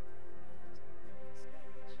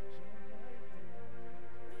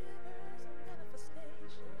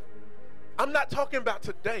 I'm not talking about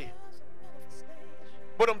today,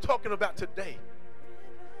 but I'm talking about today.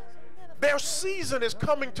 Their season is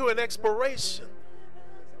coming to an expiration.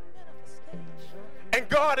 And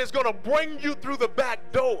God is going to bring you through the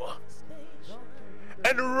back door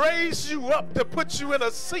and raise you up to put you in a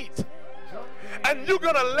seat. And you're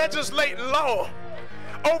going to legislate law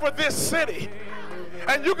over this city.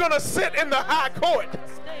 And you're going to sit in the high court.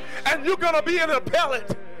 And you're going to be an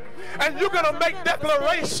appellate. And you're going to make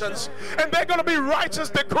declarations, and they're going to be righteous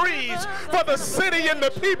decrees for the city and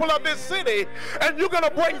the people of this city. And you're going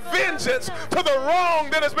to bring vengeance to the wrong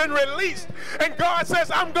that has been released. And God says,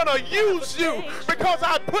 I'm going to use you because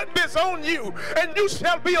I put this on you. And you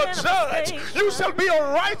shall be a judge. You shall be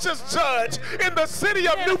a righteous judge in the city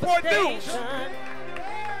of Newport News.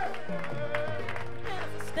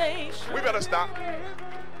 We better stop.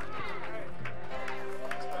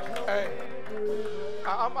 Hey.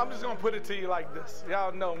 I'm just gonna put it to you like this.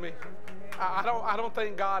 Y'all know me. I don't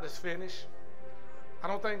think God is finished. I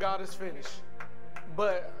don't think God is finished.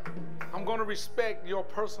 But I'm gonna respect your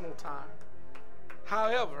personal time.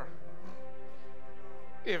 However,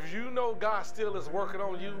 if you know God still is working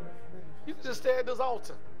on you, you can just stay at this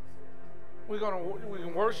altar. We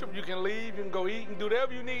can worship. You can leave. You can go eat and do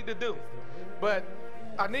whatever you need to do. But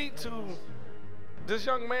I need to. This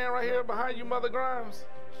young man right here behind you, Mother Grimes.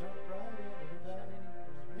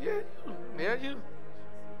 Yeah, you.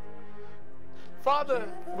 Father,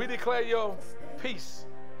 we declare your peace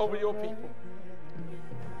over your people.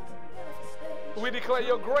 We declare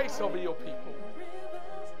your grace over your people.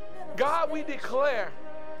 God, we declare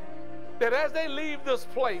that as they leave this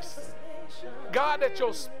place, God, that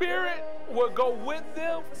your spirit will go with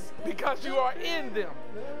them because you are in them.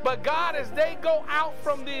 But God, as they go out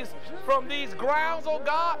from these grounds, oh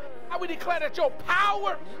God, we declare that your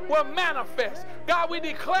power will manifest. God, we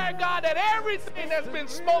declare, God, that everything that's been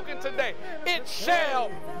spoken today, it shall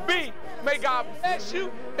be. May God bless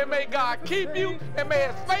you, and may God keep you, and may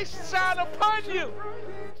his face shine upon you.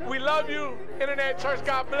 We love you, Internet Church.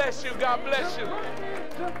 God bless you. God bless you.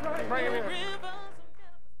 Bring him in.